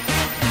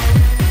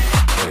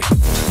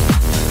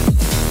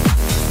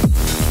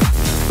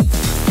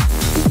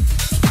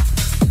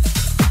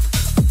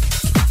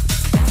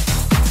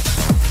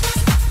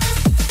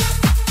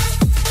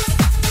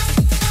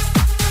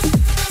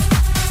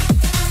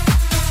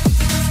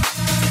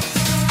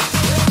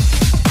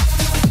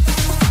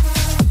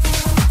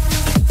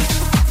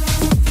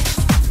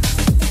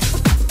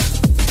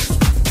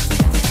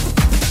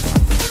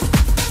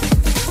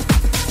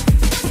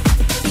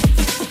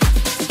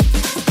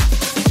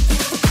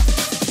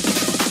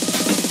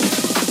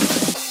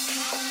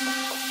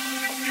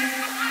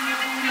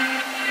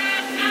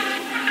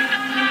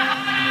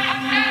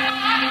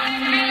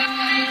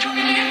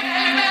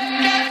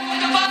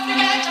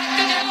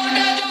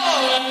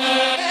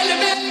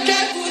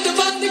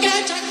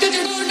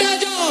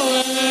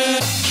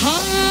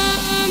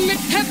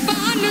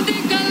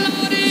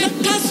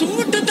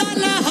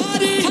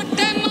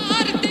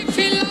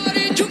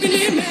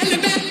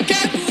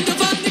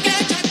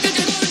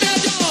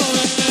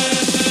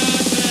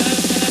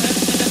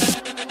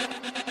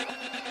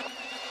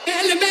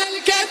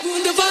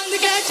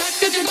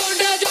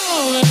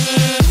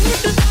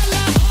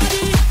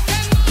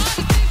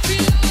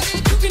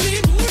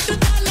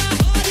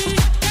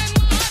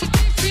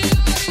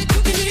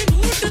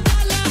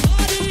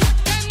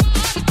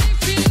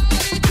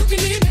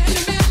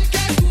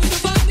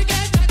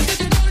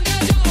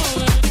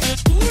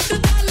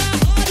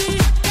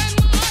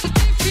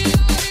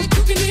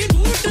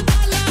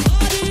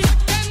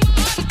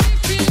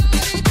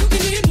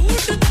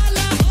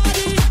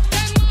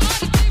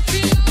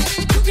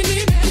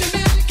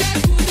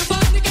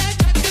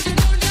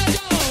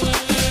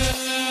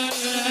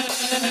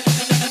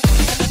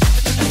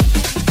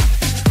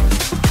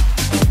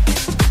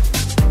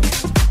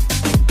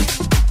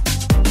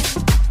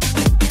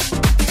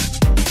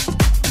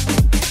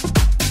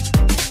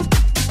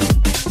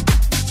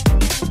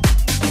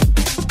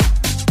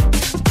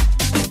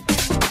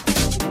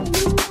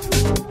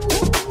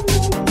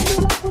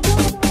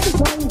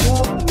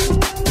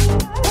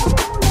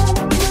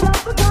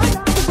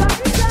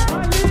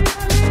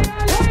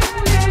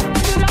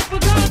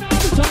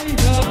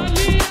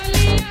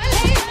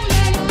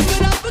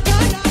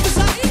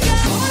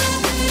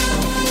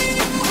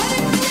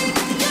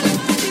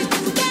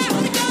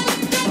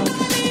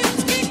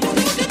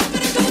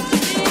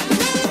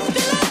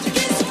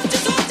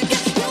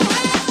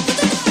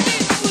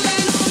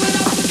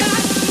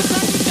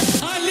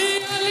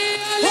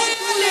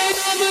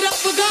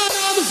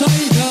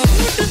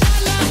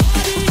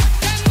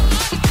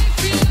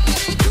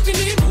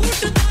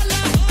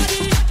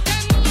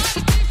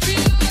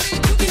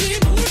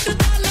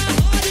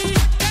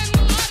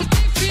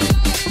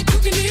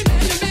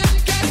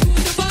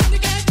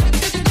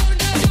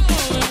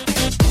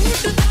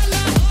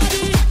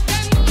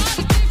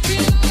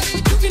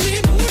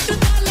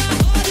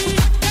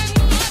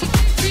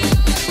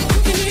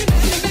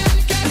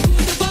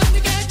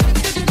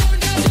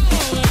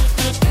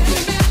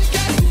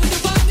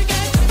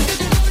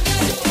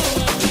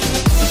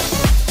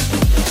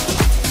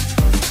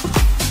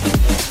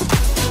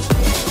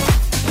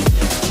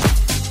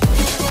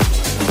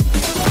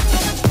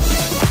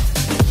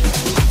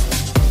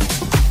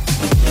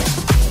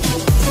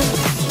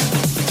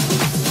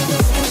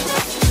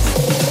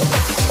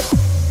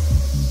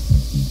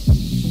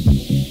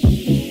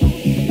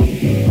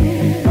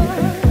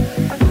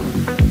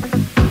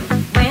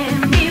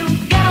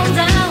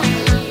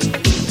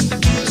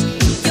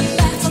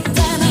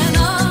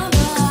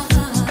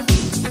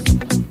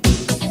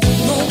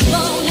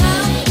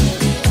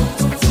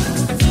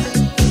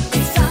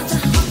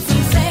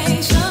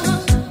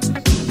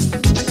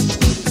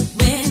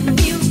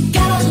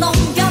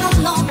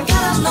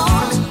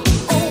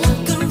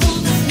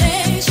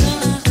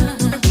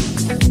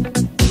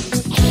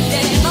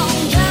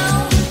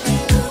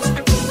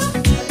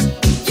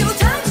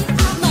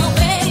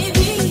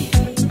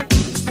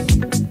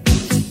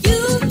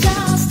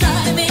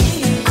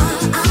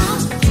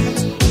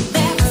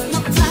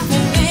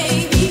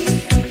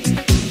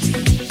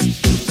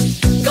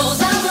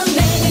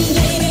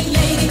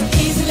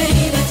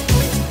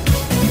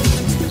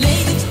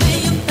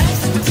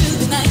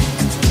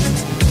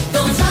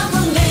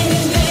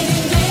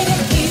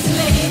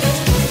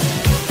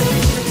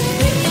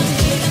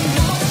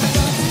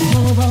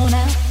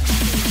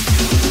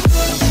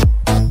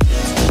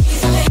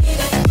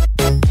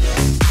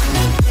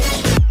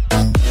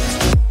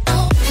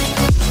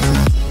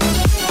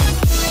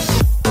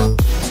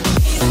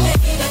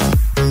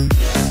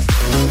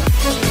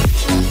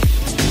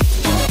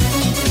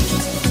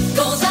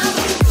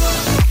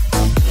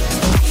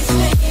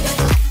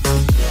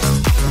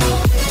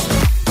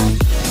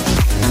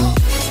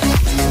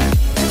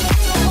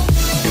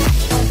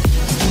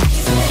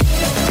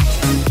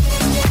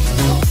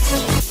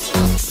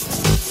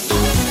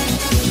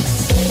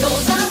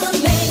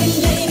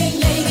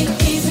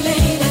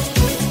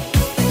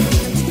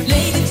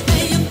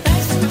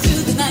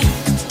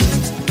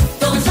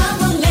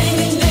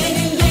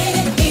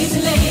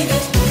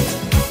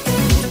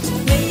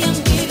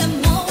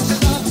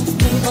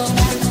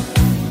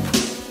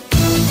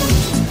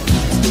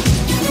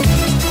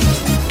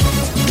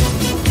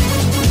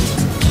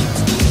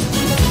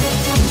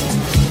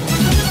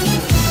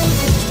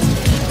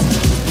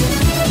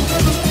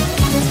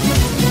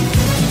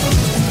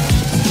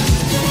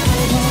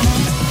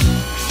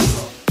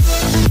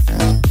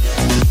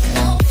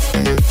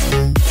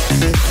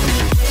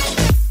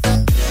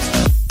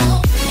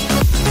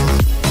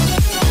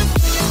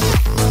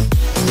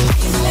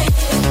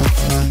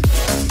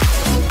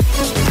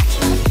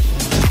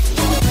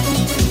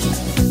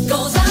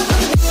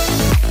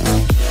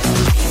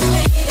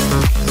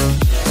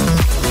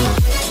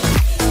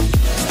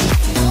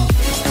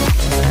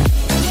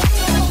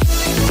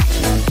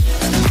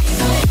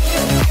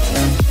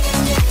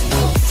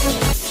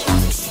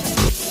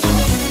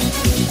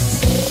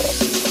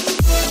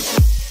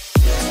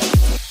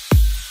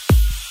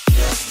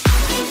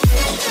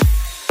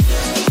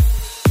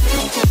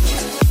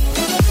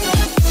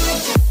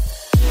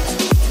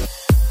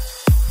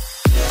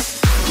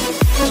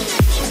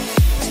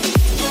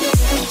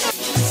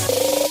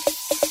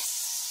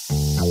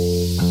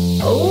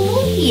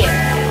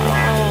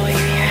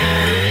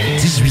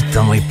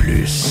 ans et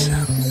plus.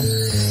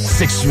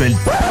 Sexuel...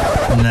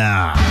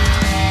 Non.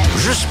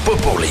 Juste pas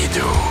pour les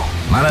deux.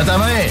 Mal à ta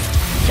main.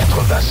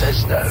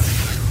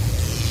 96.9.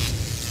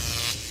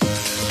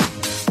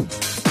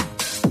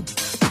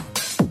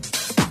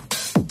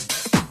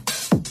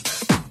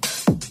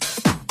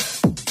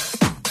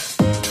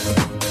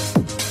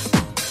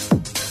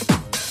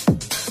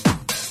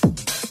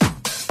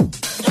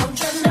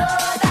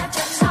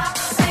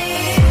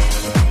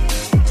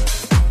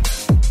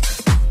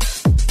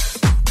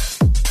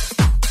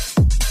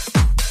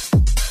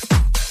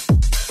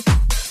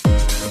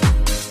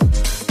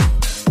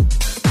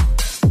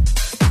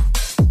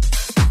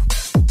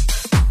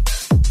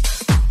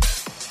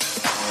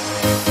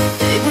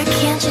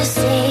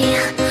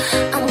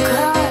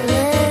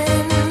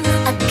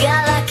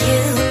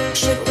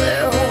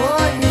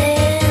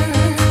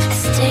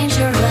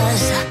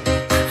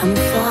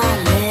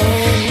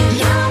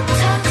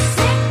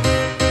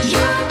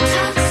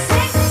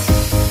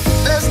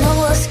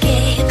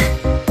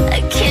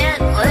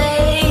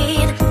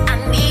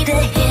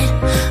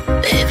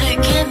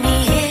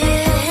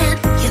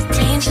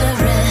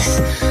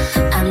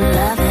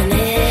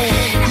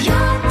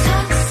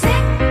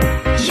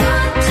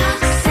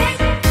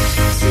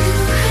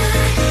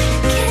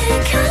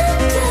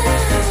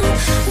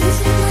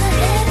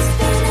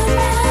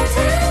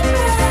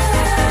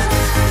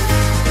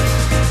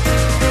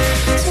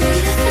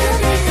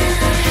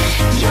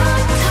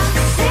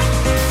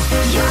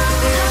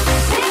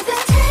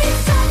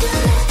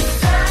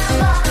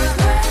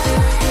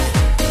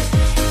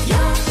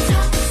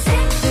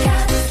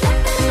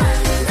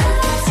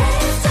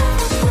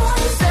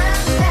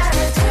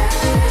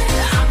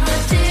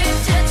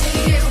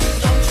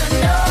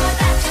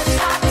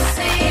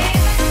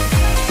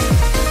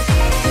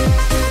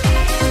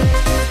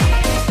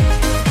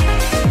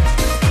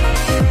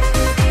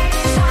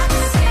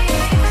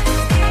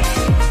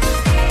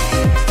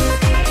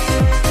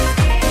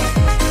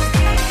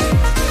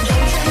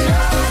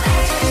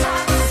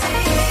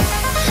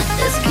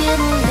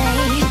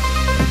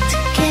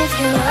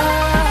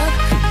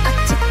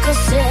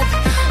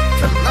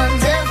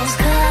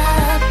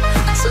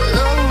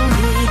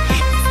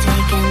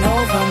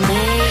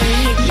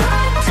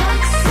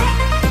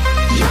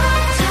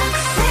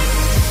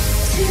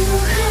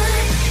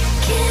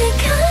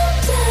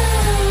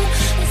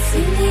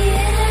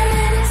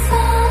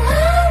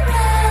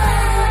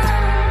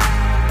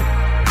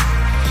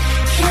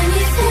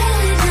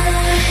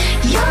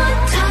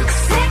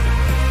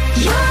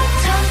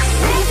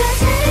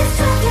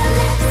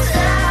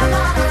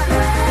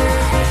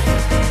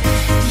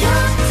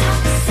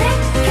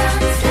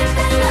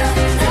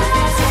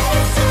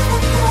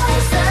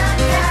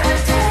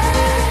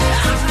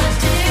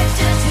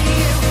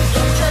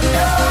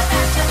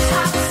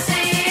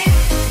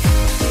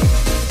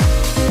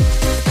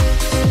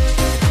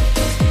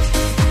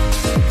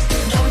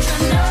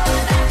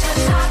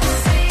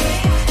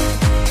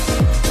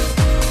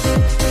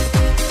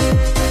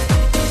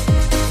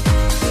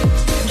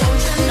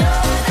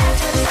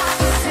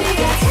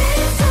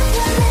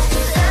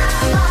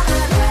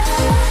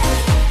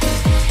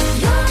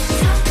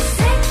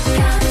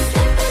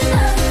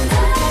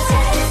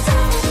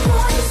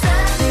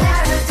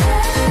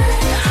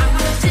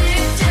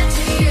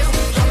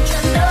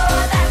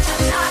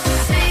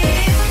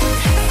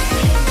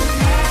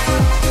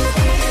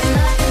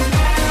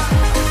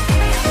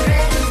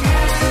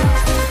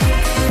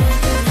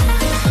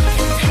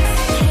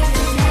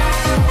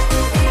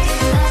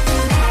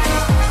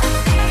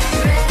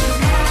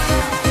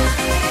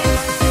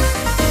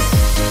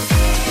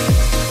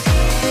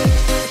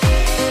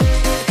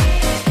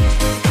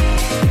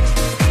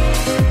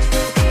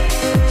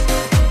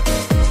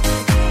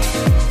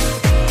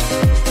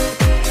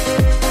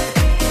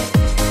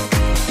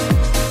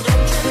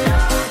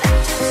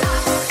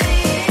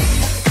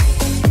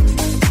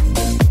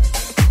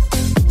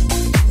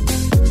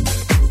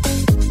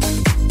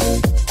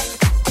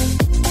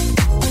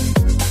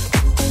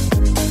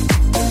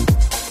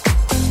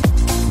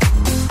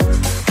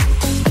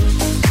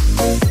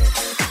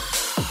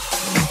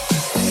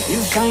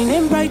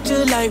 Shining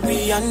brighter like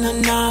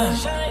Rihanna now.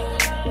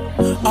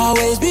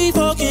 Always be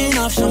fucking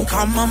off some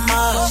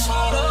compromise.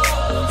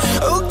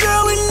 Oh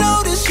girl, we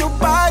notice your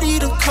body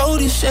the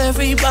coldest.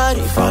 Everybody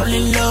fall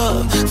in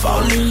love,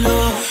 fall in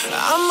love.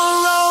 I'm a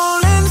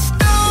rolling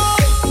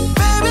stone,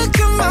 baby,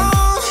 come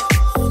on.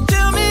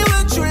 Tell me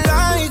what you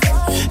like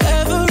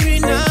every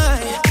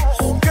night.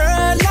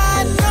 Girl,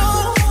 I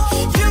know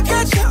you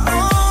got your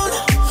own,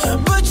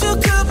 but you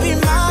could be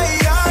mine.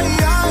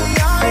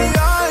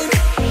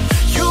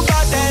 You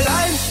got that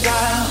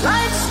lifestyle.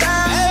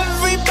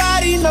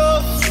 Everybody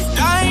knows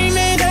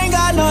diamond ain't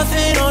got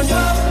nothing on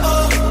you.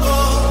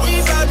 We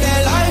got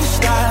that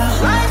lifestyle.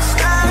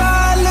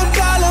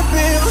 Dollar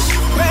bills,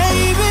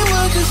 maybe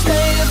we'll just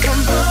stay from.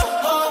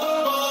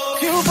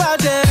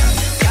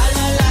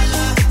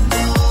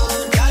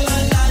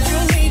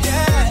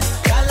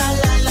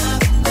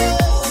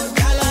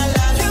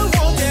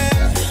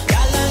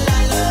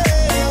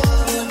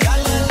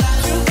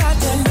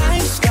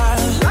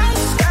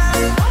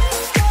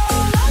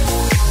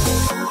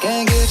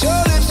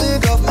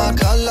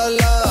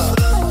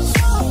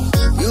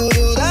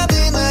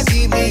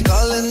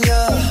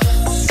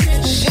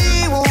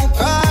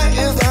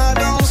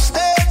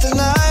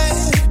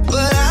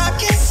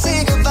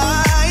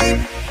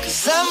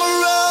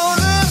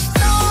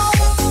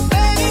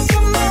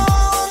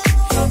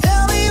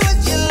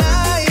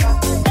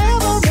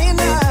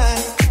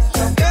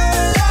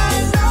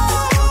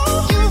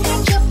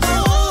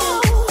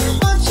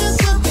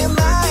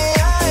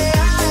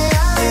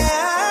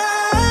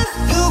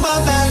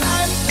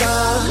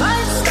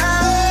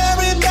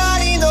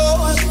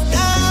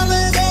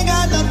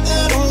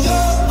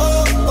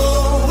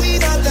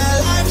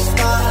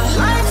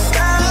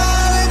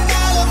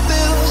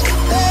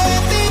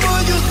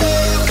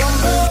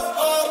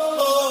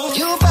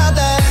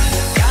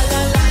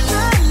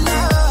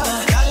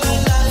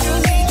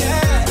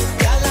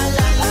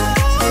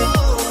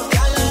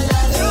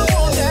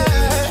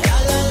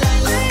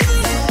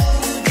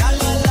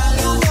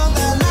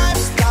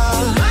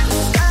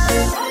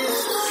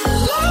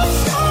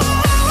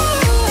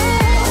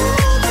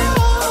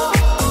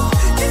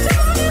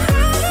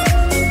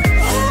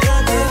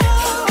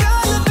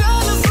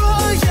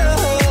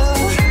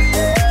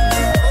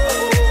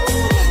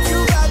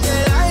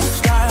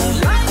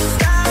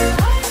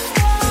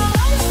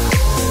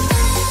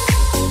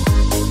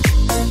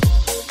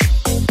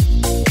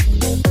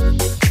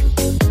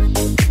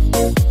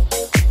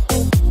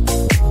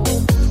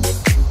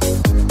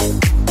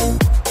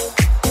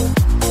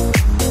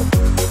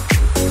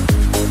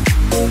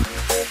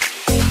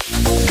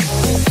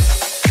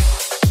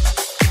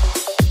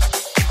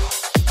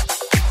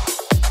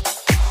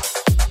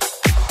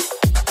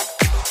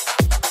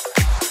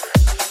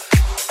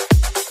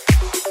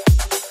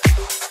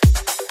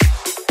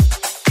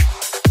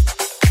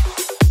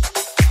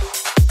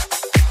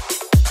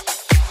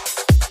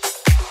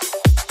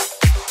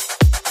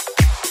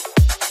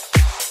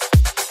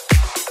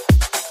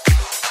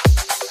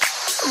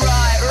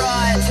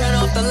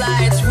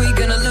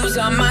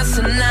 summer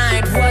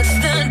tonight. What's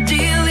the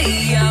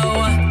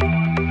dealio?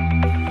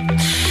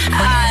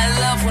 I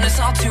love when it's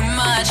all too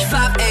much.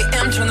 5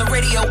 a.m. turn the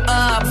radio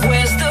up.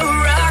 Where's the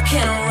rock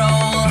and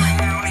roll?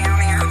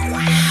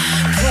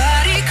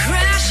 Party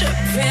crasher,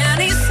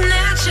 panty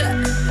snatcher.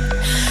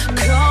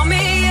 Call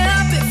me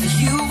up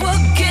if you a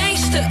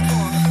gangster.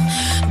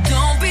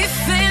 Don't be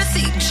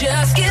fancy,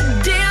 just get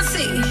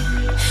dancy.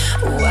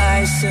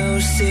 Why so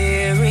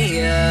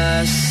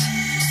serious?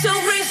 So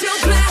raise your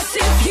glass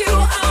if you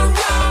are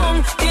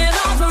wrong in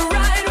all the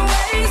right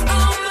ways.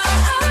 All my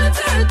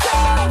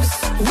underdogs,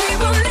 we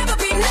will never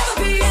be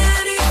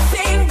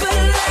anything but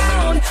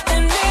loud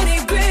and nitty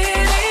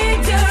gritty,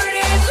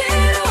 dirty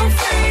little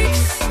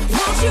freaks.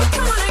 Won't you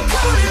come on and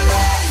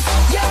raise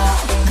your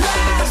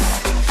glass?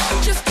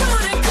 Just come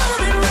on and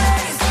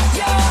raise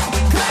your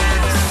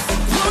glass.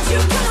 Won't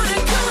you come on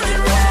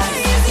and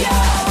raise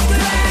your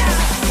glass?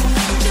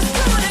 Just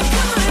come on and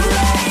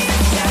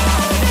raise your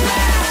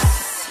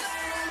glass.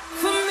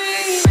 For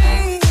me.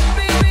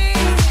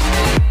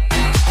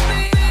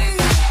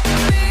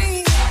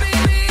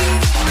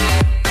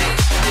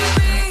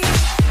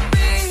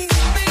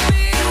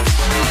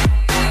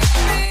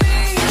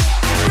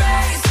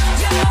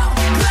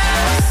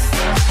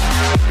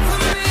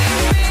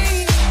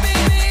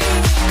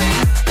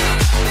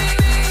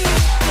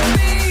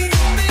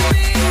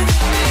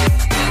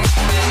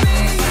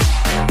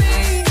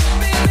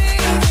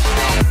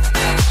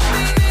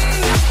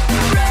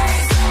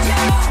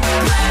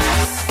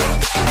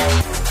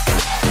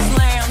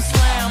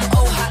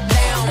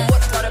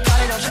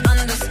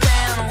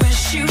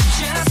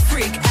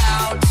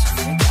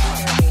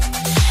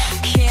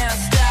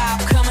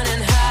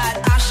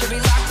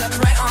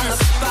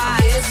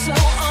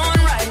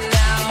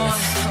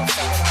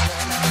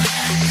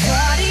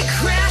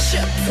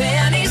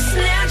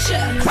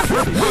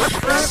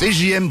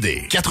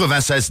 CJMD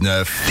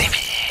 96.9.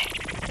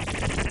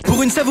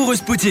 Pour une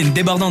savoureuse poutine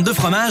débordante de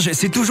fromage,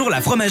 c'est toujours la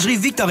Fromagerie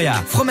Victoria.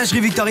 Fromagerie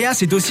Victoria,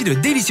 c'est aussi de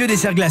délicieux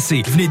desserts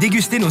glacés. Venez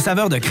déguster nos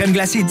saveurs de crème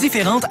glacée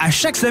différentes à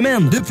chaque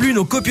semaine. De plus,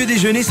 nos copieux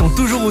déjeuners sont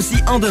toujours aussi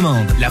en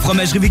demande. La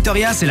Fromagerie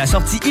Victoria, c'est la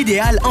sortie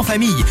idéale en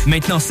famille.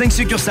 Maintenant, 5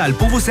 succursales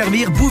pour vous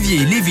servir: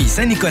 Bouvier, Lévis,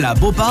 Saint-Nicolas,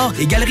 Beauport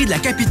et Galerie de la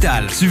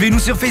Capitale. Suivez-nous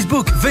sur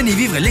Facebook. Venez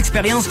vivre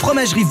l'expérience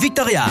Fromagerie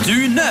Victoria.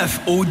 Du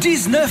 9 au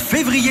 19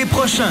 février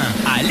prochain,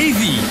 à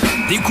Lévis.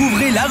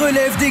 Découvrez la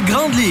relève des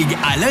grandes ligues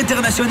à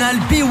l'International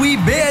Pee-Wee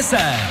BSR.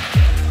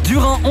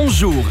 Durant 11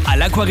 jours, à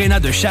l'Aquarena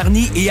de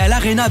Charny et à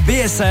l'Arena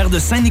BSR de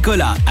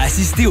Saint-Nicolas,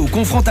 assistez aux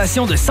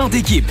confrontations de 100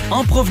 équipes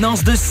en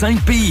provenance de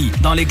 5 pays,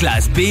 dans les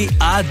classes B,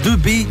 A,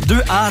 2B,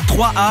 2A,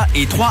 3A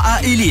et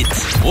 3A Elite,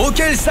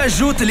 auxquels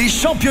s'ajoutent les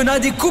championnats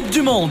des Coupes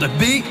du Monde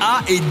B,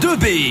 A et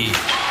 2B.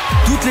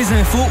 Toutes les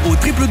infos au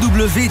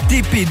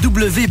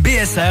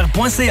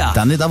www.tpwbsr.ca.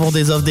 T'en es d'avoir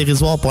des offres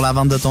dérisoires pour la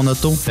vente de ton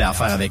auto? Fais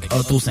affaire avec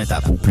Auto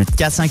Saint-Apo. Plus de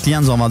 400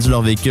 clients nous ont vendu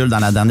leur véhicule dans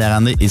la dernière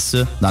année et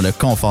ce, dans le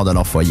confort de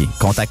leur foyer.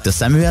 Contacte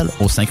Samuel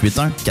au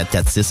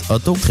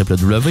 581-446-AUTO,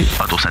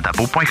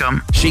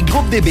 www.autosaintapo.com. Chez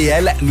Groupe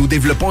DBL, nous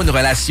développons une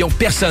relation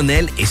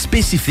personnelle et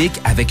spécifique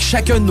avec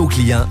chacun de nos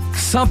clients,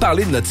 sans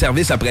parler de notre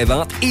service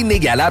après-vente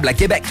inégalable à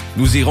Québec.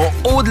 Nous irons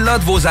au-delà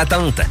de vos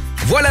attentes.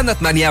 Voilà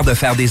notre manière de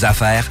faire des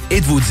affaires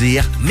et de vous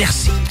dire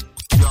merci.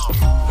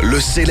 Le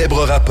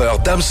célèbre rappeur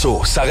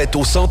Damso s'arrête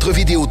au Centre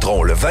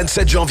Vidéotron le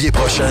 27 janvier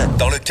prochain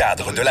dans le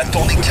cadre de la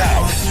tournée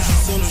Chaos.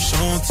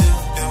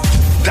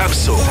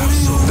 Damso,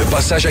 de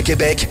passage à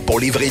Québec pour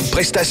livrer une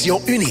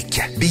prestation unique.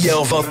 Billets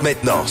en vente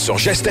maintenant sur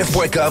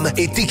gestev.com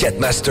et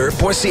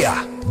ticketmaster.ca.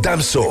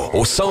 Damso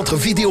au Centre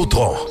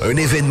Vidéotron, un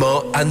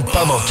événement à ne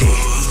pas manquer.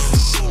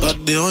 Pas de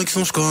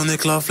direction, je connais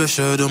que la flèche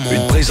de mon...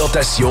 Une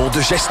présentation de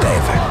Gestev.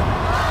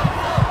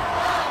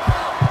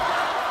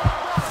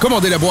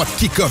 Commandez la boîte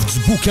kick-off du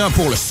boucan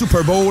pour le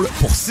Super Bowl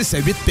pour 6 à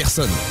 8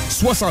 personnes.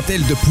 60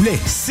 ailes de poulet,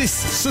 6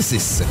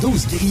 saucisses,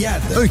 12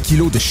 grillades, 1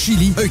 kg de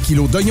chili, 1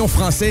 kg d'oignons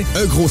français,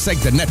 un gros sac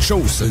de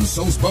nachos, une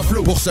sauce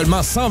buffalo pour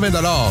seulement 120 $.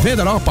 20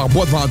 $ par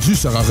boîte vendue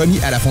sera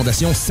remis à la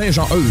Fondation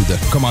Saint-Jean-Eudes.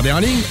 Commandez en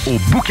ligne au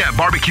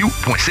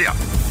boucanbarbecue.ca.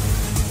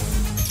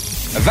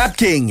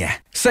 Vapking,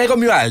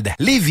 Saint-Romuald,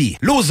 Lévis,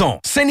 Lauson,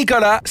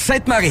 Saint-Nicolas,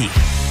 Sainte-Marie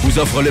vous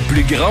offre le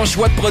plus grand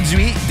choix de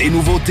produits, des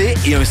nouveautés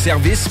et un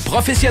service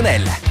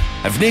professionnel.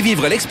 Venez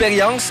vivre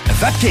l'expérience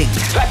Vapking.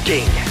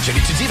 Vapking. Je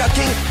l'étudie,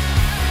 Vapking.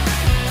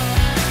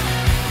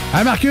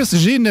 Hey Marcus,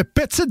 j'ai une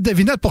petite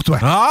devinette pour toi.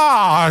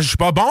 Ah, je suis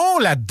pas bon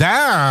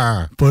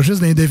là-dedans. Pas juste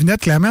des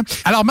devinettes, clairement.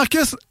 Alors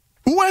Marcus,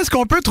 où est-ce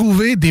qu'on peut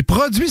trouver des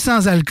produits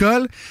sans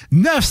alcool,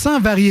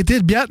 900 variétés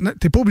de bières,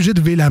 t'es pas obligé de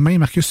lever la main,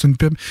 Marcus, c'est une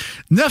pub,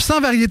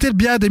 900 variétés de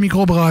bières de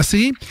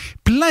microbrasserie,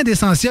 plein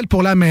d'essentiels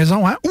pour la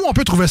maison, hein? Où on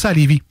peut trouver ça à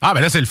Lévis? Ah,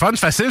 ben là, c'est le fun, c'est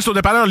facile, c'est au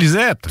dépanneur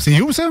Lisette.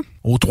 C'est où, ça?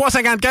 Au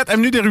 354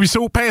 Avenue des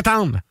Ruisseaux,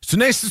 Pintendre. C'est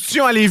une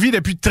institution à Lévis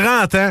depuis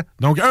 30 ans,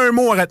 donc un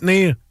mot à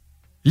retenir,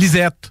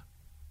 Lisette,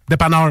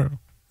 dépanneur.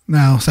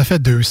 Non, ça fait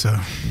 2, ça.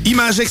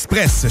 Image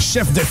Express,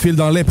 chef de file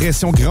dans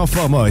l'impression grand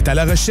format, est à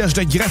la recherche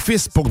de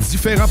graphistes pour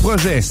différents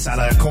projets.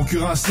 Salaire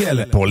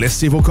concurrentiel. Pour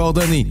laisser vos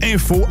coordonnées.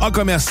 Info en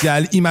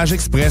commercial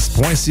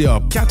imageexpress.ca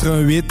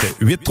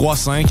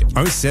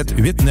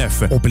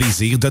 418-835-1789. Au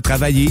plaisir de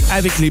travailler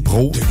avec les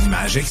pros de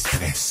l'Image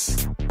Express.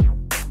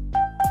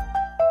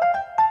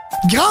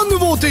 Grande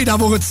nouveauté dans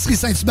vos rôtisseries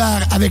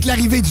Saint-Hubert avec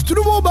l'arrivée du tout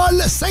nouveau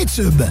bol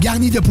Saint-Tube.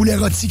 Garni de poulet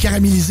rôti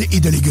caramélisé et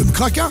de légumes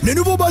croquants, le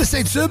nouveau bol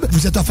Saint-Tube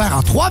vous est offert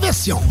en 3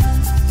 versions.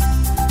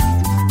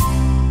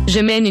 Je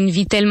mène une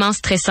vie tellement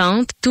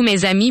stressante, tous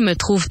mes amis me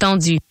trouvent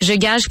tendue. Je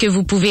gage que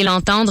vous pouvez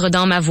l'entendre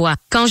dans ma voix.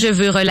 Quand je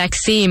veux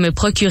relaxer et me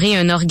procurer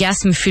un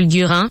orgasme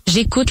fulgurant,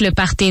 j'écoute le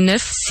Party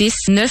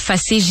 969 à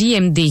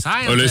CJMD.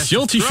 Les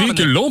scientifiques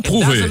l'ont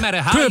prouvé.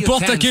 Peu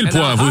importe à quel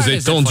point vous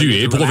êtes tendu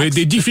et éprouvez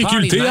des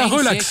difficultés à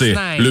relaxer,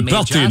 le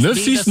Party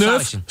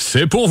 969,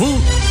 c'est pour vous.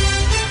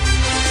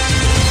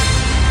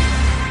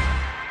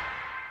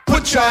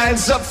 Put your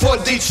hands up for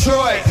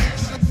Detroit.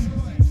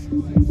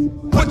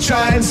 Put your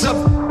hands up.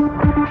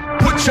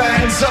 Put your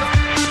hands up.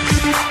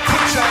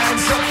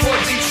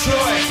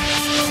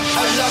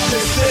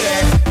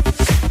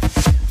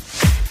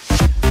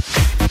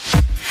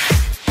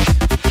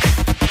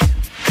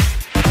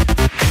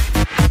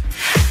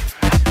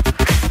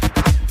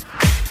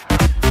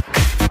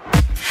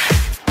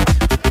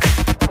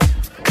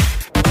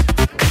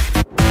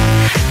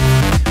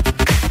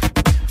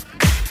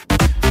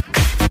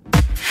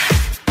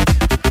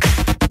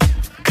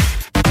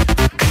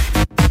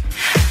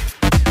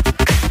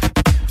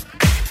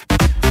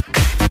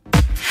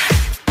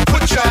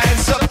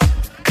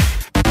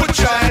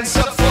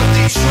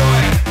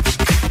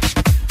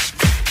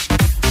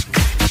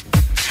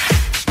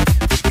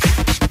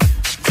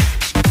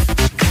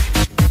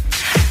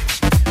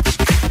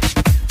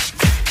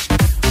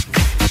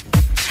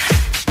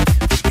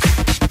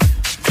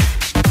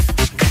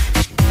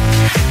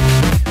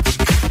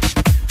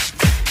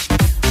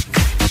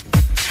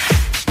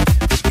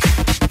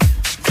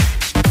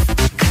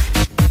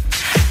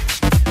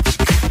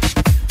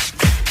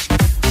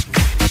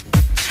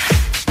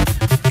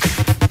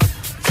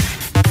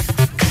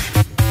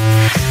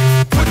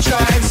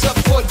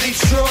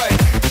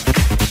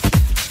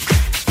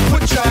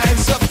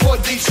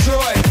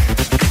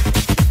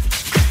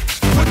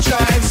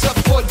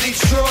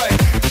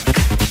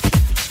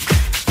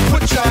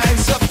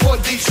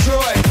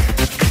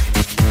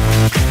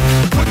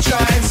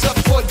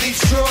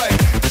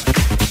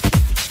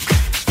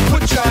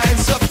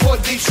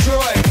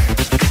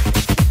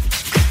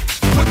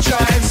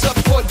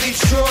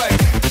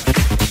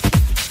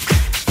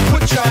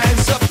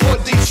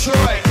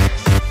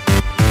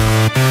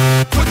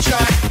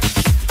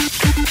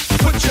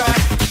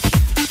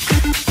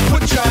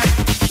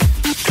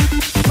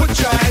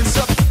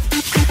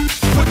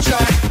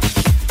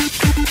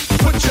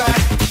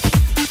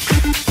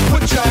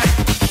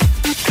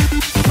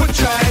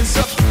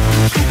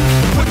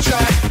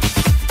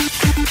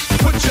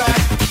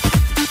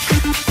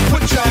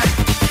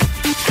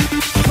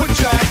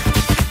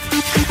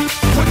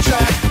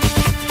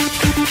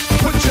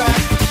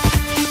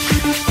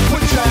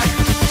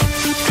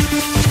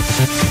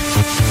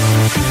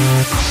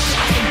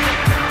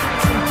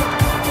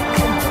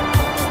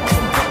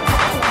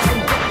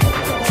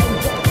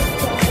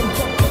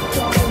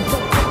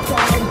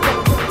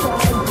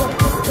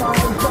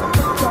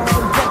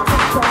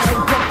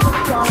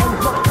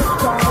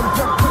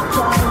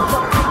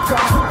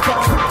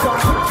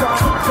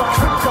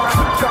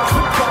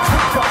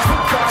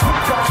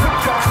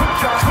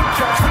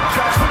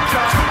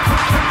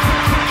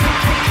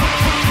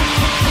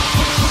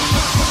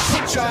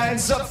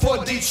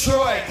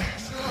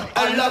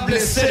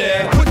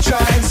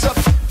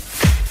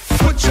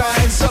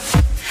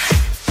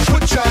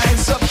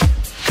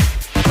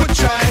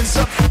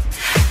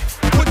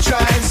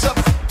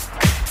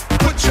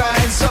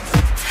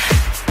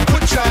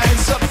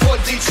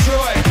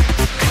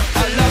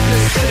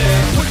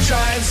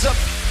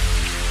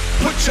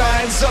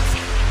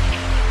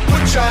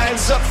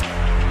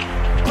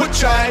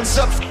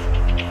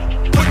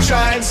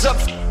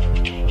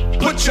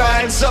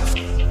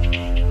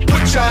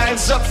 Put your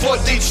hands up for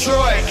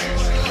Detroit.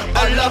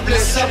 I love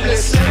this city.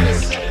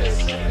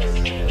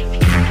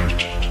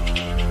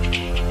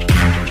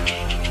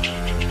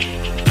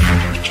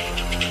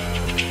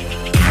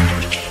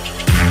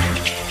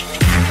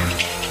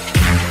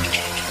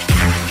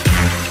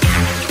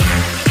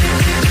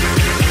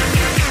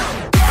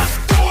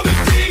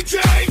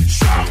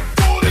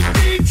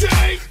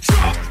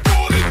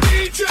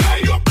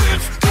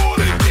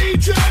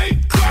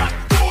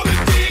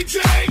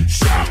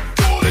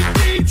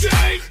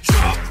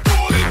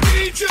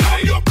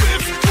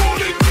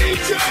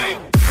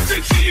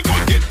 Keep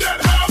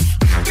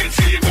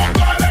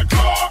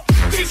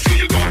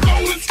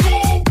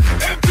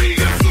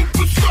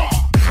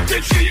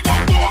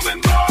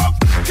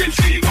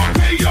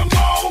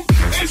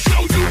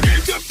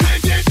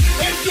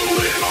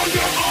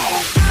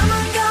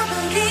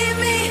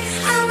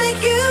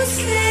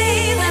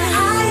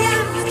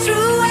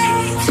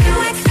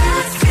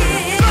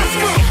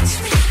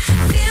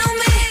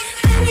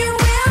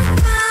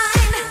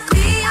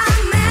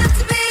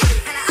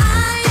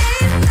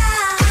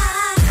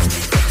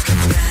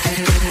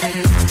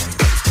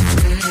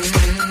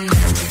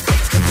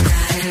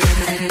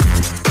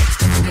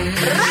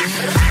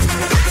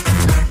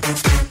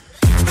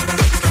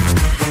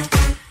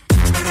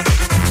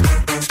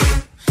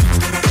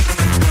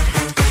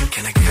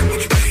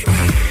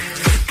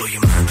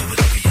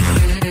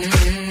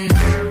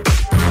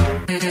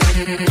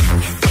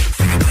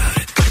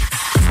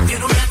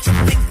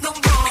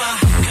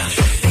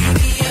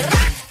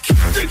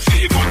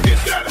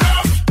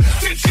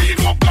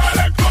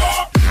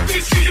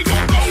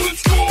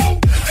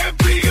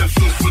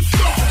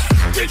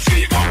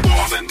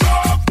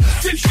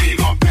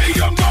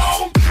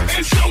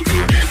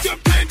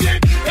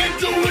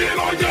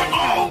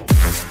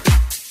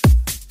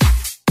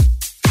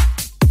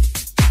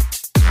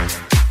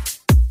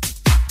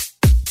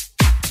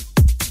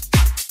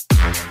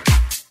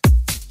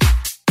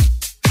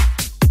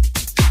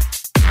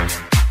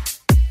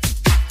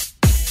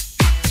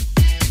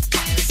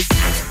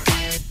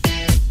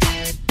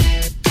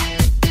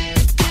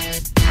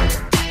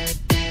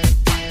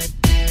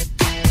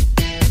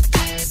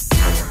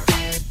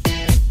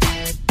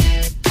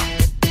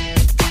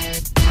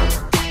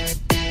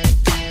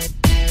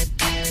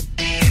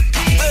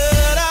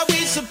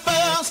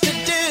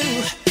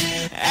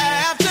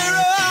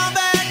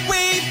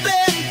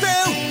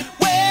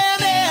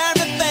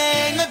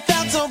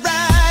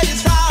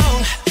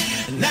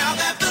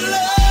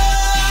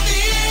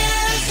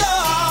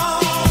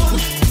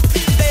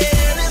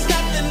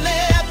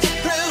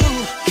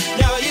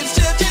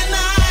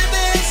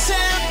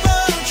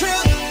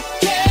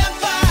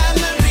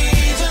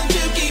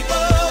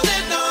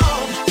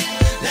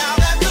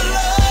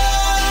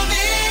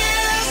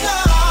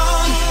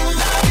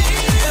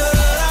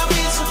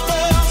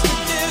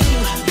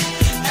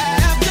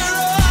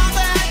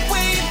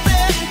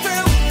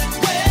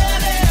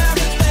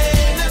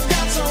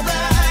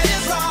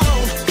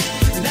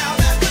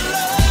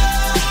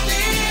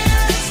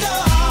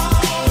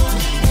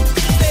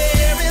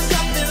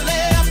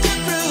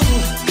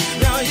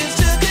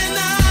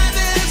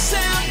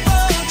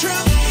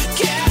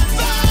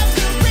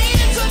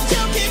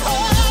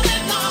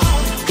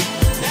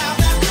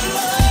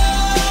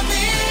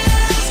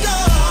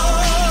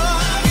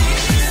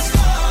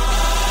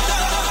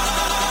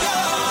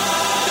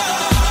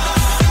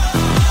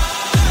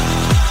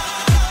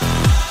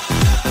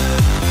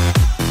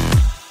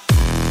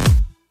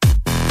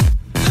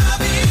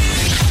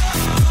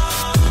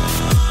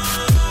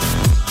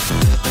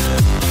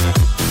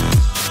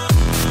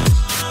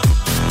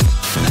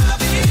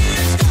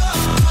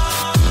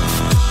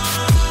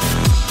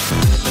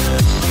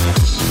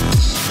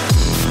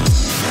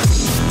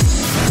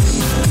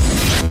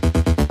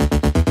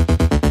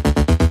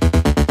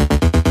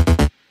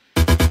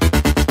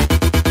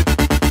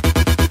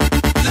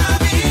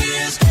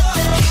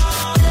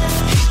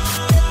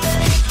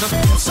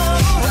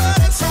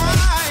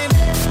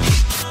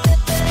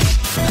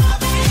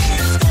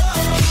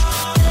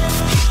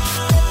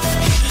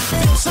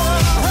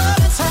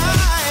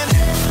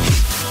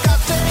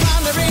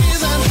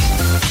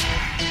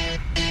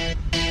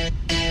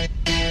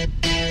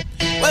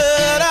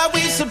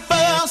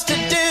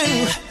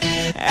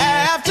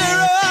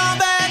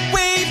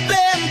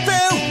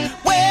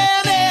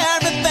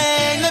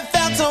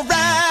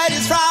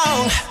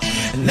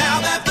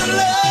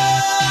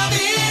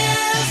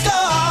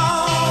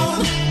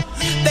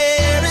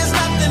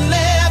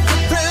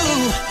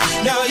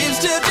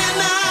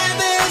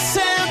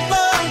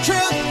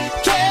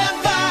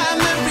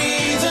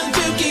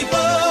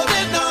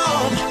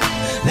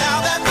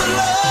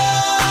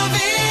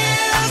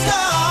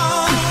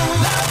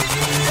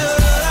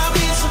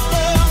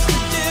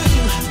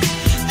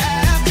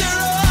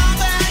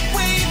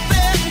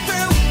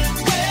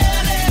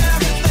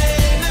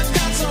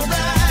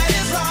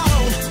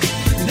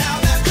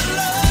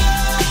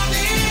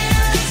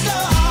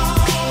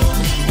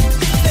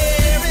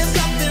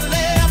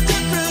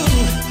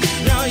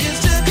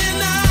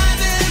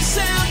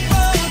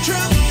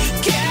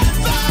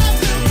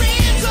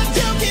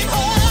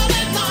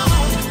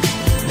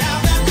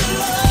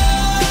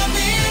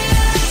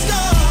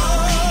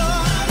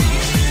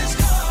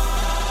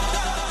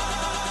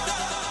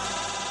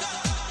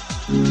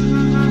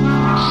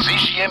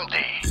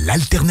CJMD.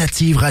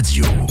 L'alternative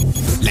radio.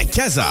 La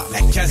Casa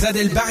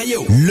del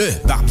Barrio. Le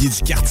barbier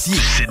du quartier.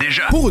 C'est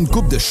déjà. Pour une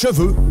coupe de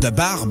cheveux, de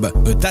barbe,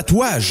 un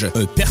tatouage,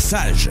 un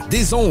perçage,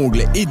 des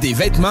ongles et des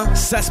vêtements,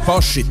 ça se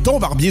passe chez ton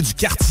barbier du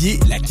quartier,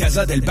 la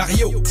Casa del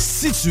Barrio.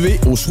 Situé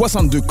au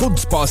 62 Côte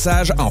du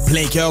Passage, en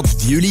plein cœur du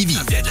Vieux-Lévis.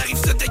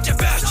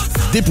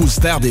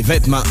 Dépositaire des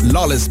vêtements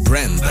Lawless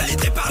Brand.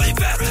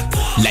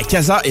 La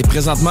Casa est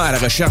présentement à la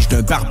recherche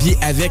d'un barbier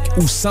avec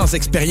ou sans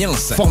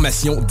expérience.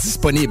 Formation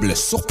disponible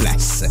sur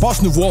place.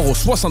 Passe nous voir au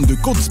 62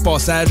 Côte du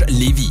Passage,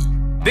 Lévis.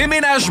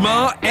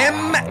 Déménagement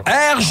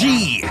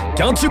MRJ.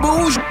 Quand tu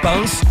bouges,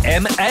 pense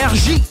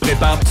MRJ.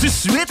 Prépare tout de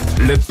suite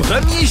le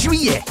 1er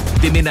juillet.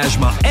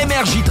 Déménagement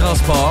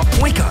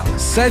MRJtransport.com.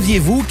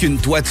 Saviez-vous qu'une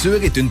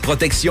toiture est une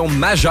protection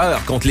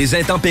majeure contre les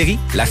intempéries?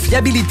 La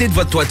fiabilité de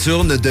votre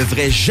toiture ne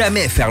devrait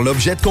jamais faire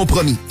l'objet de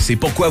compromis. C'est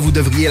pourquoi vous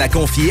devriez la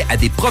confier à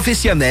des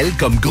professionnels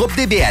comme Groupe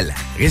DBL.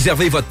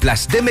 Réservez votre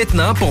place dès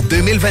maintenant pour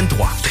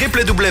 2023.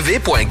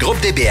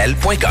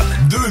 www.groupedbl.com.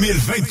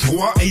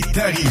 2023 est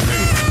arrivé.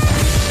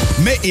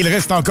 Mais il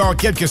reste encore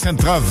quelques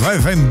Sentra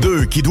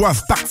 2022 qui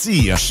doivent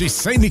partir chez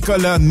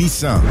Saint-Nicolas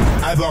Nissan.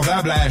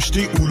 Abordable à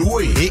acheter ou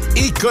louer et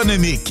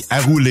économique à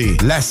rouler.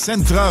 La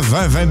Sentra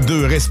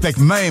 2022 respecte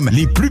même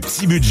les plus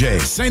petits budgets.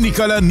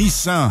 Saint-Nicolas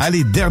Nissan a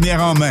les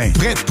dernières en main.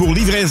 Prête pour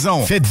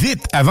livraison. Faites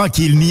vite avant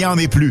qu'il n'y en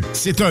ait plus.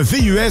 C'est un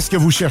VUS que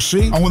vous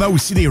cherchez? On a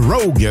aussi des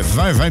Rogue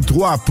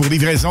 2023 pour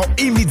livraison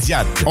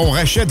immédiate. On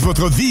rachète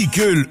votre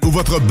véhicule ou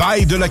votre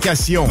bail de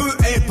location. Peu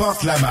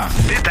importe la marque.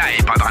 Détails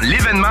pendant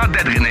l'événement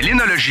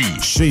d'adrénalinologie.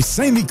 Chez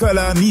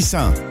Saint-Nicolas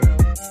Nissan.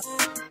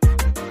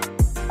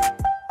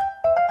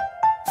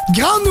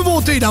 Grande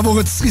nouveauté dans vos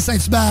rôtisseries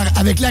Saint-Hubert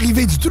avec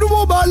l'arrivée du tout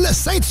nouveau bol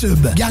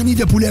Saint-Tube. Garni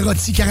de poulet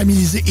rôti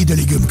caramélisé et de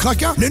légumes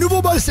croquants, le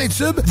nouveau bol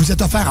Saint-Tube vous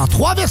est offert en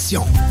 3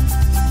 versions.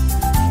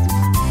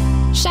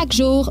 Chaque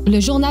jour, le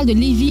Journal de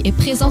Lévis est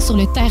présent sur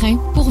le terrain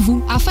pour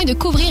vous afin de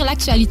couvrir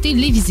l'actualité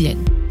lévisienne.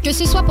 Que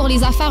ce soit pour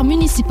les affaires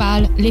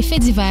municipales, les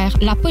faits divers,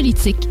 la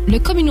politique, le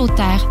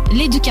communautaire,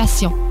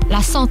 l'éducation,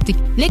 la santé,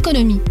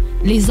 l'économie,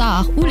 les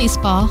arts ou les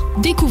sports,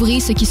 découvrez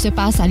ce qui se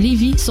passe à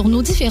Lévis sur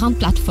nos différentes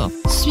plateformes.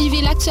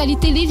 Suivez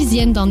l'actualité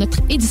lévisienne dans notre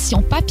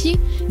édition papier,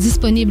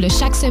 disponible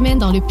chaque semaine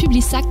dans le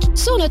Publisac,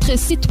 sur notre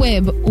site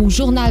web au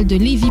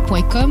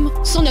journaldelévis.com,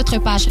 sur notre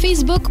page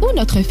Facebook ou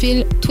notre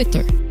fil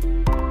Twitter.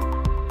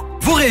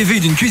 Vous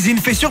rêvez d'une cuisine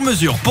faite sur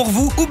mesure pour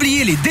vous?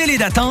 Oubliez les délais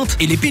d'attente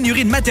et les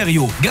pénuries de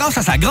matériaux. Grâce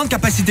à sa grande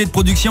capacité de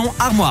production,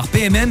 Armoire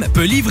PMM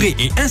peut livrer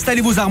et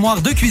installer vos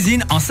armoires de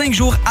cuisine en 5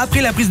 jours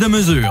après la prise de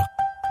mesure.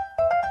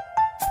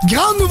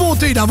 Grande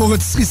nouveauté dans vos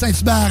rôtisseries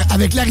Saint-Hubert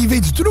avec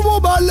l'arrivée du tout nouveau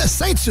bol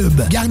Saint-Tube.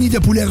 Garni de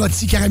poulet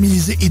rôti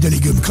caramélisé et de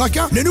légumes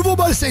croquants, le nouveau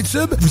bol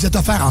Saint-Tube vous est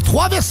offert en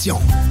 3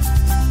 versions.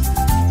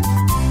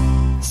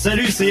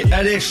 Salut, c'est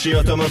Alex chez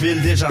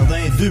Automobile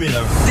Desjardins 2001.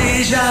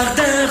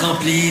 Desjardins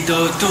remplis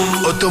d'auto.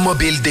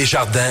 Automobile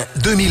Desjardins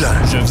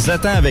 2001. Je vous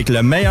attends avec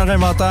le meilleur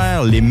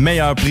inventaire, les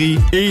meilleurs prix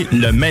et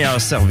le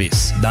meilleur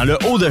service. Dans le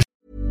haut de...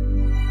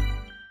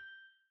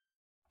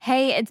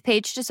 Hey, it's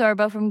Paige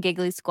DeSorbo from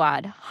Giggly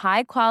Squad.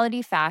 High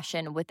quality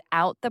fashion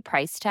without the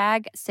price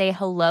tag. Say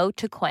hello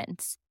to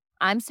Quince.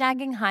 I'm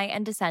snagging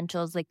high-end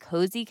essentials like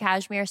cozy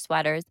cashmere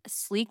sweaters,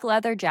 sleek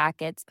leather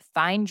jackets,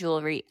 fine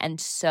jewelry,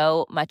 and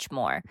so much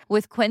more.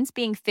 With Quince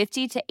being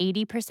 50 to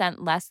 80%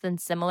 less than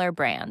similar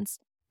brands.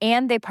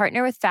 And they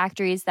partner with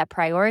factories that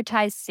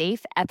prioritize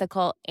safe,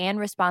 ethical, and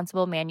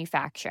responsible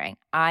manufacturing.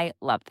 I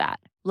love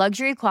that.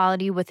 Luxury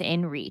quality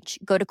within reach.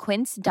 Go to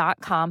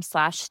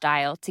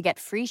quince.com/style to get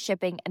free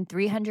shipping and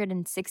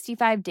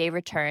 365-day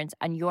returns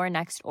on your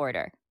next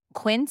order.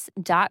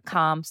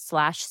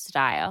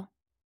 Quince.com/style.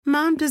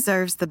 Mom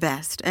deserves the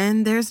best,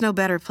 and there's no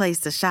better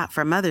place to shop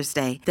for Mother's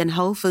Day than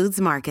Whole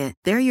Foods Market.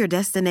 They're your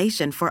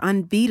destination for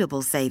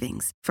unbeatable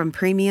savings, from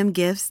premium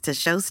gifts to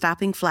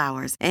show-stopping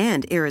flowers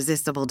and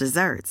irresistible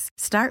desserts.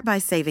 Start by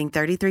saving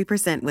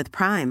 33% with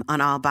Prime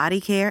on all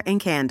body care and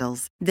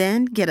candles.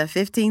 Then get a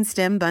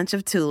 15-stem bunch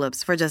of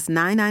tulips for just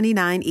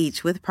 $9.99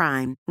 each with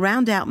Prime.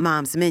 Round out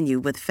Mom's menu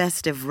with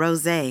festive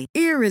rosé,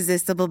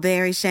 irresistible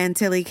berry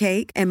chantilly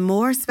cake, and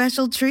more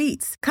special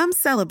treats. Come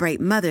celebrate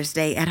Mother's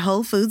Day at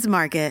Whole Foods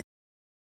Market.